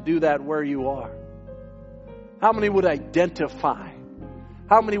able to do that where you are, how many would identify?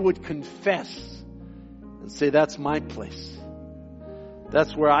 How many would confess and say, that's my place?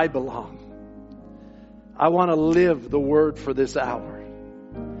 That's where I belong. I want to live the word for this hour.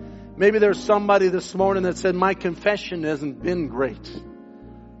 Maybe there's somebody this morning that said, my confession hasn't been great.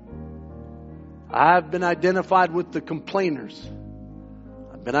 I've been identified with the complainers.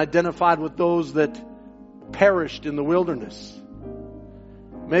 I've been identified with those that perished in the wilderness.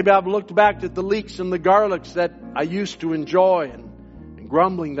 Maybe I've looked back at the leeks and the garlics that I used to enjoy and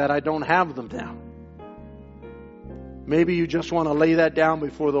grumbling that I don't have them now. Maybe you just want to lay that down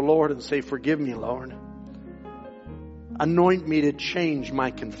before the Lord and say, forgive me, Lord. Anoint me to change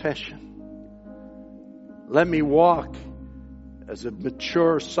my confession. Let me walk as a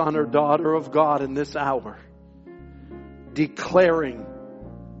mature son or daughter of God in this hour, declaring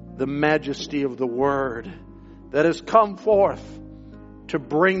the majesty of the word that has come forth to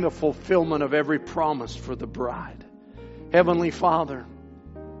bring the fulfillment of every promise for the bride. Heavenly Father,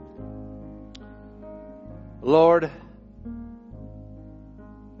 Lord,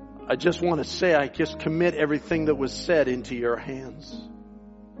 I just want to say, I just commit everything that was said into your hands.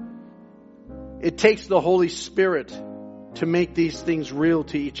 It takes the Holy Spirit to make these things real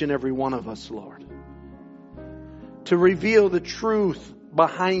to each and every one of us, Lord. To reveal the truth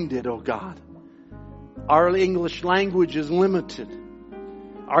behind it, oh God. Our English language is limited.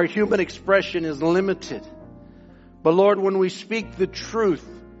 Our human expression is limited. But Lord, when we speak the truth,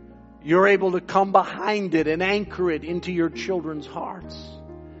 you're able to come behind it and anchor it into your children's hearts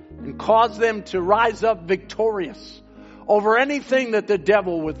and cause them to rise up victorious over anything that the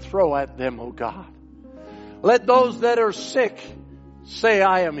devil would throw at them, oh God. Let those that are sick say,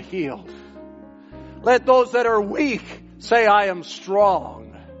 I am healed. Let those that are weak say, I am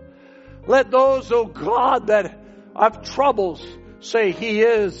strong. Let those, oh God, that have troubles say, He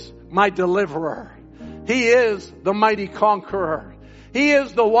is my deliverer. He is the mighty conqueror. He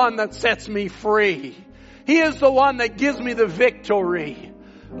is the one that sets me free. He is the one that gives me the victory.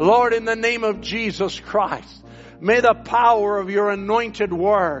 Lord, in the name of Jesus Christ, may the power of your anointed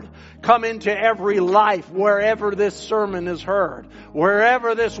word come into every life wherever this sermon is heard,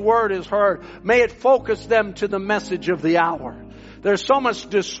 wherever this word is heard. May it focus them to the message of the hour. There's so much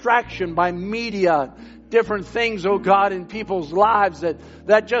distraction by media, different things, oh God, in people's lives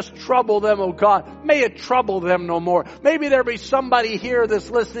that just trouble them, oh God. May it trouble them no more. Maybe there be somebody here that's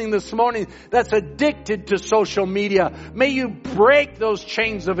listening this morning that's addicted to social media. May you break those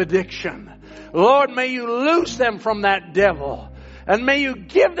chains of addiction. Lord, may you loose them from that devil. And may you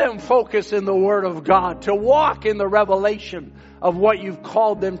give them focus in the Word of God to walk in the revelation of what you've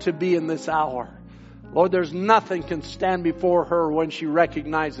called them to be in this hour. Lord, there's nothing can stand before her when she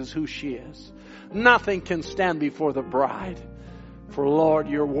recognizes who she is. Nothing can stand before the bride. For Lord,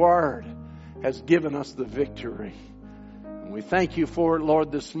 your word has given us the victory. And we thank you for it,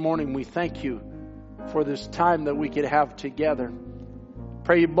 Lord, this morning. We thank you for this time that we could have together.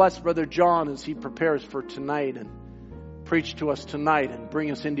 Pray you bless Brother John as he prepares for tonight and preach to us tonight and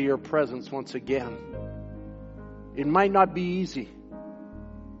bring us into your presence once again. It might not be easy,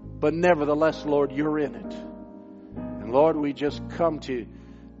 but nevertheless, Lord, you're in it. And Lord, we just come to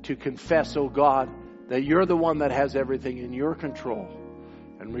confess, oh God, that you're the one that has everything in your control.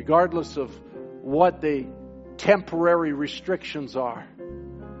 And regardless of what the temporary restrictions are,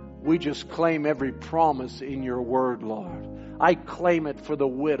 we just claim every promise in your word, Lord. I claim it for the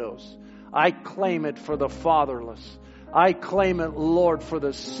widows. I claim it for the fatherless. I claim it, Lord, for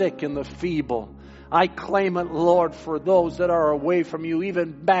the sick and the feeble. I claim it, Lord, for those that are away from you,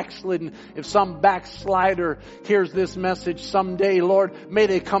 even backslidden. If some backslider hears this message someday, Lord, may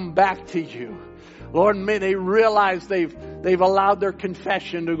they come back to you. Lord, may they realize they've allowed their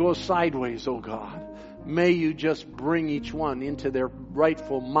confession to go sideways, oh God. May you just bring each one into their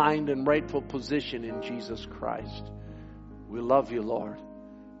rightful mind and rightful position in Jesus Christ. We love you, Lord.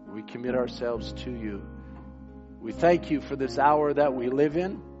 We commit ourselves to you. We thank you for this hour that we live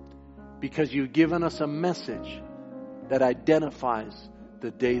in, because you've given us a message that identifies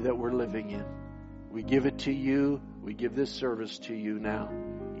the day that we're living in. We give it to you. We give this service to you now.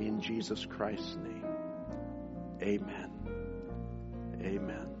 In Jesus Christ's name. Amen.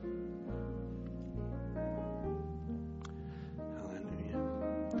 Amen. Hallelujah.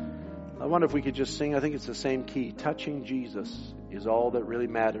 I wonder if we could just sing, I think it's the same key. Touching Jesus is all that really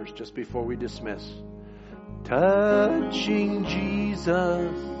matters, just before we dismiss. Touching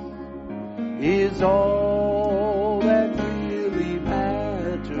Jesus is all that really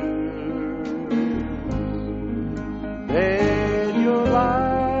matters. Then your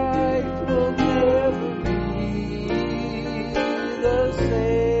life will never be the same.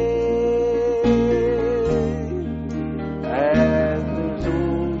 And there's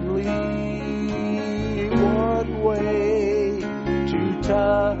only one way to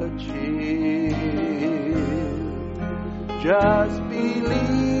touch Him. Just believe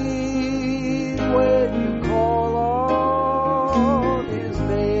when you call on His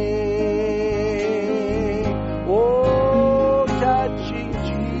name. Oh, touching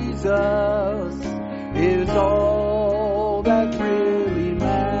Jesus is all that really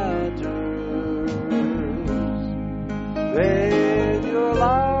matters. Then your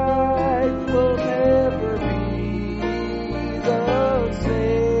life will never be the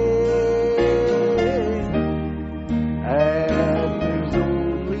same. And there's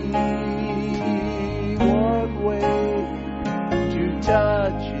only one way to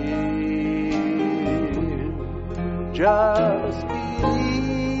touch Him. Just believe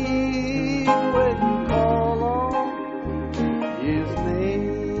when you call on His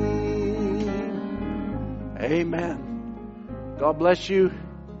name. Amen. God bless you.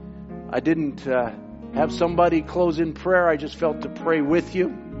 I didn't have somebody close in prayer. I just felt to pray with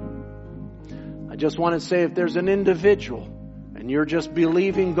you. I just want to say, if there's an individual and you're just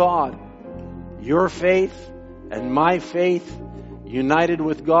believing God, your faith and my faith, united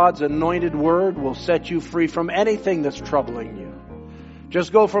with God's anointed word, will set you free from anything that's troubling you.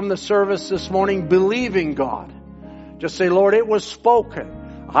 Just go from the service this morning believing God. Just say, Lord, it was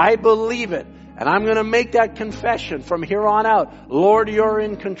spoken. I believe it. And I'm going to make that confession from here on out. Lord, you're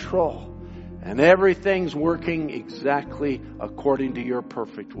in control. And everything's working exactly according to your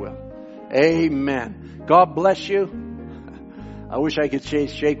perfect will. Amen. God bless you. I wish I could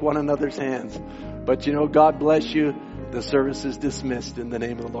shake one another's hands. But you know, God bless you. The service is dismissed in the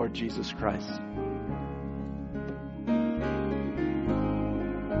name of the Lord Jesus Christ.